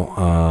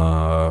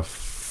about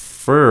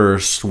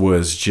first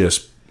was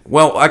just...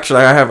 Well,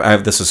 actually, I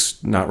have this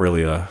is not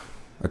really a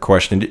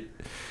question.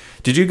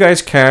 Did you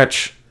guys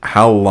catch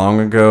how long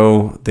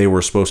ago they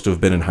were supposed to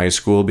have been in high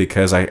school?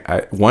 Because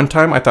I one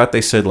time I thought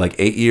they said like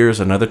 8 years,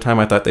 another time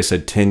I thought they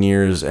said 10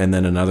 years, and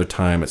then another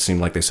time it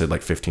seemed like they said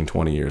like 15,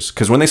 20 years.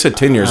 Because when they said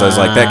 10 years, I was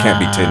like, that can't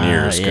be 10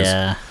 years.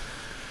 Yeah.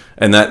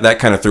 And that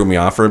kind of threw me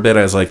off for a bit.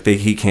 I was like,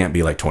 he can't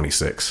be like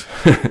 26.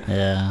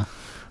 Yeah.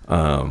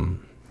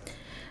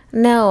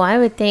 No, I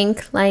would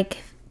think like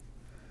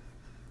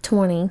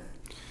 20.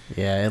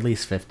 Yeah, at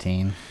least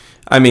 15.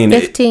 I mean,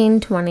 15,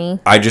 20.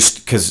 I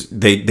just because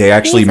they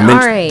actually He's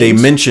our age. they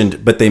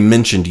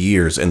mentioned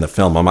years in the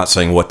film. I'm not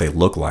saying what they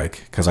look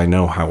like because I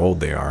know how old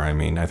they are. I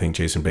mean, I think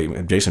Jason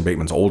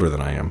Bateman's older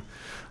than I am.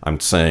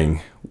 I'm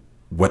saying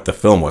what the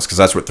film was because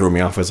that's what threw me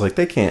off. I was like,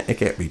 it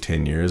can't be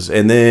 10 years.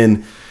 And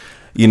then,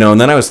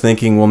 and then I was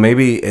thinking, well,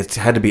 maybe it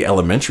had to be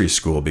elementary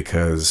school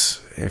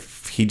because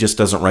if he just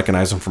doesn't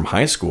recognize him from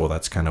high school,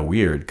 that's kind of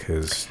weird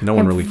because no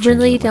one really changes. I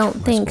really that much don't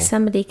from high think school.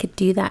 somebody could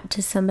do that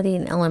to somebody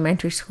in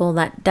elementary school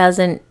that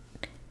doesn't.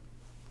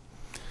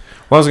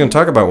 Well, I was going to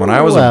talk about when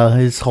I was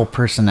his whole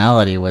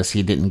personality was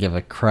he didn't give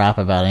a crap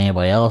about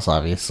anybody else,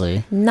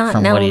 obviously. Not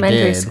from in what he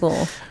elementary did.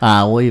 school.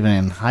 Well, even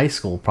in high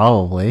school,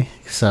 probably.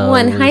 So Well,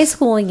 in high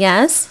school,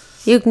 yes,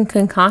 you can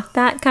concoct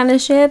that kind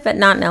of shit, but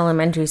not in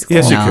elementary school.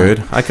 Yes, you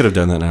could. I could have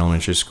done that in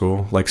elementary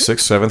school. Like 6th,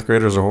 7th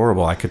graders are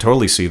horrible. I could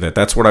totally see that.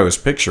 That's what I was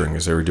picturing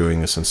as they were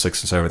doing this in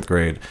 6th and 7th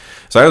grade.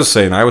 So I was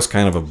saying I was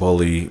kind of a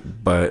bully,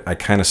 but I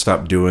kind of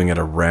stopped doing it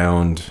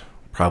around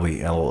probably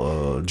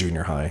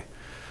junior high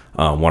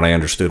when I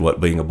understood what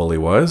being a bully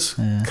was.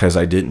 Because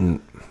I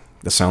didn't,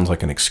 this sounds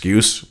like an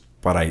excuse,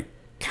 but I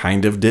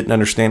kind of didn't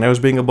understand I was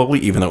being a bully,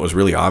 even though it was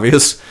really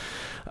obvious.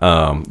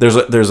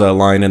 There's a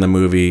line in the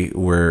movie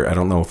where I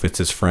don't know if it's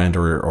his friend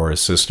or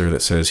his sister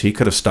that says he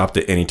could have stopped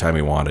it anytime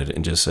he wanted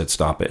and just said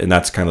stop it. And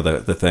that's kind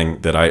of the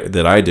thing that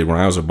I did when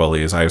I was a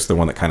bully is I was the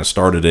one that kind of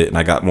started it and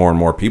I got more and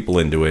more people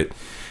into it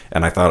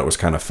and I thought it was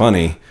kind of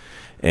funny.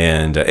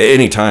 And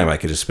any time I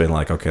could just been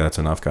like, okay, that's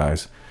enough,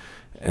 guys.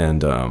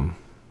 And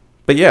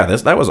but yeah,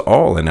 that was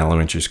all in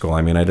elementary school.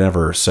 I mean, I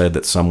never said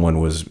that someone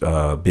was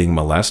being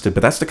molested,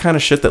 but that's the kind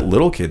of shit that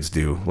little kids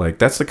do. Like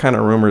that's the kind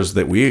of rumors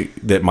that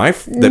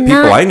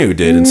people I knew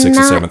did in 6th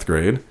and 7th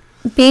grade.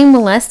 Being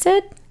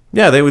molested?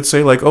 Yeah, they would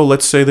say like, "Oh,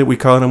 let's say that we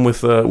caught him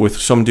with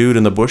some dude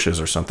in the bushes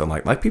or something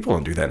like people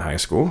don't do that in high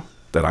school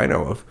that I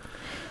know of."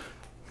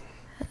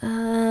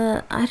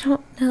 I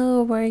don't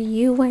know where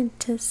you went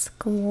to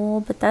school,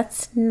 but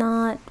that's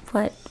not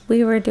what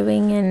we were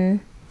doing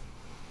in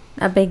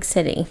a big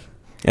city.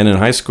 And in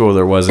high school,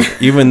 there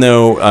wasn't, even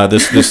though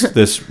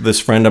this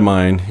friend of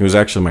mine, he was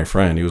actually my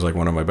friend, he was like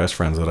one of my best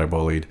friends that I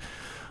bullied,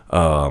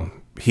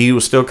 he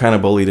was still kind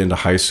of bullied into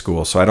high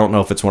school. So I don't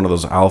know if it's one of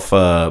those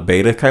alpha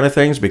beta kind of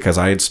things because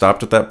I had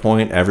stopped at that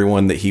point.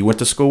 Everyone that he went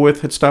to school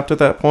with had stopped at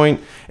that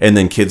point. And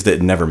then kids that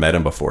had never met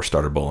him before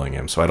started bullying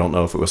him. So I don't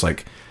know if it was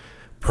like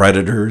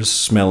predators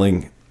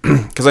smelling,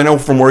 because I know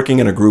from working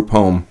in a group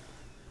home,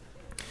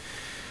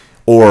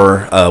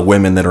 or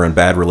women that are in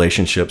bad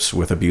relationships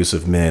with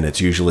abusive men,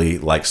 it's usually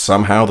like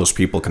somehow those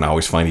people can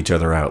always find each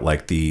other out.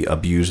 Like the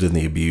abused and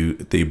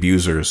the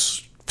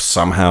abusers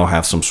somehow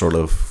have some sort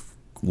of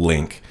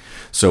link.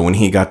 So when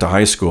he got to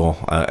high school,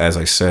 as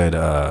I said,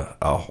 a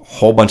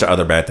whole bunch of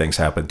other bad things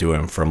happened to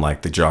him from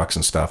like the jocks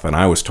and stuff. And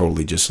I was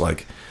totally just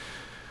like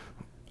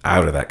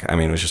out of that. I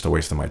mean, it was just a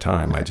waste of my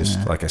time. I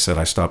just, like I said,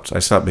 I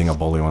stopped being a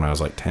bully when I was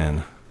like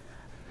 10.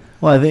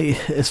 Well,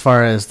 as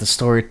far as the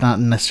story, not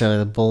necessarily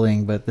the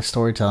bullying, but the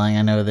storytelling,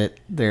 I know that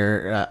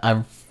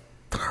I've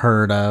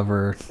heard of,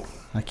 or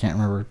I can't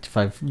remember if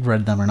I've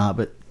read them or not,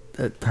 but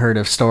heard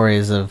of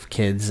stories of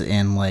kids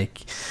in like,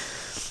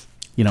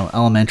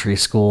 elementary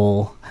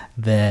school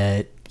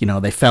that,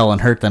 they fell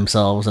and hurt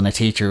themselves and a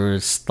teacher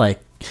was like,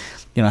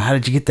 how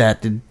did you get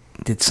that?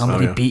 Did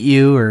somebody beat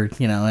you or,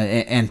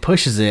 and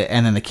pushes it.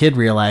 And then the kid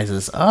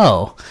realizes,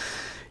 I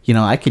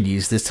could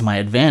use this to my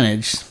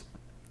advantage.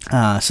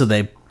 So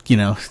they,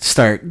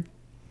 start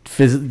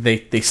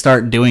they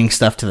start doing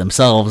stuff to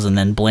themselves and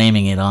then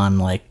blaming it on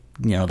like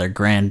their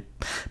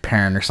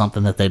grandparent or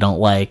something that they don't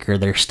like, or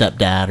their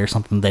stepdad or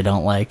something they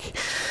don't like.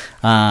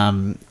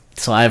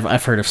 So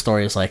I've heard of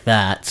stories like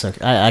that. So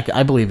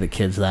I believe that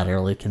kids that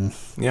early can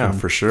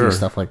for sure do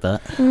stuff like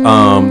that.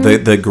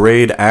 The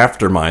grade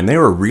after mine, they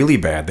were really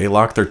bad. They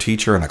locked their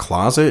teacher in a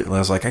closet. And I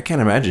was like, I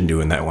can't imagine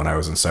doing that when I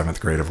was in 7th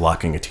grade of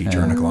locking a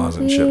teacher in a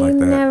closet and shit like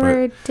that.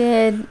 Never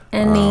did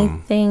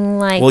anything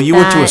like that. Well, you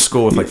went to a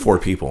school with like 4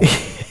 people.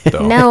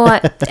 Though. No,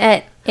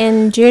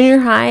 in junior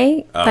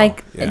high,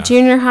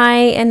 junior high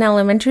and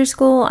elementary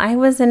school, I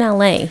was in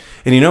LA.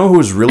 And you know who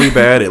was really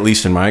bad, at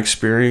least in my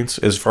experience,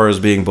 as far as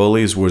being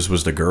bullies,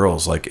 was the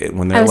girls. Like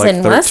when they were like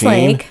 13.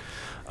 Westlake,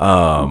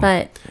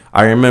 but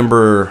I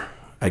remember,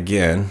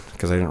 again,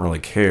 because I didn't really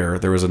care,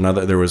 there was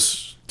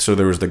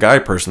the guy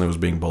person that was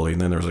being bullied,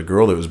 and then there was a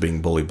girl that was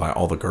being bullied by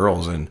all the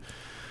girls, and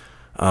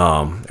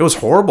it was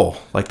horrible.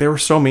 Like they were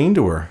so mean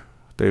to her.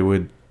 They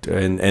would.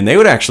 And they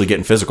would actually get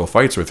in physical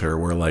fights with her,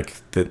 where like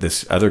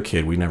this other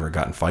kid, we never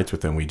got in fights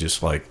with him. We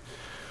just like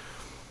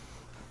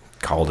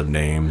called him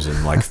names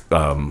and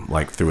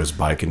like threw his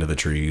bike into the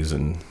trees,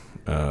 and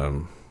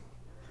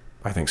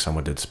I think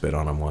someone did spit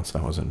on him once.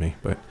 That wasn't me,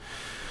 but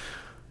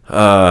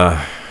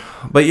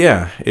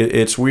yeah,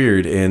 it's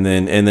weird. And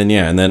then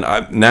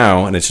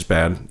now it's just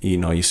bad.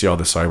 You see all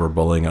the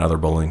cyberbullying and other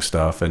bullying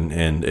stuff, and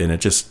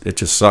it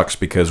just sucks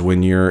because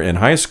when you're in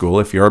high school,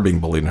 if you are being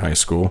bullied in high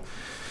school,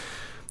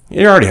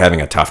 you're already having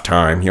a tough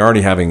time. You're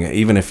already having,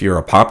 even if you're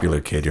a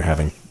popular kid, you're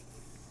having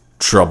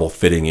trouble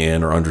fitting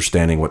in or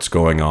understanding what's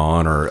going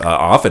on, or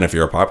often if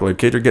you're a popular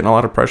kid, you're getting a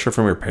lot of pressure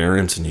from your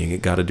parents and you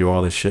got to do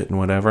all this shit and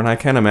whatever. And I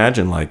can't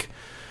imagine like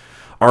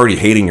already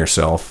hating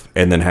yourself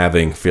and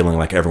then feeling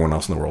like everyone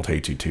else in the world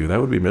hates you too. That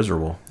would be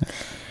miserable.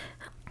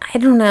 I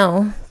don't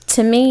know.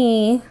 To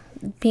me,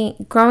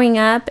 growing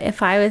up,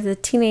 if I was a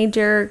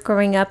teenager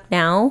growing up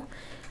now,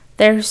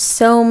 there's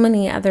so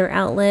many other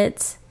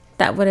outlets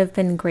that would have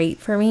been great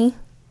for me,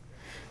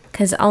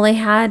 because all I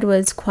had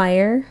was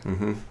choir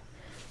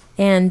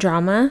and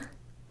drama,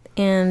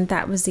 and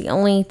that was the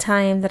only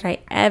time that I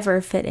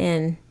ever fit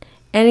in.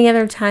 Any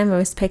other time I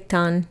was picked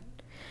on,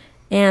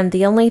 and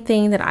the only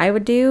thing that I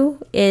would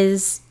do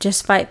is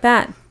just fight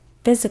back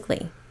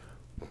physically.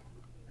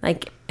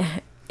 Like,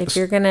 if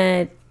you're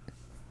gonna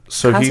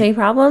cause me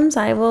problems,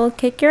 I will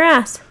kick your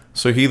ass.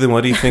 So Heathen,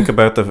 what do you think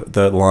about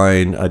the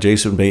line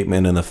Jason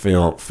Bateman in the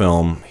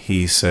film?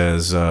 He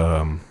says,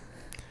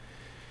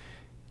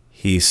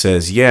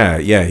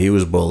 yeah, he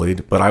was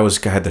bullied, but I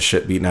had the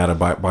shit beaten out of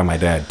by my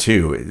dad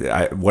too.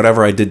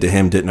 Whatever I did to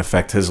him didn't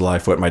affect his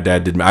life. What my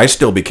dad did, I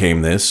still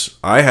became this.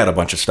 I had a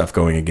bunch of stuff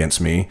going against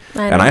me,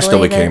 and I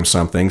still became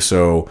something.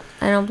 So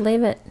I don't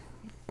believe it.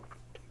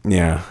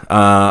 Yeah,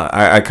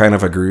 I kind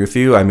of agree with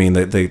you. I mean,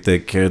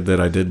 the kid that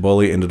I did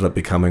bully ended up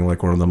becoming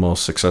like one of the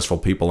most successful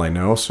people I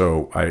know.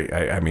 So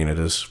I mean, it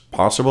is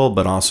possible,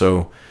 but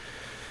also,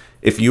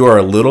 if you are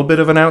a little bit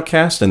of an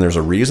outcast and there's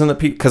a reason that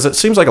because it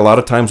seems like a lot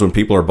of times when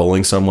people are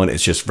bullying someone,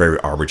 it's just very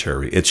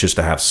arbitrary. It's just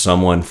to have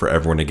someone for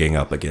everyone to gang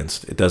up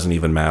against. It doesn't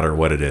even matter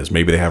what it is.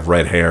 Maybe they have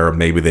red hair.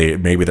 Maybe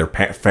their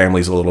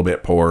family's a little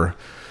bit poor.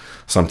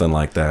 Something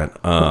like that.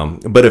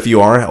 But if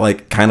you are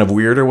like kind of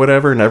weird or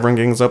whatever and everyone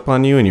gangs up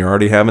on you and you're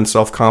already having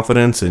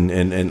self-confidence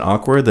and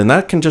awkward, then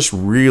that can just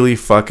really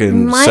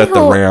fucking set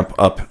the ramp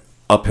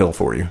uphill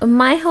for you.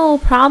 My whole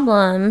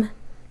problem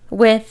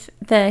with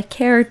the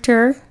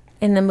character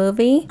in the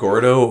movie,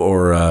 Gordo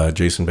or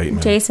Jason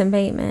Bateman? Jason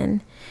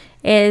Bateman,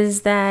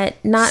 is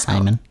that not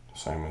Simon.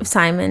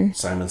 Simon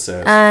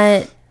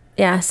says.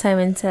 Yeah,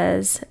 Simon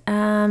says.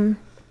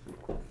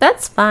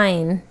 That's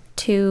fine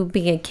to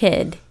be a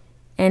kid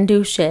and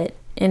do shit,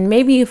 and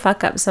maybe you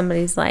fuck up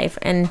somebody's life,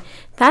 and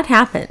that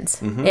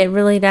happens. It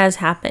really does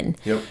happen.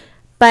 Yep.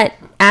 But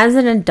as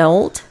an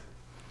adult,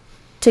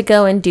 to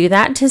go and do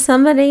that to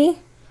somebody,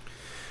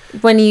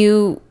 when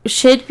you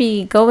should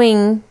be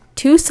going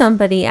to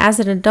somebody as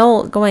an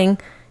adult going,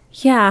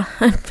 yeah,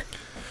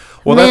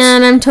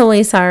 man, I'm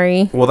totally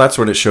sorry. Well, that's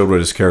what it showed what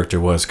his character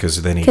was,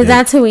 because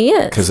that's who he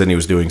is. Because then he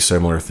was doing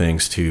similar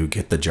things to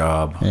get the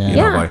job.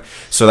 Yeah.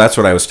 So that's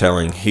what I was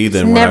telling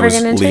Heathen when I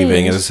was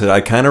leaving. As I said,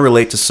 I kind of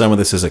relate to some of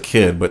this as a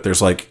kid, but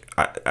there's like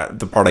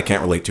the part I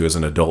can't relate to as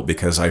an adult,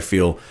 because I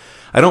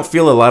don't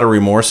feel a lot of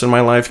remorse in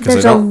my life.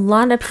 There's a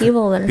lot of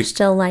people that are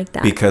still like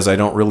that. Because I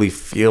don't really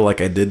feel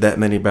like I did that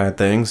many bad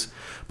things.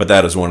 But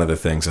that is one of the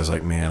things. I was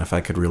like, man, if I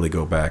could really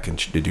go back and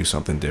to do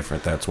something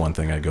different, that's one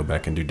thing I'd go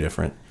back and do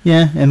different.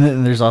 Yeah, and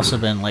then there's also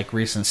been like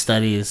recent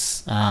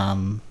studies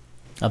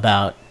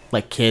about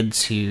like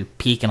kids who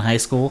peak in high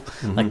school.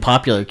 Like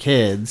popular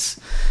kids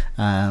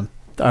are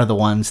the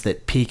ones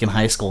that peak in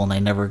high school and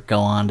they never go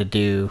on to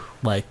do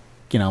like,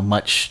 you know,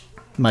 much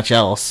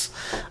else.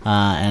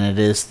 And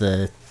it is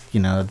the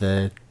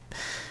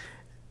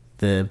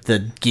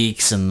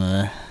geeks and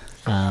the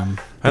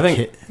I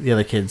think the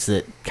other kids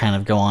that kind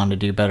of go on to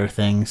do better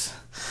things.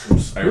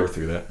 Oops, I wrote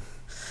through that.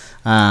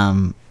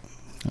 Now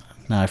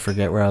I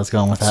forget where I was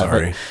going with that.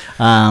 Sorry.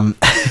 But,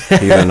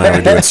 Even and I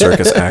were doing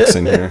circus acts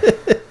in here.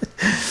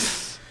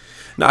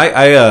 No,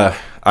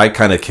 I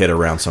kind of kid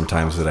around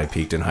sometimes that I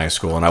peaked in high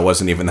school, and I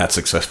wasn't even that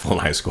successful in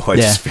high school. I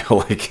just feel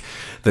like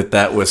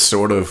that was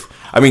sort of...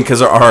 I mean,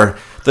 because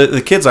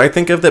the kids I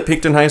think of that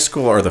peaked in high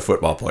school are the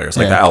football players,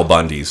 like the Al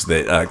Bundys.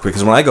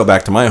 Because when I go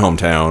back to my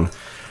hometown...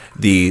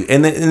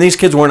 And these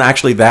kids weren't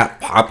actually that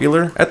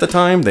popular at the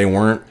time. They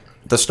weren't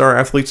the star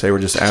athletes. They were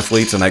just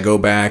athletes. And I go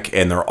back,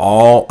 and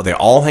they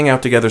all hang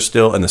out together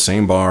still in the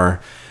same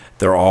bar.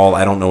 They're all,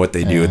 I don't know what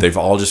they do. They've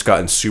all just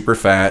gotten super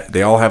fat.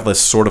 They all have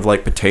this sort of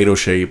like potato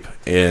shape.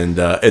 And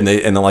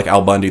then like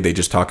Al Bundy, they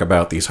just talk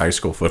about these high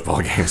school football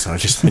games. And I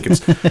just think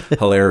it's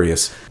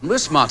hilarious. We're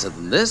smarter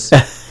than this.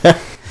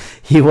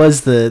 He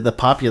was the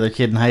popular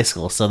kid in high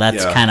school, so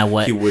that's kind of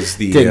what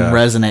didn't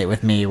resonate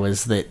with me,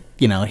 was that,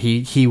 you know,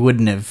 he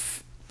wouldn't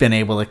have been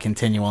able to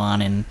continue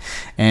on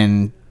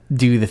and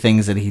do the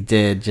things that he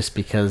did just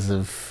because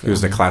of... He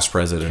was the class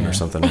president or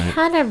something, right?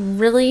 I had a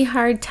really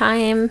hard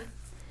time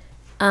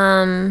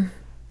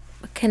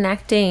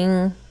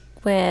connecting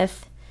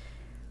with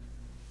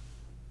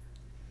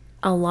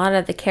a lot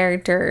of the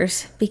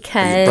characters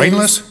because... Are you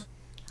brainless?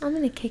 I'm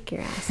going to kick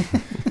your ass.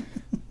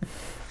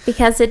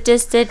 Because it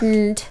just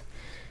didn't...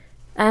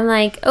 I'm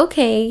like,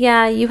 okay,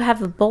 yeah, you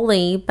have a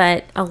bully,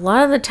 but a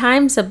lot of the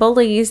times the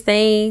bullies,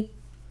 they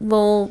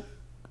will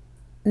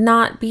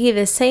not be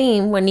the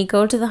same when you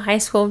go to the high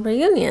school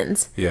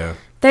reunions. Yeah.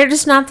 They're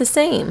just not the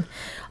same.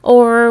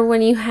 Or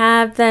when you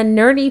have the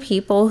nerdy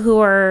people who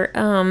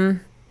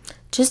are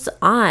just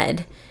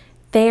odd,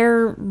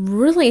 they're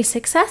really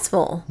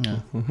successful.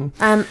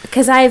 Yeah.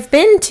 Because I've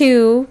been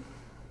to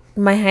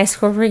my high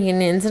school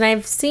reunions, and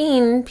I've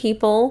seen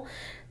people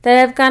that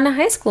I've gone to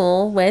high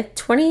school with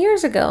 20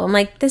 years ago. I'm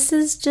like, this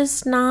is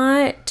just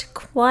not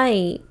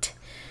quite.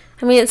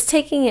 I mean, it's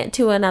taking it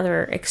to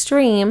another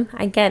extreme.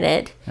 I get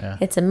it. Yeah.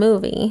 It's a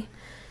movie.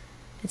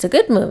 It's a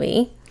good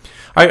movie.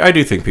 I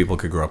do think people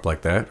could grow up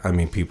like that. I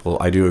mean,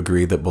 I do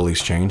agree that bullies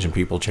change and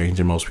people change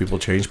and most people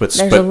change. But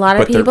there's a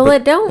lot of people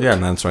that don't. Yeah,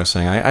 and that's what I'm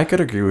saying. I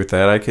could agree with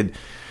that.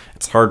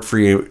 It's hard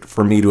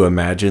for me to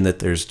imagine that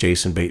there's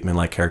Jason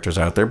Bateman-like characters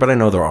out there, but I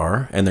know there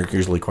are, and they're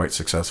usually quite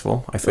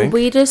successful, I think.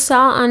 We just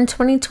saw on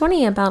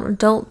 2020 about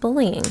adult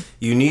bullying.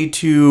 You need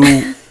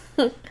to...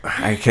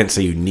 I can't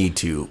say you need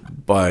to,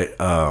 but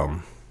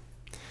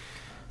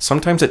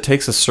sometimes it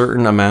takes a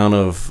certain amount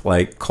of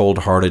like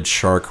cold-hearted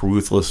shark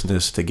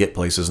ruthlessness to get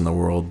places in the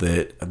world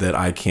that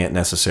I can't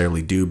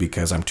necessarily do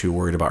because I'm too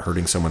worried about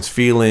hurting someone's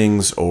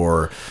feelings,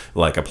 or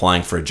like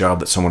applying for a job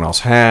that someone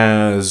else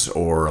has,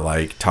 or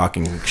like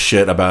talking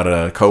shit about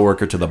a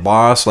coworker to the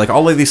boss. Like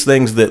all of these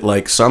things that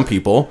like some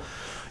people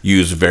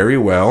use very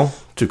well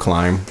to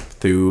climb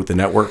through the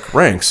network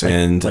ranks,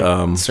 and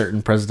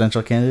certain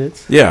presidential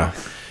candidates. Yeah,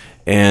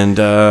 and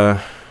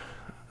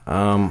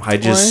I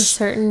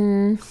just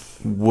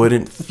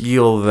wouldn't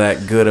feel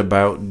that good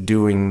about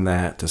doing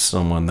that to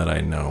someone that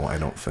I know, I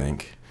don't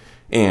think.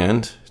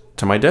 And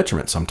to my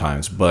detriment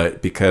sometimes,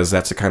 but because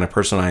that's the kind of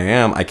person I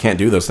am, I can't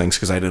do those things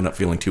because I'd end up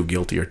feeling too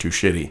guilty or too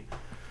shitty.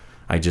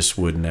 I just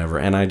would never.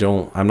 And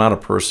I'm not a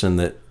person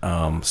that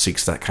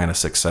seeks that kind of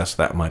success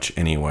that much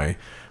anyway.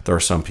 There are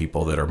some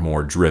people that are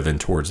more driven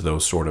towards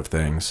those sort of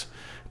things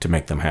to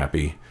make them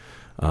happy.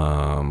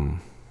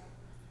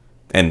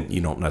 And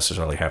you don't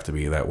necessarily have to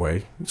be that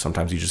way.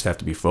 Sometimes you just have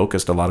to be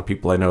focused. A lot of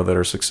people I know that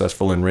are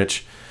successful and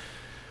rich,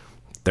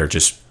 they're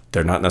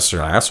not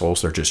necessarily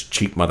assholes. They're just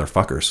cheap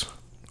motherfuckers.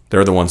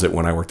 They're the ones that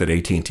when I worked at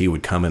AT&T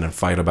would come in and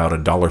fight about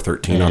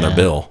 $1.13 on their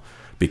bill,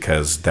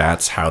 because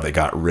that's how they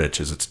got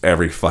rich. Is it's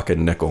every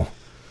fucking nickel.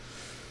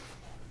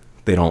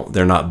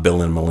 They're not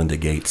Bill and Melinda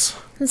Gates.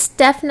 It's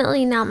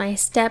definitely not my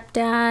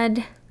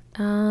stepdad.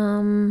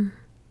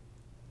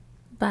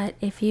 But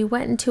if you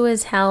went into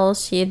his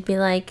house, you'd be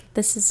like,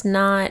 this is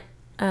not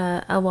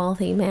a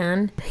wealthy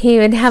man. He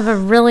would have a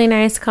really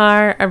nice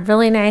car, a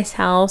really nice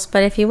house.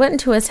 But if you went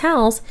into his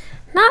house,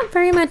 not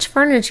very much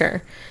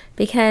furniture,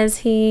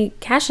 because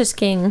cash is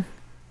king.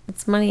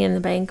 It's money in the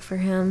bank for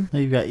him.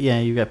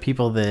 You've got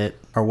people that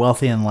are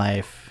wealthy in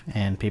life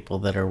and people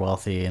that are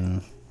wealthy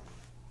in,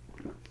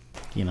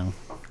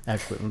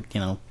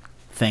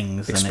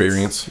 things.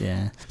 Experience.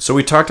 Yeah. So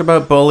we talked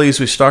about bullies.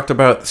 We talked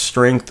about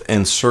strength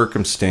and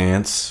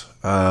circumstance.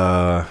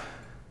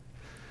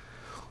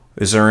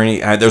 Is there any...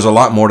 there's a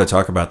lot more to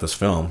talk about this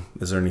film.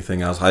 Is there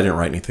anything else? I didn't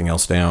write anything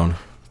else down.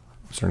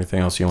 Is there anything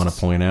else you want to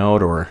point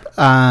out? Or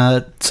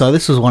so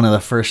this was one of the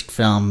first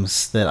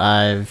films that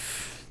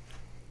I've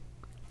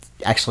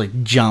actually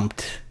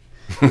jumped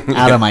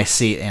out of my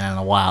seat in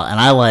a while, and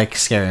I like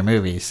scary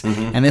movies.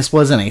 Mm-hmm. And this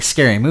wasn't a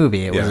scary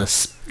movie; it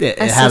was it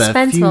had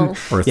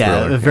suspenseful. Or a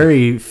thriller.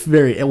 Very,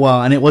 very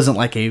well. And it wasn't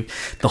like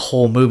the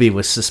whole movie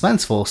was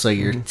suspenseful, so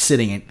you're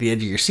sitting at the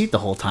edge of your seat the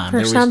whole time.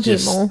 For some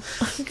people.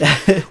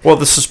 Well,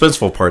 the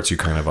suspenseful parts you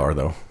kind of are,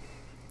 though.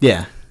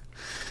 Yeah.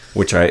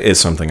 Which is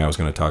something I was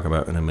going to talk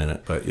about in a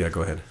minute, but yeah,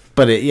 go ahead.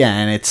 But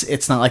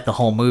it's not like the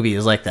whole movie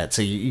is like that.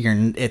 So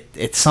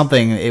it's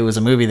something. It was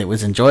a movie that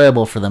was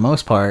enjoyable for the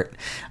most part,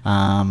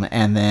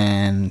 and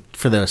then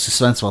for those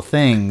suspenseful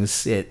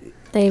things,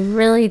 they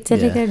really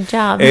did a good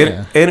job.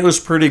 And it was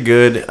pretty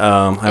good.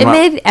 It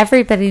made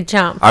everybody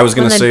jump. I was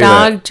going to say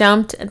that. When the dog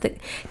jumped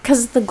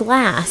because of the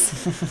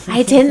glass.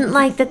 I didn't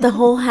like that the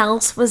whole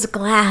house was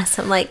glass.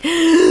 I'm like,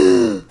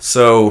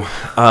 so.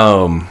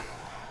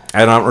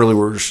 I'm not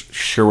really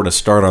sure where to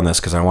start on this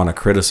because I want to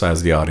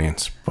criticize the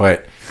audience,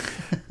 but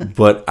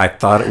I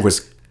thought it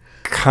was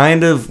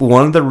kind of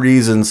one of the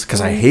reasons,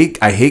 because I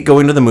hate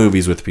going to the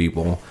movies with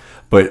people,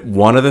 but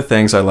one of the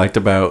things I liked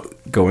about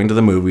going to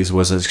the movies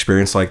was an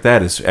experience like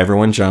that is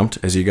everyone jumped,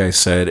 as you guys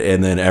said,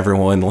 and then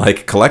everyone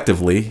like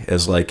collectively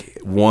as like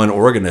one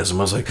organism.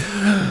 I was like,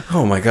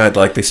 oh my God,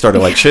 like they started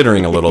like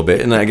chittering a little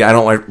bit. And I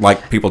don't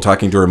like people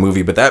talking during a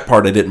movie, but that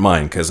part I didn't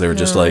mind because they were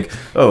just like,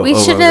 we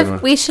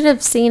should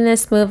have seen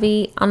this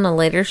movie on a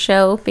later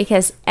show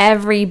because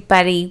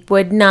everybody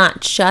would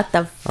not shut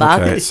the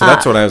fuck up. So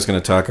that's what I was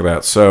going to talk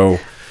about. So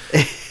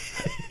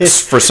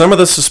for some of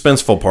the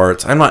suspenseful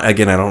parts, I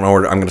don't know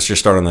where I'm going to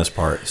just start on this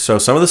part. So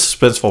some of the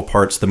suspenseful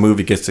parts, the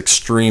movie gets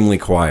extremely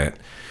quiet.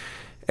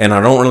 And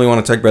I don't really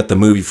want to talk about the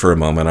movie for a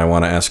moment. I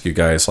want to ask you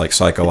guys, like,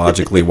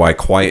 psychologically, why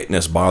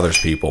quietness bothers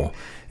people.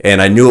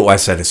 And I knew it. I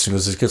said, as soon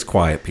as it gets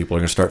quiet, people are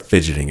going to start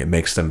fidgeting. It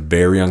makes them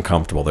very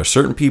uncomfortable. There's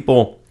certain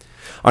people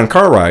on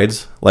car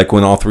rides, like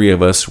when all three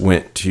of us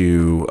went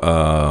to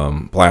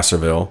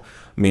Placerville,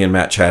 me and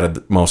Matt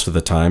chatted most of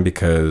the time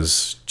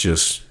because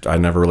I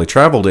never really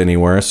traveled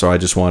anywhere, so I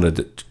just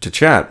wanted to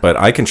chat. But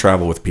I can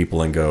travel with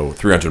people and go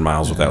 300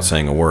 miles without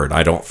saying a word.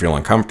 I don't feel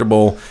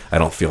uncomfortable. I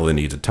don't feel the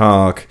need to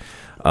talk.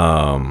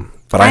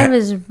 But I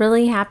was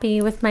really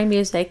happy with my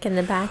music in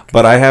the back.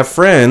 But I have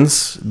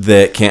friends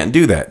that can't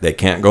do that. They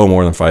can't go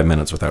more than 5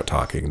 minutes without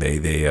talking.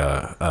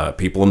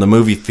 People in the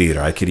movie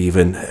theater, I could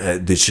even,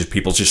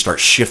 people just start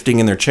shifting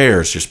in their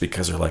chairs just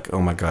because they're like,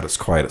 oh my God, it's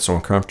quiet, it's so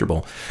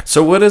uncomfortable.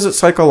 So what is it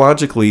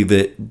psychologically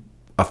that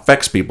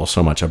affects people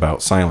so much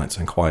about silence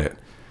and quiet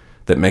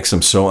that makes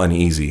them so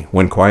uneasy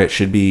when quiet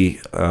should be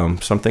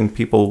something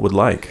people would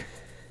like?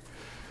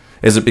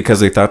 Is it because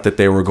they thought that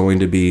they were going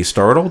to be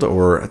startled?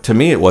 Or to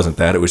me, it wasn't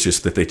that. It was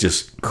just that they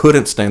just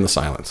couldn't stand the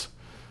silence.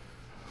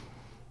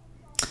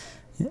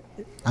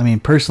 I mean,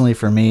 personally,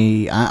 for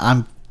me,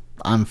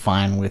 I'm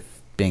fine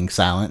with being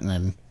silent,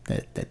 and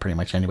that pretty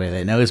much anybody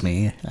that knows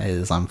me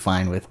is I'm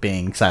fine with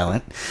being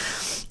silent.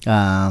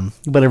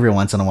 But every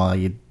once in a while,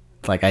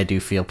 I do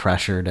feel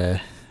pressure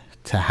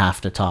to have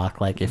to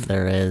talk. Like if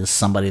there is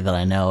somebody that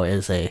I know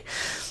is a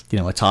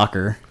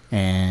talker,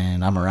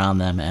 and I'm around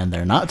them and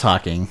they're not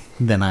talking,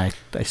 then I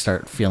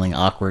start feeling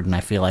awkward, and I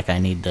feel like I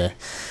need to,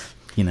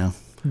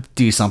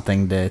 do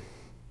something to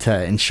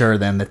ensure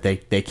them that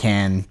they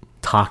can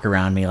talk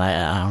around me. Like,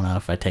 I don't know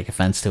if I take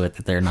offense to it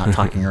that they're not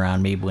talking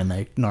around me when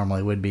they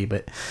normally would be,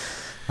 but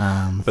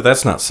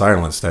that's not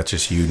silence. That's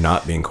just you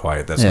not being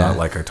quiet. That's not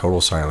like a total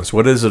silence.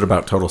 What is it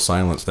about total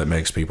silence that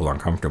makes people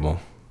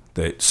uncomfortable?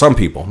 That some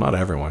people, not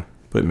everyone,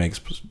 but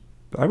makes,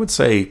 I would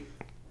say,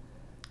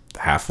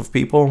 half of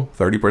people,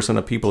 30%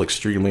 of people,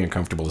 extremely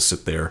uncomfortable to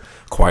sit there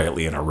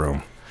quietly in a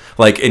room.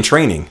 Like in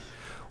training,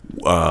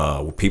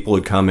 people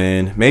would come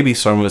in, maybe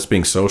some of us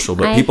being social,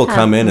 but people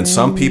come in and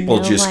some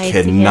people just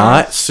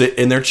cannot sit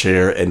in their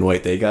chair and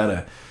wait. They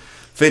gotta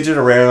fidget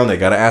around. They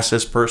gotta ask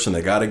this person.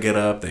 They gotta get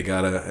up. They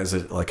gotta, is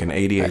it like an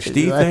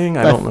ADHD thing?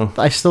 I don't know.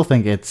 I still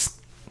think it's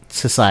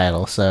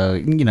societal. So,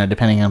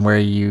 depending on where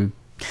you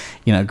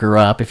grew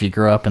up, if you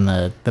grew up in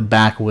the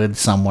backwoods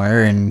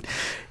somewhere and,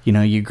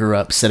 you grew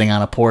up sitting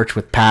on a porch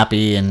with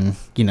Pappy and,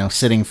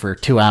 sitting for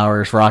 2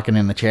 hours rocking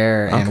in the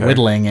chair and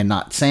whittling and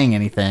not saying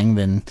anything,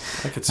 then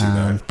I could see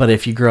that. But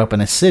if you grew up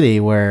in a city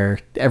where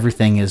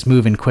everything is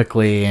moving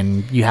quickly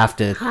and you have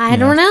to... I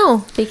don't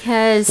know,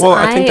 because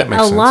I think that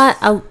makes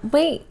sense.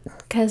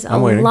 Because a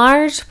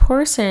large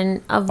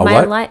portion of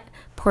my life...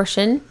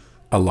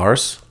 A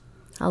large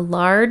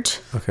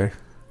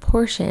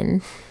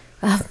portion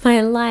of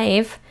my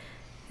life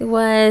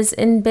was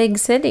in big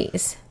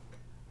cities.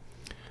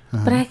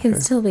 But I can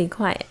still be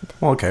quiet.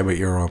 Well, okay, but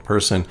you're a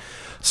person.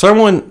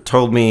 Someone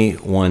told me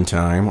one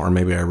time, or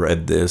maybe I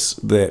read this,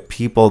 that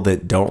people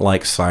that don't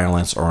like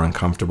silence are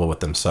uncomfortable with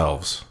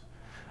themselves.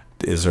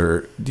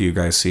 Do you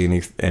guys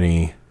see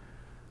any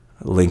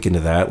link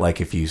into that?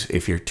 Like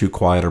if you're too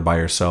quiet or by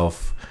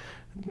yourself,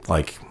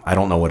 like, I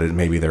don't know what it,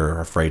 maybe they're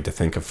afraid to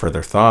think of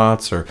further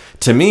thoughts, or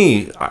to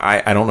me,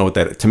 I don't know what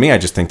that, to me, I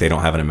just think they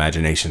don't have an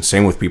imagination.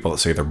 Same with people that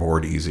say they're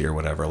bored easy or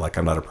whatever. Like,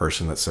 I'm not a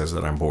person that says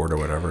that I'm bored or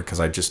whatever, because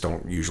I just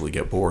don't usually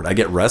get bored. I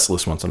get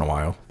restless once in a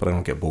while, but I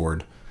don't get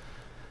bored.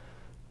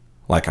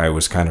 Like, I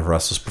was kind of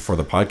restless before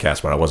the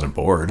podcast, but I wasn't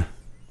bored.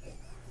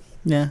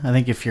 Yeah, I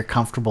think if you're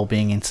comfortable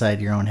being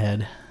inside your own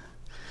head.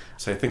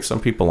 So I think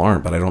some people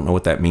aren't, but I don't know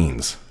what that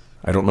means.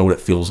 I don't know what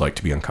it feels like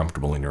to be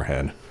uncomfortable in your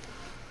head.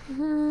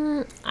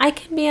 I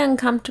can be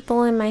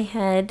uncomfortable in my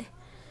head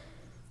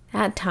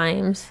at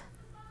times.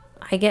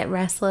 I get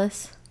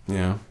restless.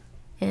 Yeah.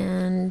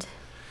 And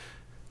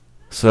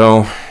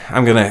so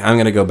I'm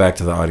gonna go back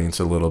to the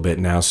audience a little bit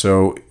now.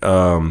 So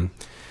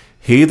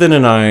Heathen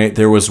and I,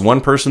 there was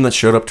one person that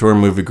showed up to our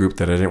movie group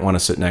that I didn't want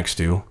to sit next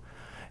to.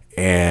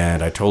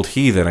 And I told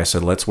Heathen, I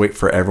said, let's wait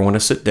for everyone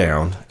to sit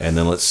down, and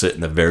then let's sit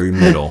in the very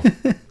middle.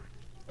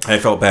 I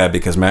felt bad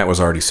because Matt was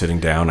already sitting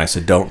down. I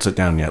said, don't sit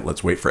down yet.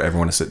 Let's wait for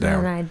everyone to sit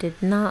down. And I did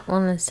not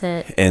want to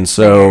sit. And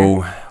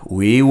so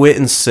we went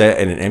and sat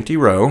in an empty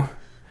row.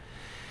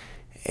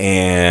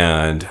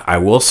 And I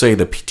will say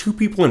the two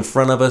people in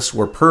front of us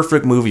were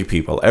perfect movie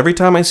people. Every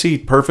time I see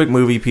perfect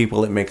movie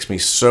people, it makes me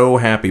so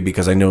happy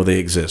because I know they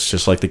exist,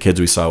 just like the kids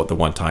we saw at the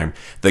one time.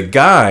 The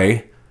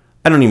guy,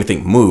 I don't even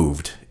think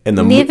moved. And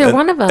neither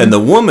one of them. And the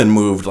woman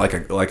moved like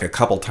a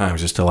couple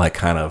times just to like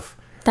kind of...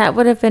 That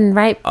would have been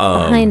right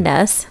behind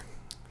us.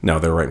 No,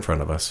 they're right in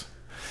front of us.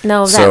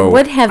 No, that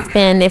would have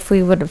been if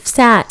we would have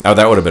sat. Oh,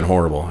 that would have been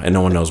horrible. And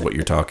no one knows what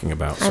you're talking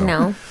about. So. I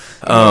know.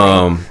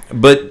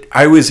 But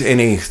I was in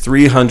a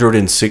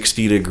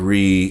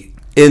 360-degree,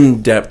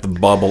 in-depth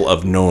bubble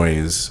of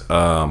noise,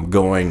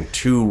 going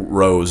 2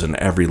 rows in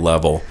every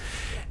level.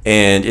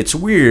 And it's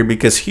weird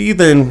because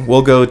Heathen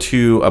will go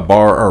to a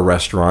bar or a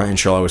restaurant and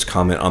she'll always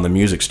comment on the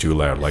music's too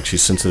loud. Like,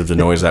 she's sensitive to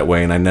noise that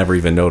way, and I never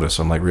even notice.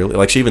 I'm like, really?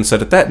 Like, she even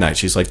said it that night.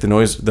 She's like,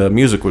 the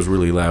music was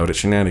really loud at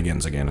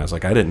Shenanigans again. I was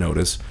like, I didn't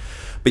notice.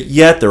 But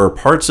yet there were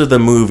parts of the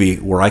movie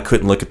where I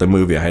couldn't look at the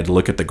movie. I had to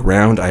look at the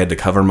ground. I had to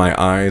cover my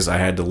eyes. I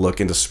had to look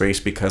into space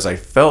because I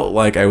felt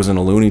like I was in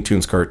a Looney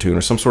Tunes cartoon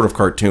or some sort of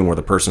cartoon where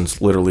the person's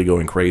literally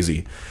going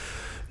crazy.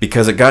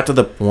 Because it got to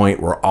the point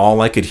where all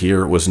I could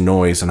hear was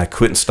noise and I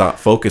couldn't stop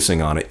focusing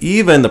on it.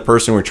 Even the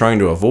person we're trying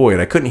to avoid,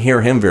 I couldn't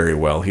hear him very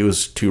well. He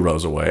was 2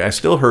 rows away. I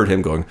still heard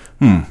him going,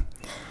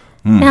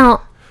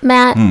 Now,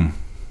 Matt,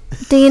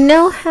 do you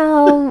know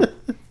how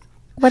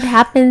what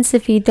happens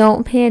if you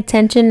don't pay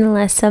attention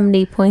unless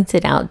somebody points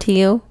it out to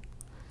you?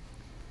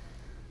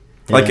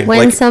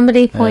 When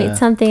somebody points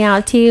something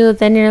out to you,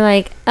 then you're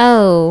like,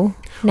 oh,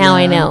 now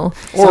I know.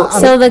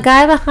 So the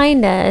guy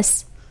behind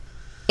us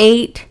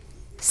ate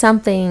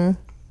something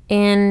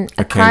in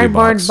a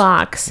cardboard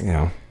box.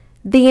 Yeah.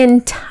 The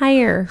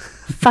entire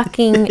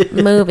fucking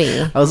movie.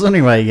 I was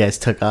wondering why you guys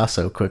took off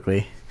so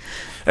quickly.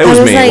 It was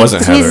me. Like, It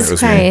wasn't Heather. Jesus It was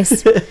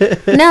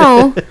Christ. me.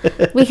 No,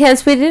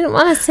 because we didn't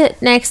want to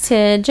sit next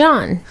to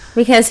John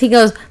because he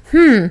goes,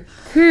 And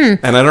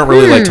I don't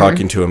really like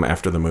talking to him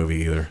after the movie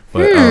either.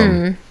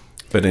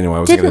 But anyway, I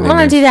was didn't want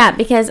to do that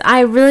because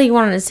I really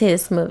wanted to see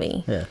this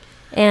movie. Yeah.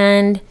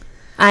 And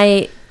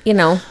I,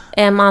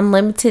 am on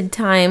limited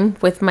time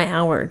with my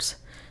hours.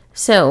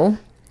 So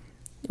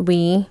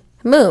we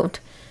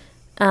moved.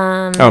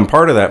 And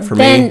part of that for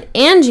then me.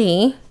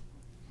 Angie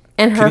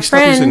and her Can you stop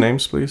friend. using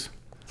names, please?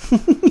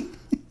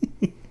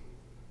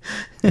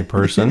 A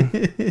person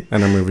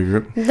and a movie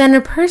group. Then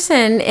a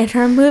person in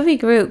her movie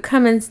group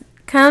comes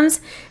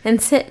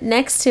and sit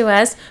next to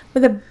us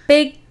with a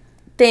big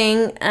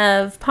thing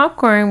of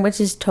popcorn, which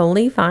is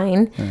totally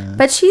fine.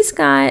 But she's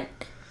got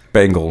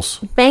Bangles.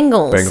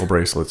 Bangle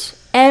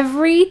bracelets.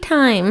 every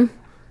time.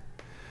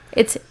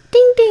 It's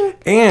ding ding,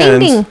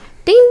 And- ding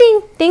ding, ding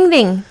ding, ding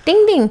ding,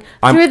 ding ding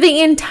through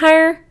the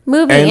entire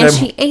movie, and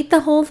she ate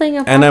the whole thing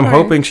of popcorn. And I'm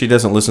hoping she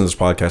doesn't listen to this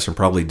podcast and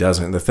probably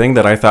doesn't. The thing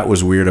that I thought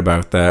was weird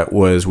about that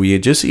was we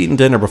had just eaten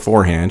dinner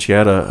beforehand. She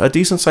had a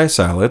decent sized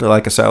salad,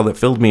 like a salad that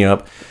filled me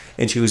up.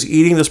 And she was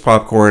eating this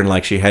popcorn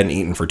like she hadn't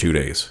eaten for 2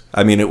 days.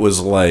 I mean, it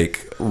was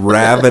like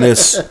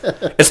ravenous.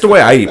 It's the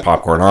way I eat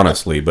popcorn,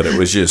 honestly, but it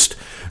was just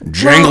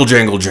jangle,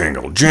 jangle,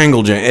 jangle,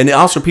 jangle, jangle. And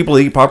also, people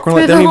that eat popcorn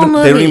like Through they the don't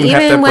whole even movie, have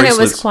to have even when it was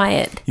bracelets.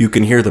 quiet. You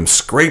can hear them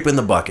scraping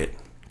the bucket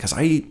because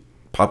I eat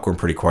popcorn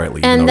pretty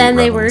quietly. And then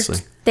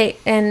they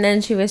and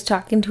then she was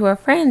talking to her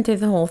friend through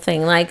the whole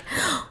thing, like,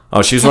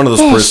 oh, she's one of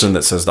those person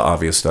that says the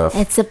obvious stuff.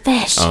 it's a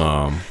fish.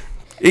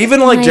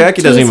 Even like My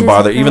Jackie doesn't even Jesus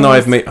bother, even though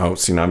I've Christ. made. Oh,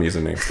 see, now I'm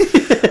using names.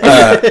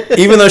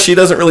 Even though she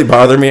doesn't really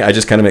bother me, I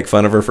just kind of make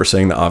fun of her for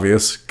saying the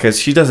obvious because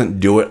she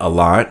doesn't do it a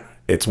lot.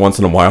 It's once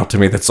in a while to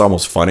me that's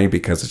almost funny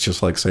because it's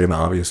just like saying the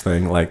obvious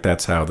thing. Like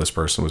that's how this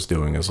person was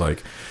doing is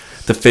like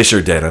the fish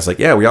are dead. I was like,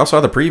 yeah, we all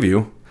saw the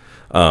preview,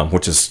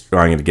 which is what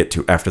I'm going to get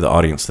to after the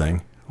audience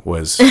thing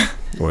was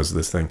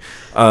this thing.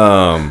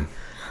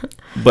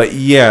 But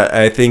yeah,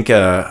 I think,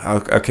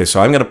 okay,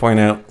 so I'm going to point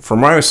out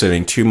from where I was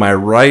sitting to my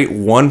right,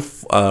 one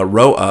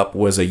row up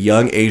was a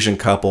young Asian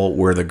couple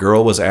where the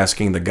girl was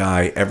asking the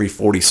guy every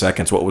 40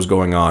 seconds what was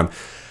going on.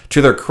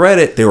 To their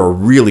credit, they were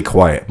really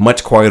quiet,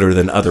 much quieter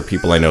than other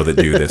people I know that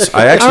do this.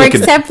 I actually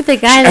except for the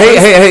guy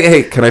that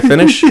Hey, can I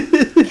finish?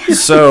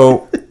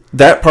 So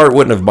that part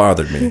wouldn't have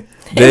bothered me.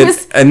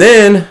 And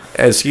then,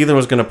 as Heather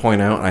was going to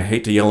point out, I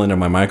hate to yell into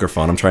my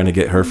microphone. I'm trying to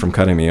get her from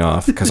cutting me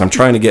off because I'm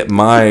trying to get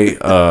my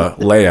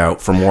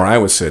layout from where I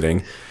was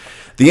sitting.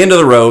 The end of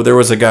the row, there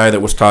was a guy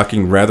that was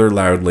talking rather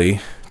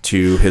loudly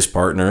to his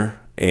partner.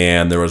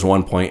 And there was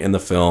one point in the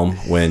film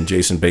when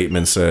Jason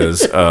Bateman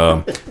says,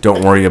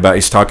 don't worry about it.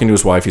 He's talking to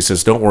his wife. He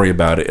says, don't worry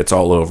about it. It's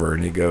all over.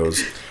 And he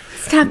goes,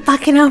 it's not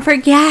fucking over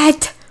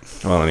yet.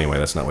 Well, anyway,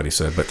 that's not what he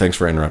said. But thanks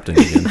for interrupting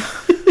again.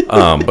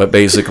 But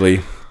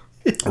basically...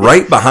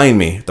 right behind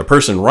me, the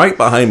person right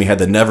behind me had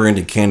the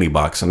never-ending candy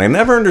box, and I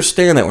never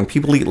understand that when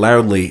people eat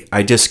loudly.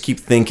 I just keep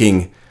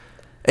thinking,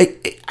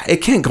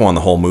 it can't go on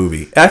the whole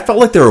movie. I felt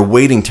like they were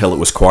waiting till it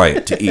was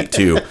quiet to eat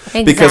too,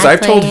 because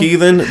I've told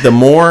Heathen the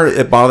more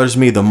it bothers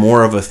me, the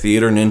more of a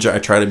theater ninja I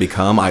try to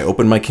become. I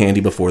open my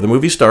candy before the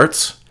movie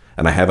starts,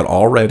 and I have it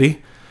all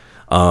ready.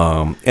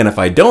 And if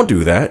I don't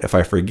do that, if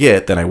I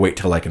forget, then I wait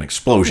till like an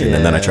explosion,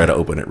 and then I try to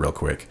open it real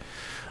quick.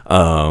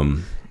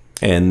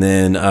 And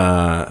then,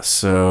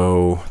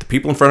 so the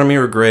people in front of me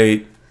were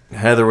great.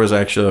 Heather was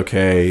actually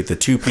okay. The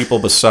two people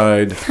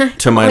beside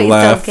to my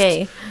left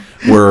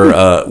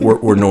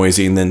were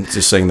noisy, and then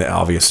just saying the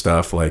obvious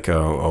stuff like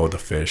the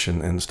fish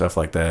and stuff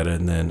like that.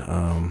 And then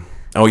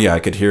I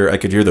could hear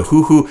the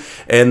hoo hoo.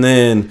 And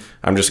then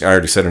I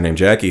already said her name,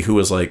 Jackie, who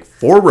was like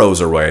 4 rows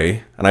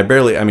away,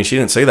 and she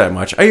didn't say that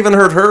much. I even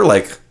heard her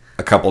like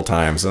a couple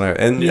times,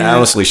 and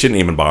honestly, she didn't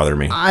even bother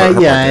me.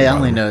 I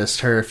only noticed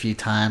her a few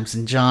times,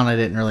 and John I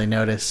didn't really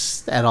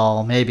notice at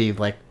all. Maybe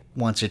like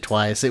once or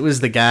twice. It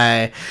was the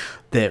guy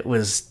that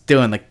was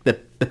doing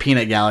the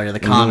peanut gallery, the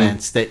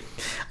comments that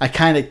I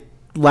kind of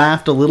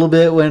laughed a little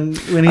bit when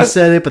he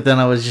said it, but then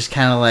I was just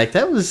kind of like,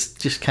 that was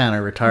just kind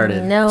of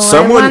retarded. No,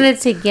 I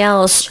wanted to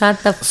yell, shut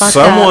the fuck up.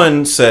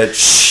 Someone said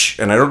shh,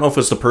 and I don't know if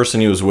it's the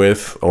person he was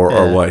with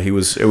or what. I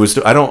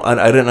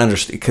didn't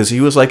understand because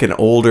he was like an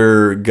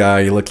older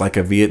guy. He looked like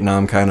a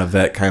Vietnam kind of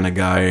vet kind of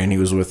guy, and he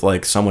was with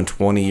like someone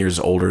 20 years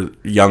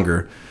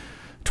younger,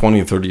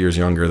 20 or 30 years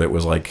younger that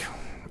was like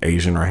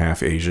Asian or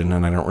half Asian,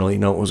 and I don't really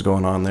know what was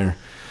going on there.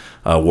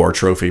 War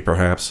trophy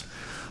perhaps,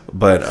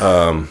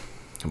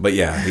 but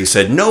yeah, he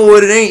said, no,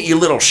 it ain't, you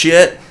little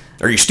shit.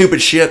 Or you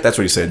stupid shit. That's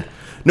what he said.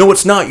 No,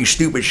 it's not, you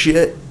stupid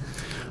shit.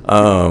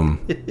 I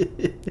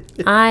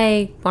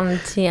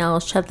wanted to yell,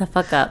 "Shut the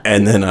fuck up!"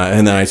 And then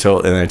I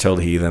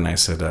told Heathen, I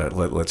said,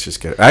 let's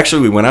just get.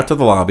 Actually, we went out to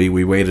the lobby.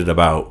 We waited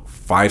about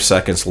 5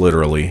 seconds,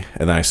 literally,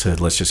 and then I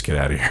said, let's just get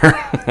out of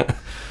here.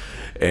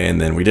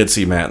 And then we did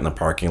see Matt in the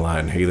parking lot,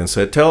 and Heathen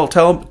said, tell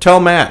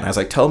Matt. And I was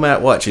like, tell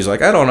Matt what? She's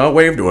like, I don't know.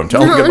 Wave to him.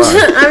 Tell him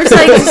goodbye. I was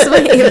like, just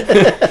wave.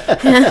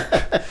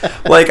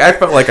 Like, I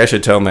felt like I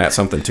should tell Matt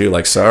something too.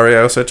 Like, sorry,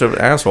 I was such an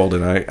asshole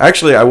tonight.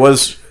 Actually, I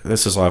was.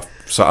 This is off,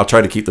 so I'll try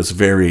to keep this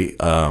very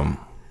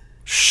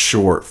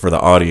short for the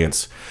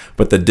audience.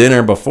 But the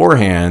dinner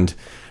beforehand,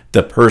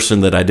 the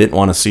person that I didn't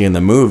want to see in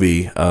the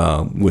movie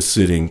was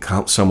sitting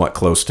somewhat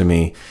close to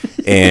me,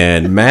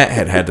 and Matt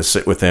had to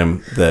sit with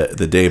him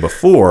the day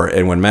before.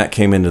 And when Matt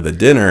came into the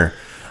dinner,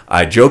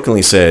 I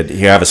jokingly said,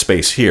 "You have a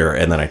space here,"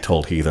 and then I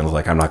told Heathen, I was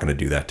like, "I'm not going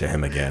to do that to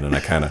him again." And I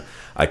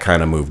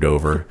kind of moved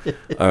over.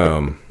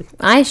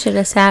 I should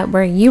have sat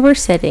where you were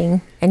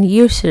sitting, and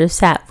you should have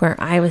sat where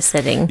I was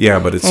sitting. Yeah,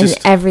 but it's and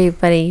just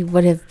everybody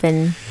would have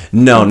been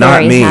not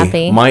me.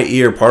 Happy. My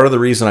ear. Part of the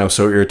reason I was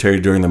so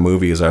irritated during the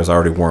movie is I was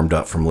already warmed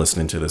up from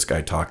listening to this guy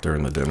talk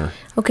during the dinner.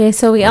 Okay,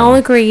 so we all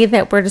agree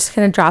that we're just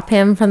gonna drop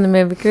him from the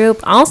movie group.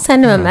 I'll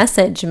send him a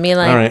message and be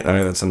like, all right,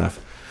 that's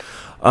enough.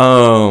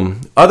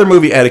 Other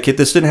movie etiquette.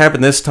 This didn't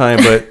happen this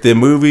time, but the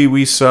movie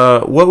we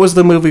saw. What was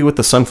the movie with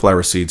the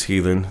sunflower seeds,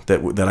 Heathen?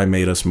 That I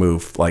made us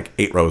move like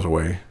 8 rows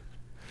away.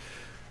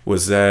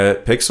 Was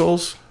that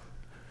Pixels?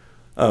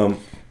 Or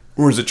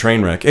was it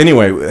Trainwreck?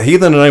 Anyway,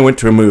 Heathen and I went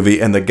to a movie,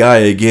 and the guy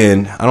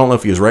again. I don't know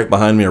if he was right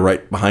behind me or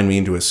right behind me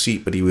into a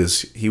seat, but he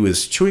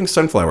was chewing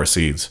sunflower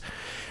seeds.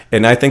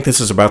 And I think this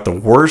is about the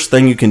worst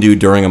thing you can do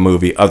during a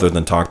movie, other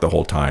than talk the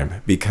whole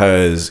time,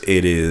 because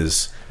it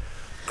is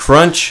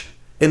crunch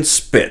and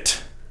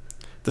spit.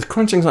 The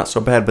crunching's not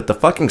so bad, but the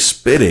fucking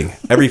spitting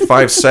every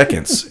 5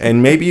 seconds.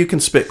 And maybe you can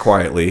spit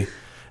quietly.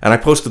 And I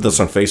posted this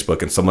on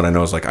Facebook, and someone I know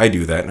was like, I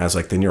do that. And I was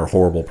like, then you're a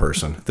horrible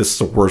person. This is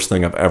the worst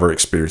thing I've ever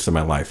experienced in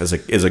my life. As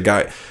a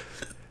guy,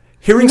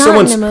 hearing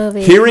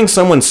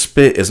someone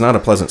spit is not a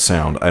pleasant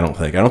sound, I don't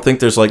think. I don't think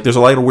there's a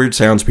lot of weird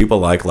sounds people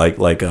like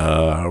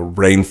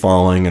rain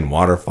falling and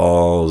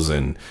waterfalls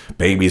and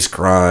babies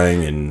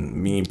crying and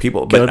mean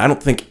people. But I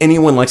don't think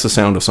anyone likes the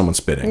sound of someone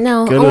spitting.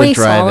 No, go to only a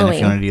drive-in swallowing. if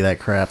you want to do that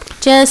crap.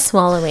 Just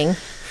swallowing.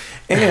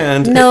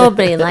 And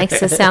nobody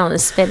likes the sound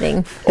of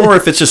spitting. Or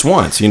if it's just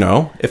once,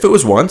 if it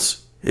was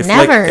once.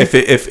 Never.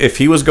 If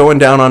he was going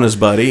down on his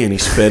buddy and he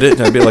spit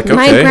it, I'd be like, okay.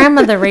 My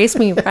grandmother raised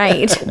me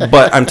right.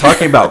 But I'm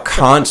talking about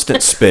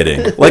constant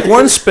spitting. Like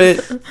one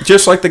spit,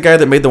 just like the guy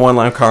that made the one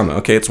line comment.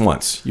 Okay, it's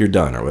once. You're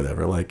done or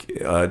whatever. Like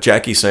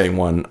Jackie saying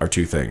 1 or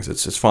 2 things.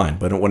 It's fine.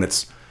 But when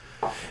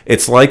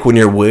it's like when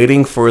you're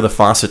waiting for the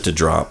faucet to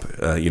drop,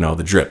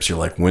 the drips. You're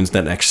like, when's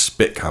that next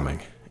spit coming?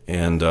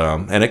 And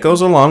it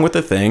goes along with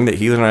the thing that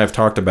Heathen and I have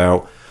talked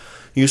about.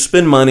 You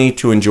spend money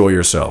to enjoy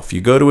yourself.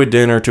 You go to a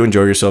dinner to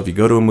enjoy yourself. You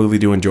go to a movie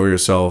to enjoy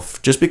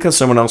yourself. Just because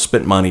someone else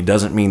spent money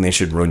doesn't mean they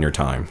should ruin your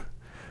time.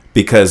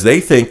 Because they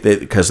think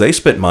that because they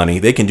spent money,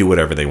 they can do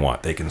whatever they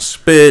want. They can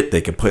spit. They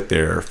can put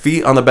their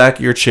feet on the back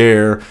of your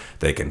chair.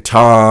 They can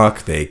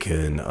talk. They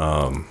can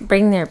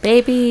bring their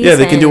babies. Yeah,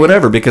 they can do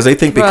whatever because they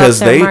think because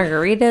they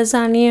margaritas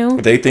on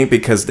you. They think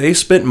because they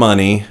spent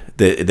money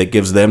that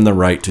gives them the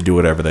right to do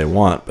whatever they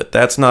want. But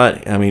that's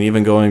not. I mean,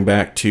 even going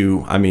back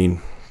to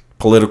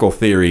political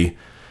theory,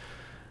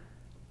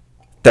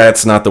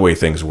 that's not the way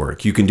things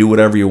work. You can do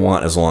whatever you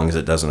want as long as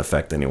it doesn't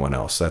affect anyone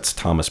else. That's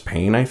Thomas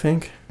Paine, I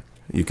think.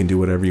 You can do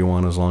whatever you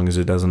want as long as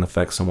it doesn't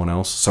affect someone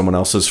else. Someone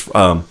else's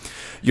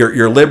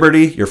your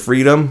liberty, your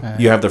freedom.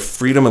 You have the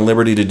freedom and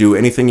liberty to do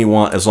anything you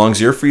want as long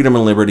as your freedom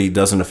and liberty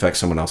doesn't affect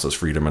someone else's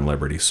freedom and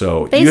liberty.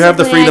 So basically, you have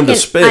the freedom to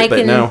spit,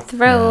 but now I can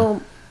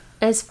throw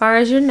as far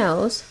as your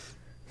nose.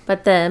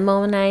 But the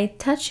moment I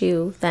touch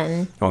you,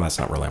 then... Oh, that's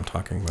not really what I'm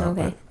talking about.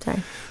 Okay,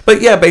 sorry.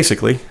 But yeah,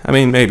 basically. I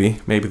mean, maybe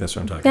that's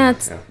what I'm talking about.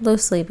 That's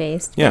loosely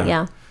based. Yeah.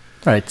 Yeah.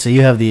 Right, so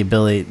you have the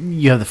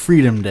the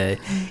freedom to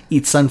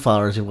eat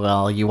sunflowers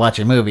while you watch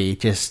a movie,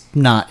 just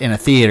not in a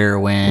theater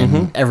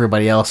when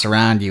everybody else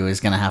around you is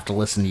going to have to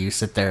listen to you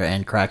sit there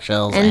and crack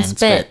shells and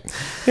spit.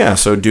 Yeah,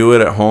 so do it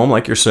at home,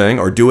 like you're saying,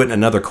 or do it in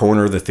another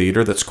corner of the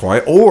theater that's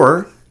quiet,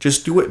 or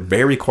just do it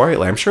very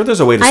quietly. I'm sure there's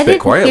a way to spit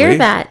quietly. I didn't hear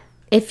that.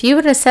 If you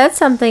would have said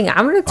something,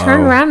 I would have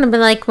turned around and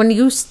been like, "When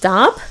you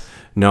stop."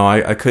 No,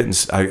 I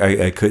couldn't.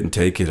 I couldn't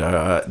take it.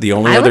 The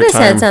only I other would have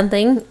time said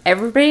something.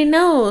 Everybody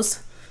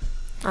knows.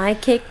 I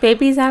kick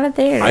babies out of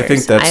theaters. I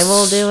think that's I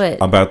will do it.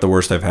 About the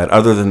worst I've had.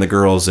 Other than the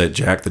girls at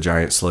Jack the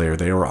Giant Slayer,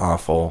 they were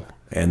awful.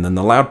 And then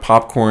the loud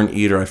popcorn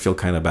eater, I feel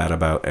kind of bad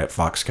about at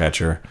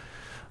Foxcatcher.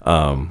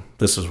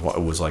 This is what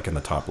it was like in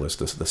the top list.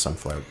 This is the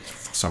sunflower.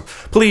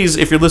 Please,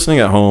 if you're listening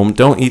at home,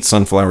 don't eat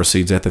sunflower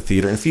seeds at the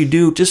theater. And if you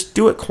do, just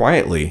do it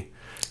quietly.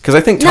 Because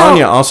I think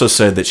Tanya also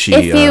said that she...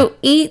 If you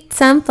eat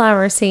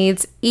sunflower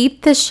seeds,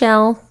 eat the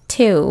shell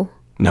too.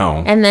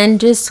 No. And then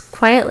just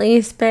quietly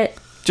spit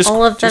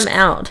all of them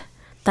out.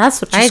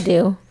 That's what I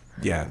do.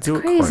 Yeah, it's do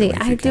crazy. It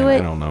quietly. I do it.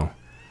 I don't know.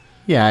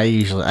 Yeah,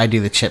 I do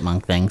the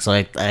chipmunk thing. So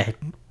I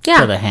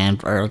Yeah. put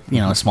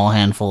a small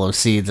handful of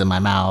seeds in my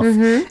mouth,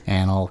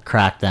 and I'll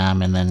crack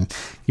them, and then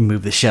you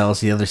move the shells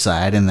to the other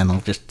side, and then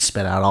I'll just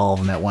spit out all of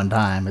them at one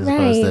time, as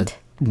opposed to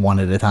one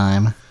at a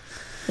time.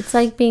 It's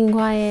like being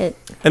quiet.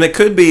 And it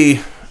could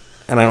be,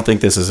 and I don't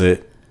think this is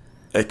it.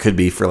 It could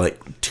be for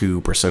like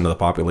 2% of the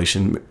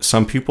population.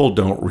 Some people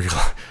don't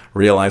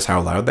realize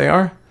how loud they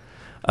are.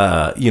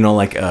 I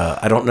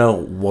don't know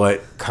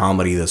what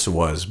comedy this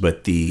was,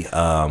 but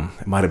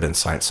it might have been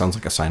sounds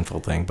like a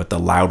Seinfeld thing, but the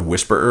loud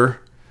whisperer.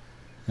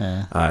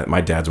 Yeah.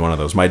 My dad's one of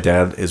those. My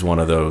dad is one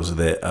of those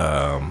that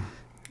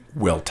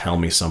will tell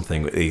me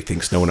something that he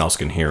thinks no one else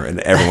can hear, and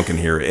everyone can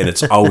hear it, and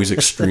it's always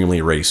extremely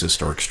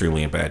racist or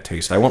extremely in bad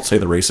taste. I won't say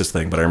the racist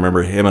thing, but I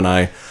remember him and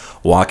I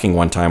walking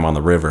one time on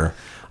the river,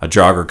 a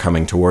jogger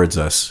coming towards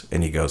us,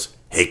 and he goes,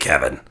 "Hey,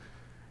 Kevin,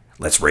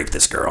 let's rape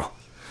this girl."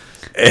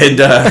 And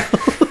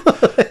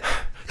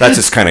that's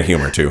his kind of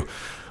humor, too.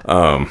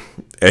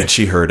 And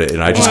she heard it,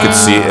 and I just could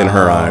see it in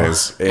her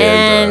eyes.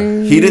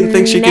 And he didn't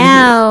think she could hear it.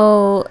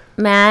 Now,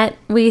 Matt,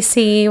 we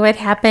see what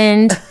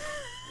happened.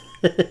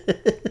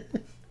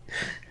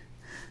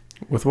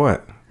 With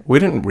what? We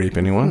didn't rape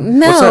anyone.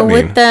 No, what's that mean?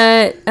 with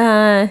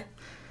the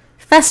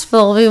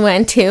festival we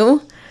went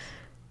to.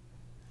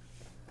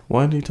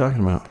 What are you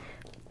talking about?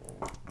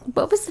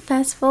 What was the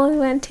festival we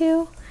went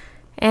to?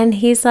 And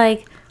he's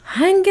like,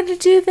 I'm going to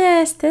do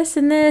this,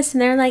 and this.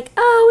 And they're like,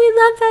 oh, we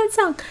love that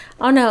song.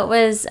 Oh, no, it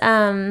was...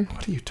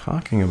 What are you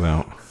talking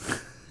about?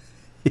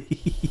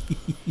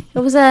 It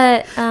was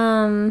a...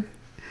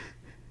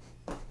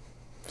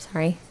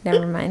 Sorry,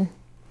 never mind.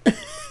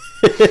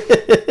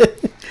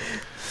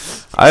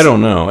 I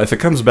don't know. If it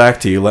comes back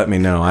to you, let me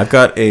know. I've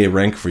got a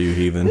rank for you,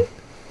 Heathen.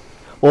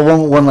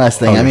 Well, one last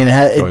thing. Okay. I mean,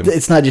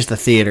 it's not just the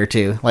theater,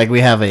 too. Like, we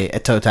have a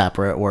toe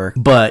tapper at work,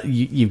 but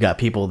you've got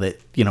people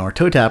that, are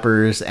toe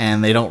tappers,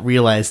 and they don't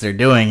realize they're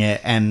doing it,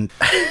 and...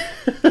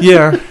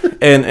 Yeah,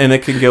 and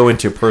it can go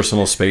into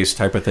personal space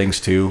type of things,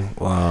 too.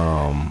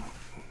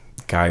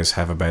 Guys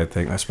have a bad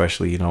thing,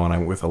 especially, when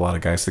I'm with a lot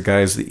of guys. The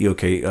guys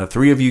that,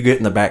 three of you get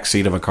in the back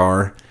seat of a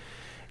car,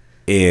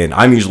 and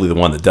I'm usually the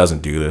one that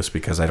doesn't do this,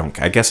 because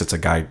I guess it's a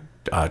guy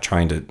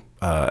trying to...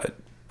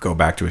 go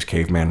back to his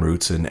caveman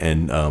roots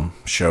and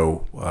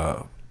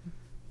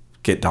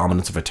get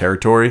dominance of a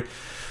territory.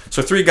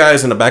 So 3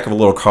 guys in the back of a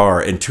little car,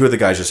 and 2 of the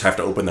guys just have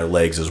to open their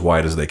legs as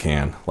wide as they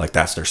can. Like,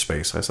 that's their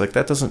space. I was like,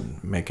 that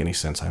doesn't make any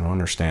sense. I don't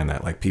understand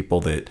that. Like,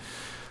 people that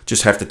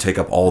just have to take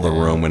up all the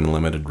room in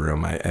limited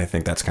room. I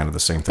think that's kind of the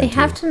same thing, They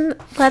have too. to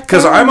let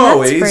Because their I'm nuts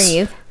always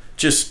breathe.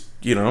 just,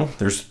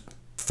 there's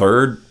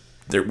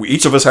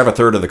each of us have a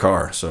third of the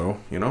car. So,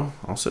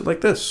 I'll sit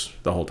like this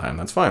the whole time.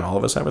 That's fine. All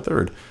of us have a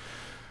third.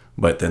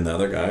 But then the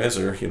other guys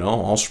are,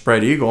 all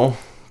spread eagle,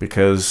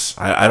 because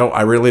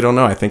I really don't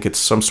know. I think it's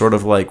some sort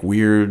of like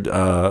weird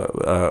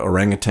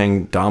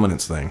orangutan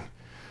dominance thing.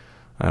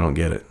 I don't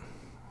get it.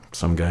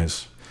 Some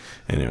guys.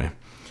 Anyway,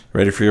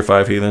 ready for your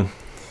 5, Heathen?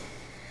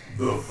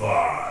 The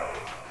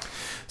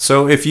 5.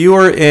 So if you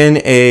are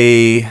in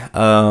a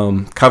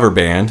cover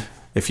band,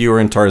 if you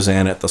were in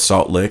Tarzan at the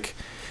Salt Lick,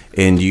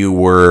 and you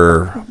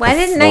were Why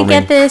didn't I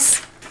get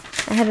this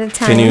ahead of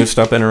time? Can you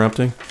stop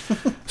interrupting?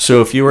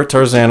 So if you were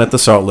Tarzan at the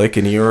Salt Lick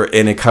and you're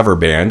in a cover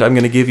band, I'm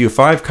going to give you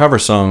 5 cover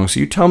songs.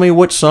 You tell me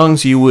which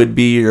songs you would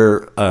be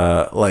your,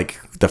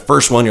 the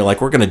first one, you're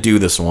like, we're going to do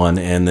this one.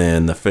 And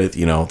then the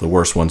 5th, the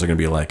worst ones are going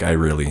to be like, I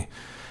really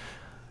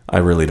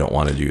don't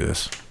want to do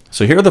this.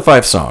 So here are the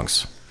 5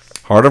 songs.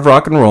 Heart of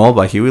Rock and Roll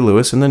by Huey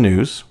Lewis and the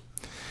News.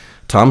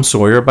 Tom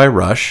Sawyer by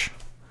Rush.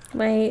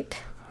 Wait.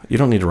 You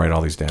don't need to write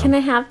all these down. Can I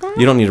have that?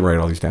 You don't need to write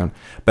all these down.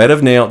 Bed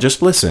of Nails.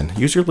 Just listen.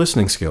 Use your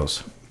listening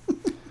skills.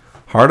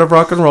 Heart of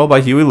Rock and Roll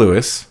by Huey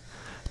Lewis.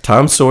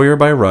 Tom Sawyer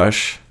by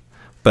Rush.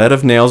 Bed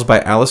of Nails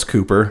by Alice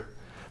Cooper.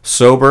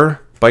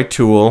 Sober by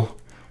Tool.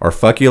 Or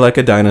Fuck You Like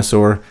a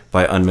Dinosaur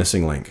by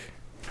Unmissing Link.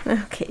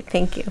 Okay,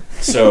 thank you.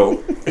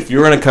 So, if you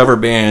were in a cover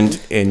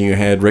band and you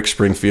had Rick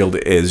Springfield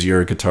as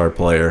your guitar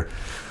player.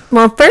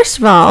 Well, first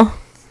of all,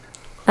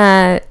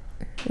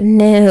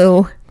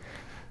 no.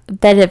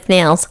 Bed of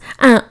Nails.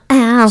 Ow,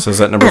 ow. So is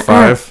that number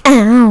 5?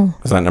 Ow.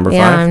 Is that number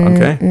 5?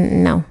 Okay.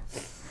 No.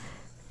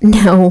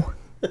 No.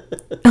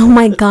 Oh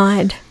my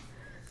God.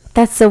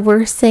 That's the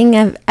worst thing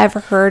I've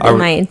ever heard in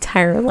my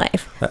entire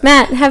life.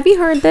 Matt, have you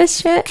heard this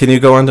shit? Can you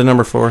go on to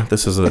number 4?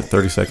 This is a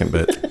 30-second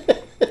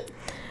bit.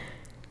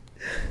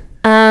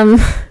 And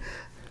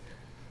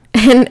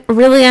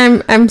really,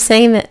 I'm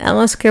saying that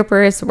Alice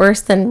Cooper is worse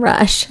than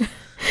Rush.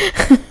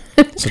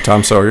 So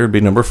Tom Sawyer would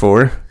be number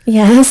 4.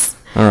 Yes.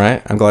 All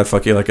right. I'm glad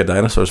Fuck You Like a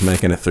Dinosaur's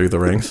making it through the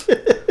rings.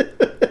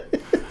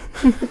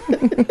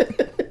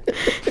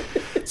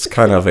 It's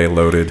kind of a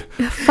loaded.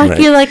 Fuck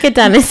You Like a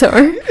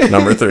Dinosaur.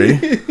 Number 3.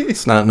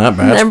 It's not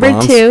bad.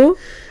 Number 2,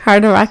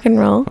 Heart of Rock and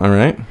Roll. All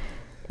right.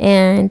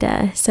 And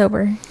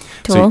Sober.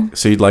 Tool.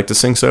 So you'd like to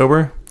sing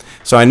Sober?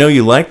 So I know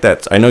you like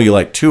that. I know you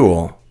like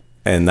Tool,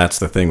 and that's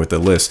the thing with the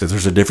list. Is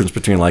there's a difference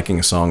between liking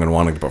a song and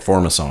wanting to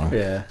perform a song.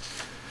 Yeah.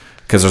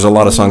 Because there's a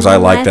lot of songs I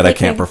like that I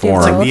can't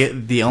perform.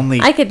 The only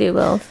I could do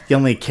both. The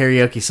only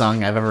karaoke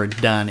song I've ever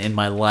done in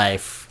my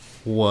life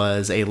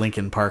was a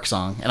Linkin Park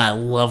song, and I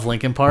love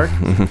Linkin Park.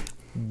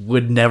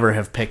 Would never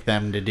have picked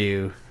them to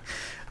do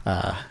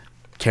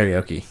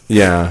karaoke.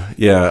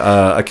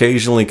 Yeah.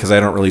 Occasionally, because I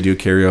don't really do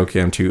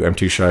karaoke, I'm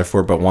too shy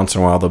for it. But once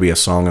in a while, there'll be a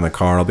song in the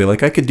car, and I'll be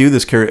like, I could do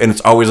this karaoke, and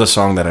it's always a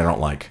song that I don't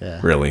like. Yeah.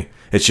 Really,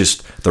 it's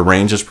just the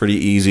range is pretty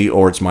easy,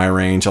 or it's my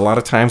range. A lot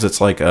of times, it's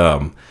like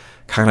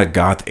kind of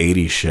goth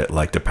 80s shit,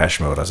 like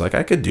Depeche Mode. I was like,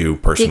 I could do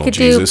Personal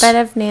Jesus. Do Bed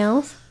of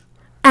Nails.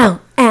 Ow,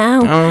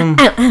 ow, ow,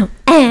 ow, ow.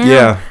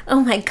 Yeah.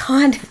 Oh my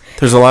God.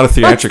 There's a lot of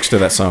theatrics to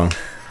that song.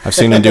 I've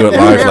seen him do it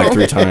live like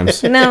 3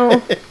 times.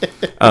 No.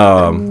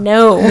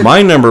 No.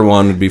 My number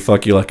 1 would be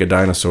Fuck You Like a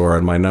Dinosaur,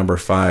 and my number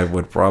 5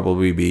 would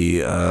probably be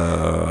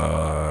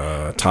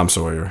Tom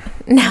Sawyer.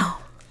 No.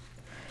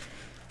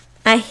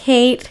 I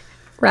hate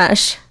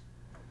Rush.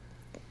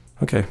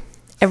 Okay.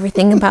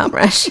 Everything about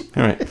Rush.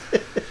 All right.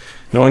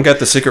 No one got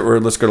the secret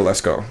word. Let's go to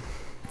Last Call.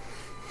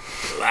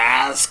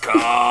 Last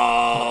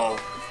call.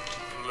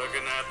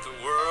 Looking at the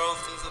world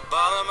through the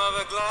bottom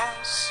of a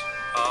glass.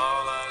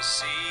 All I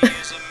see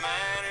is a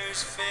man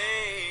who's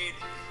fading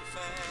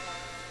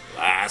fast.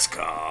 Last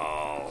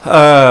call.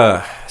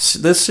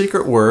 This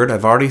secret word,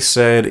 I've already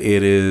said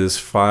it is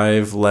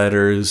 5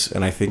 letters,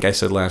 and I think I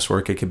said last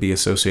week it could be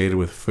associated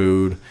with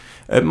food.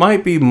 It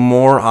might be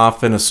more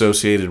often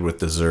associated with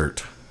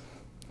dessert.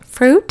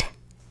 Fruit?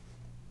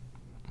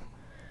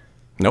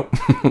 Nope.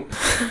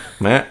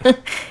 Matt?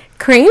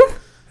 Cream?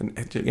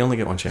 You only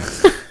get one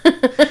chance.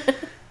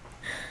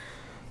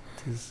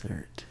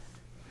 Dessert.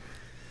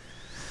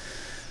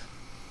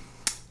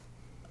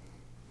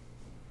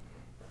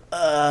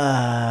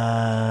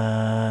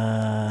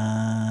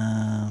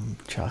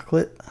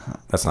 Chocolate?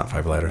 That's not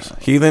 5 letters.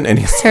 Heathen?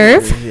 Any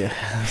Serve? Yeah.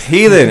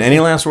 Heathen, any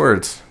last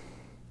words?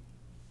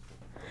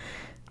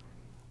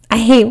 I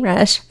hate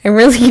Rush. I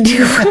really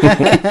do.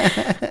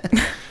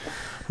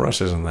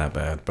 Rush isn't that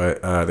bad,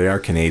 but they are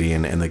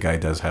Canadian, and the guy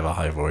does have a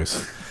high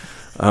voice.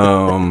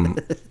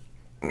 Matt,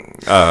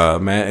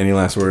 any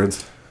last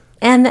words?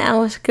 And the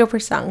Alice Cooper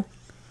song.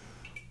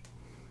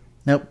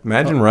 Nope.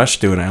 Imagine Rush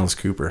doing Alice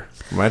Cooper.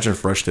 Imagine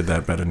if Rush did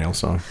that Better Nail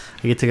song.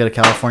 I get to go to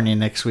California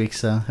next week,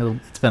 so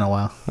it's been a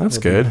while. That's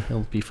good.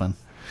 It'll be fun.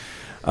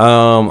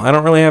 I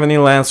don't really have any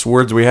last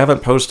words. We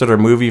haven't posted our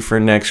movie for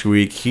next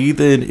week.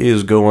 Heathen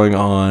is going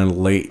on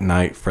late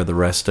night for the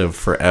rest of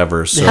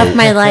forever. So of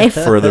my life.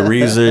 For the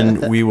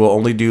reason we will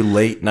only do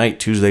late night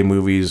Tuesday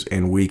movies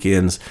and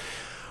weekends.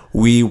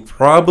 We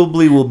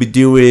probably will be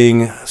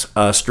doing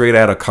Straight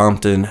Outta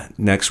Compton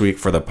next week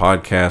for the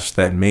podcast.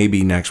 That may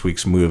be next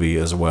week's movie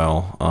as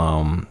well.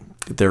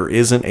 There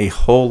isn't a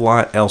whole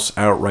lot else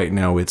out right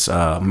now. It's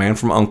Man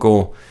from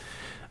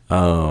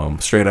U.N.C.L.E.,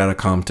 Straight Outta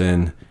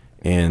Compton,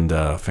 and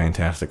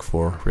Fantastic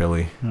Four,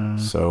 really.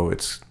 So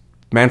it's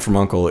Man from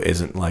U.N.C.L.E.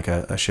 isn't like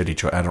a shitty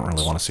choice. I don't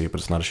really want to see it, but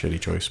it's not a shitty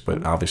choice.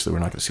 But obviously, we're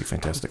not going to see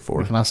Fantastic Four.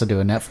 We can also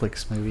do a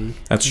Netflix movie.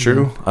 That's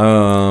true.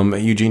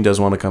 Eugene does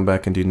want to come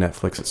back and do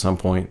Netflix at some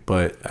point,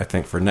 but I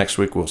think for next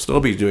week we'll still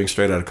be doing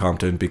Straight Outta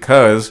Compton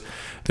because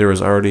there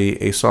is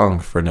already a song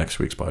for next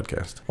week's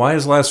podcast. Why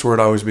does Last Word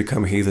always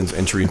become Heathen's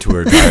entry into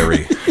her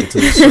diary?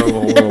 It's so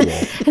horrible.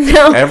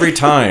 No. Every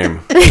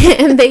time.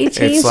 And they changed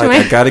it's like,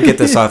 I got to get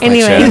this off my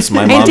chest.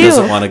 My mom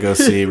doesn't want to go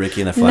see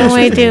Ricky and the Flash. No,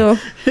 I do.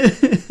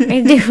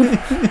 I do.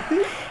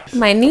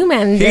 My new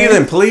manager.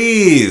 Heathen,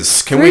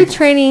 please. Can Through we...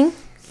 training.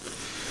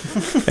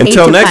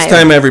 Until next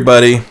time,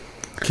 everybody,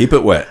 keep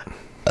it wet.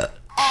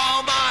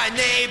 All my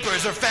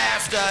neighbors are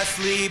fast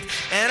asleep,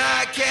 and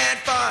I can't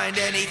find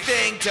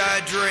anything to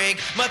drink.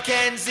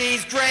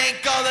 Mackenzie's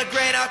drank all the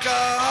grain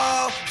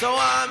alcohol, so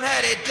I'm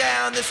headed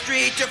down the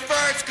street to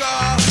First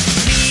Call.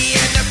 Me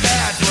and the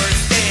bad were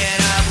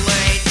staying up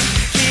late.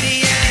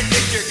 Kitty and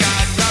Victor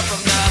got dropped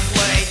from the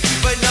plate,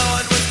 but no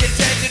one was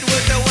contented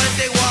with the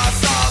Wednesday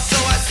wassail, so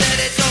I said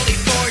it's only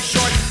 4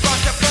 short.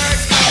 Cross the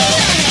First Call.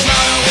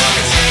 Tomorrow walk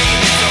a street,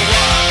 it's a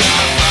walk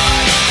of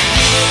life.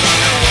 You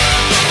run the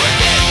world, but we're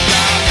getting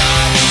dropped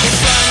off. The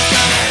sun's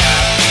coming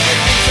up, and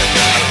things are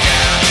going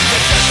down. So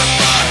shut the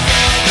fuck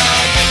down,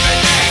 I'll get the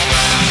next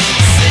round.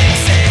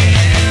 6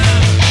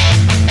 a.m.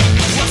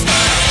 What's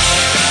gonna hold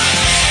her right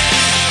now?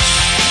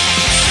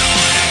 No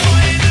one to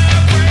put in the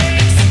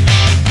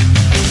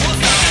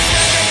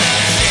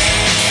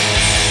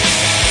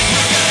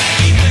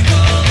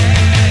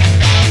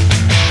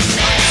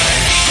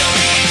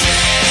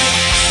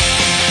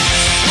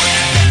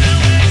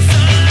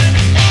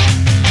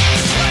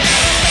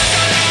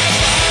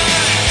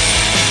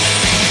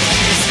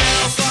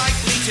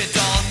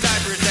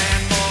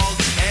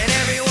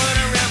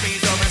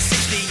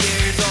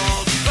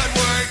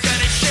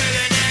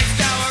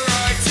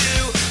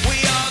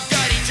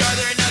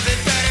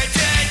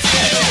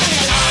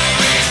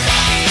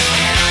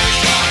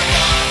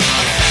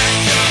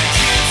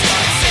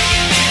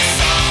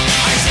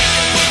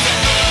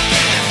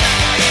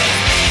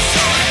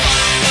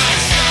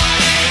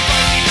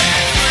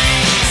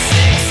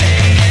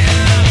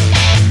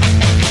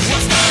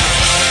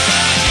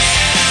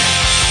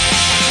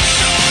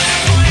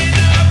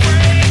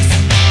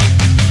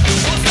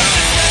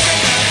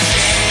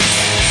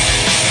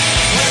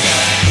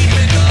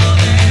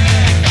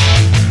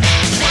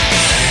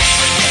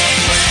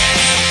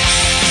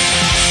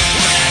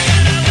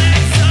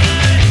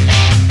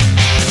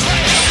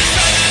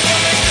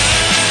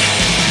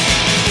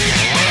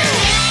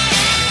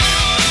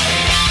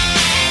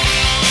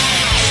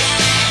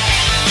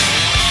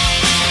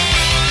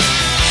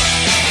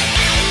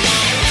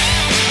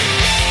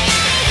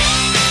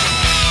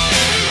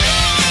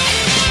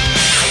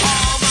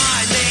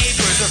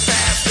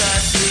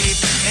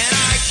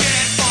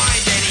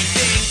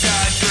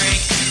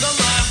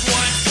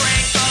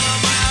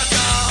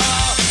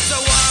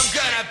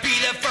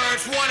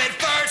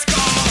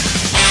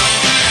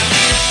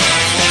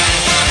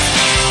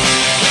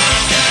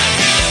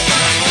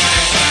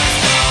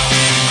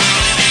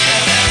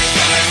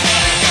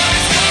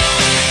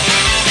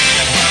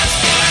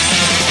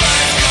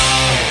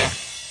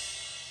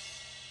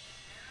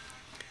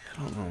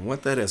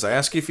what that is. I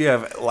ask you if you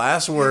have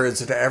last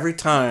words, and every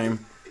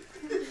time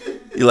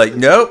you're like,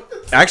 nope.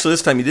 Actually,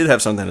 this time you did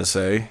have something to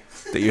say,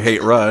 that you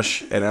hate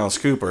Rush and Alice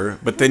Cooper,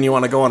 but then you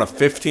want to go on a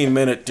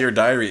 15-minute Dear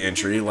Diary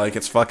entry like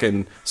it's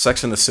fucking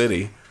Sex and the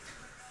City.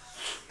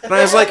 And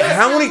I was like,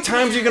 how many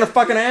times are you going to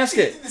fucking ask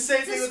it? The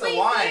same thing with the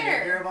wine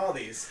at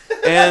Garibaldi's.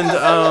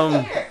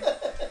 And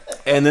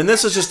then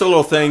this is just a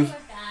little thing.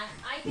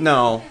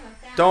 No,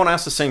 don't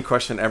ask the same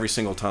question every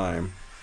single time.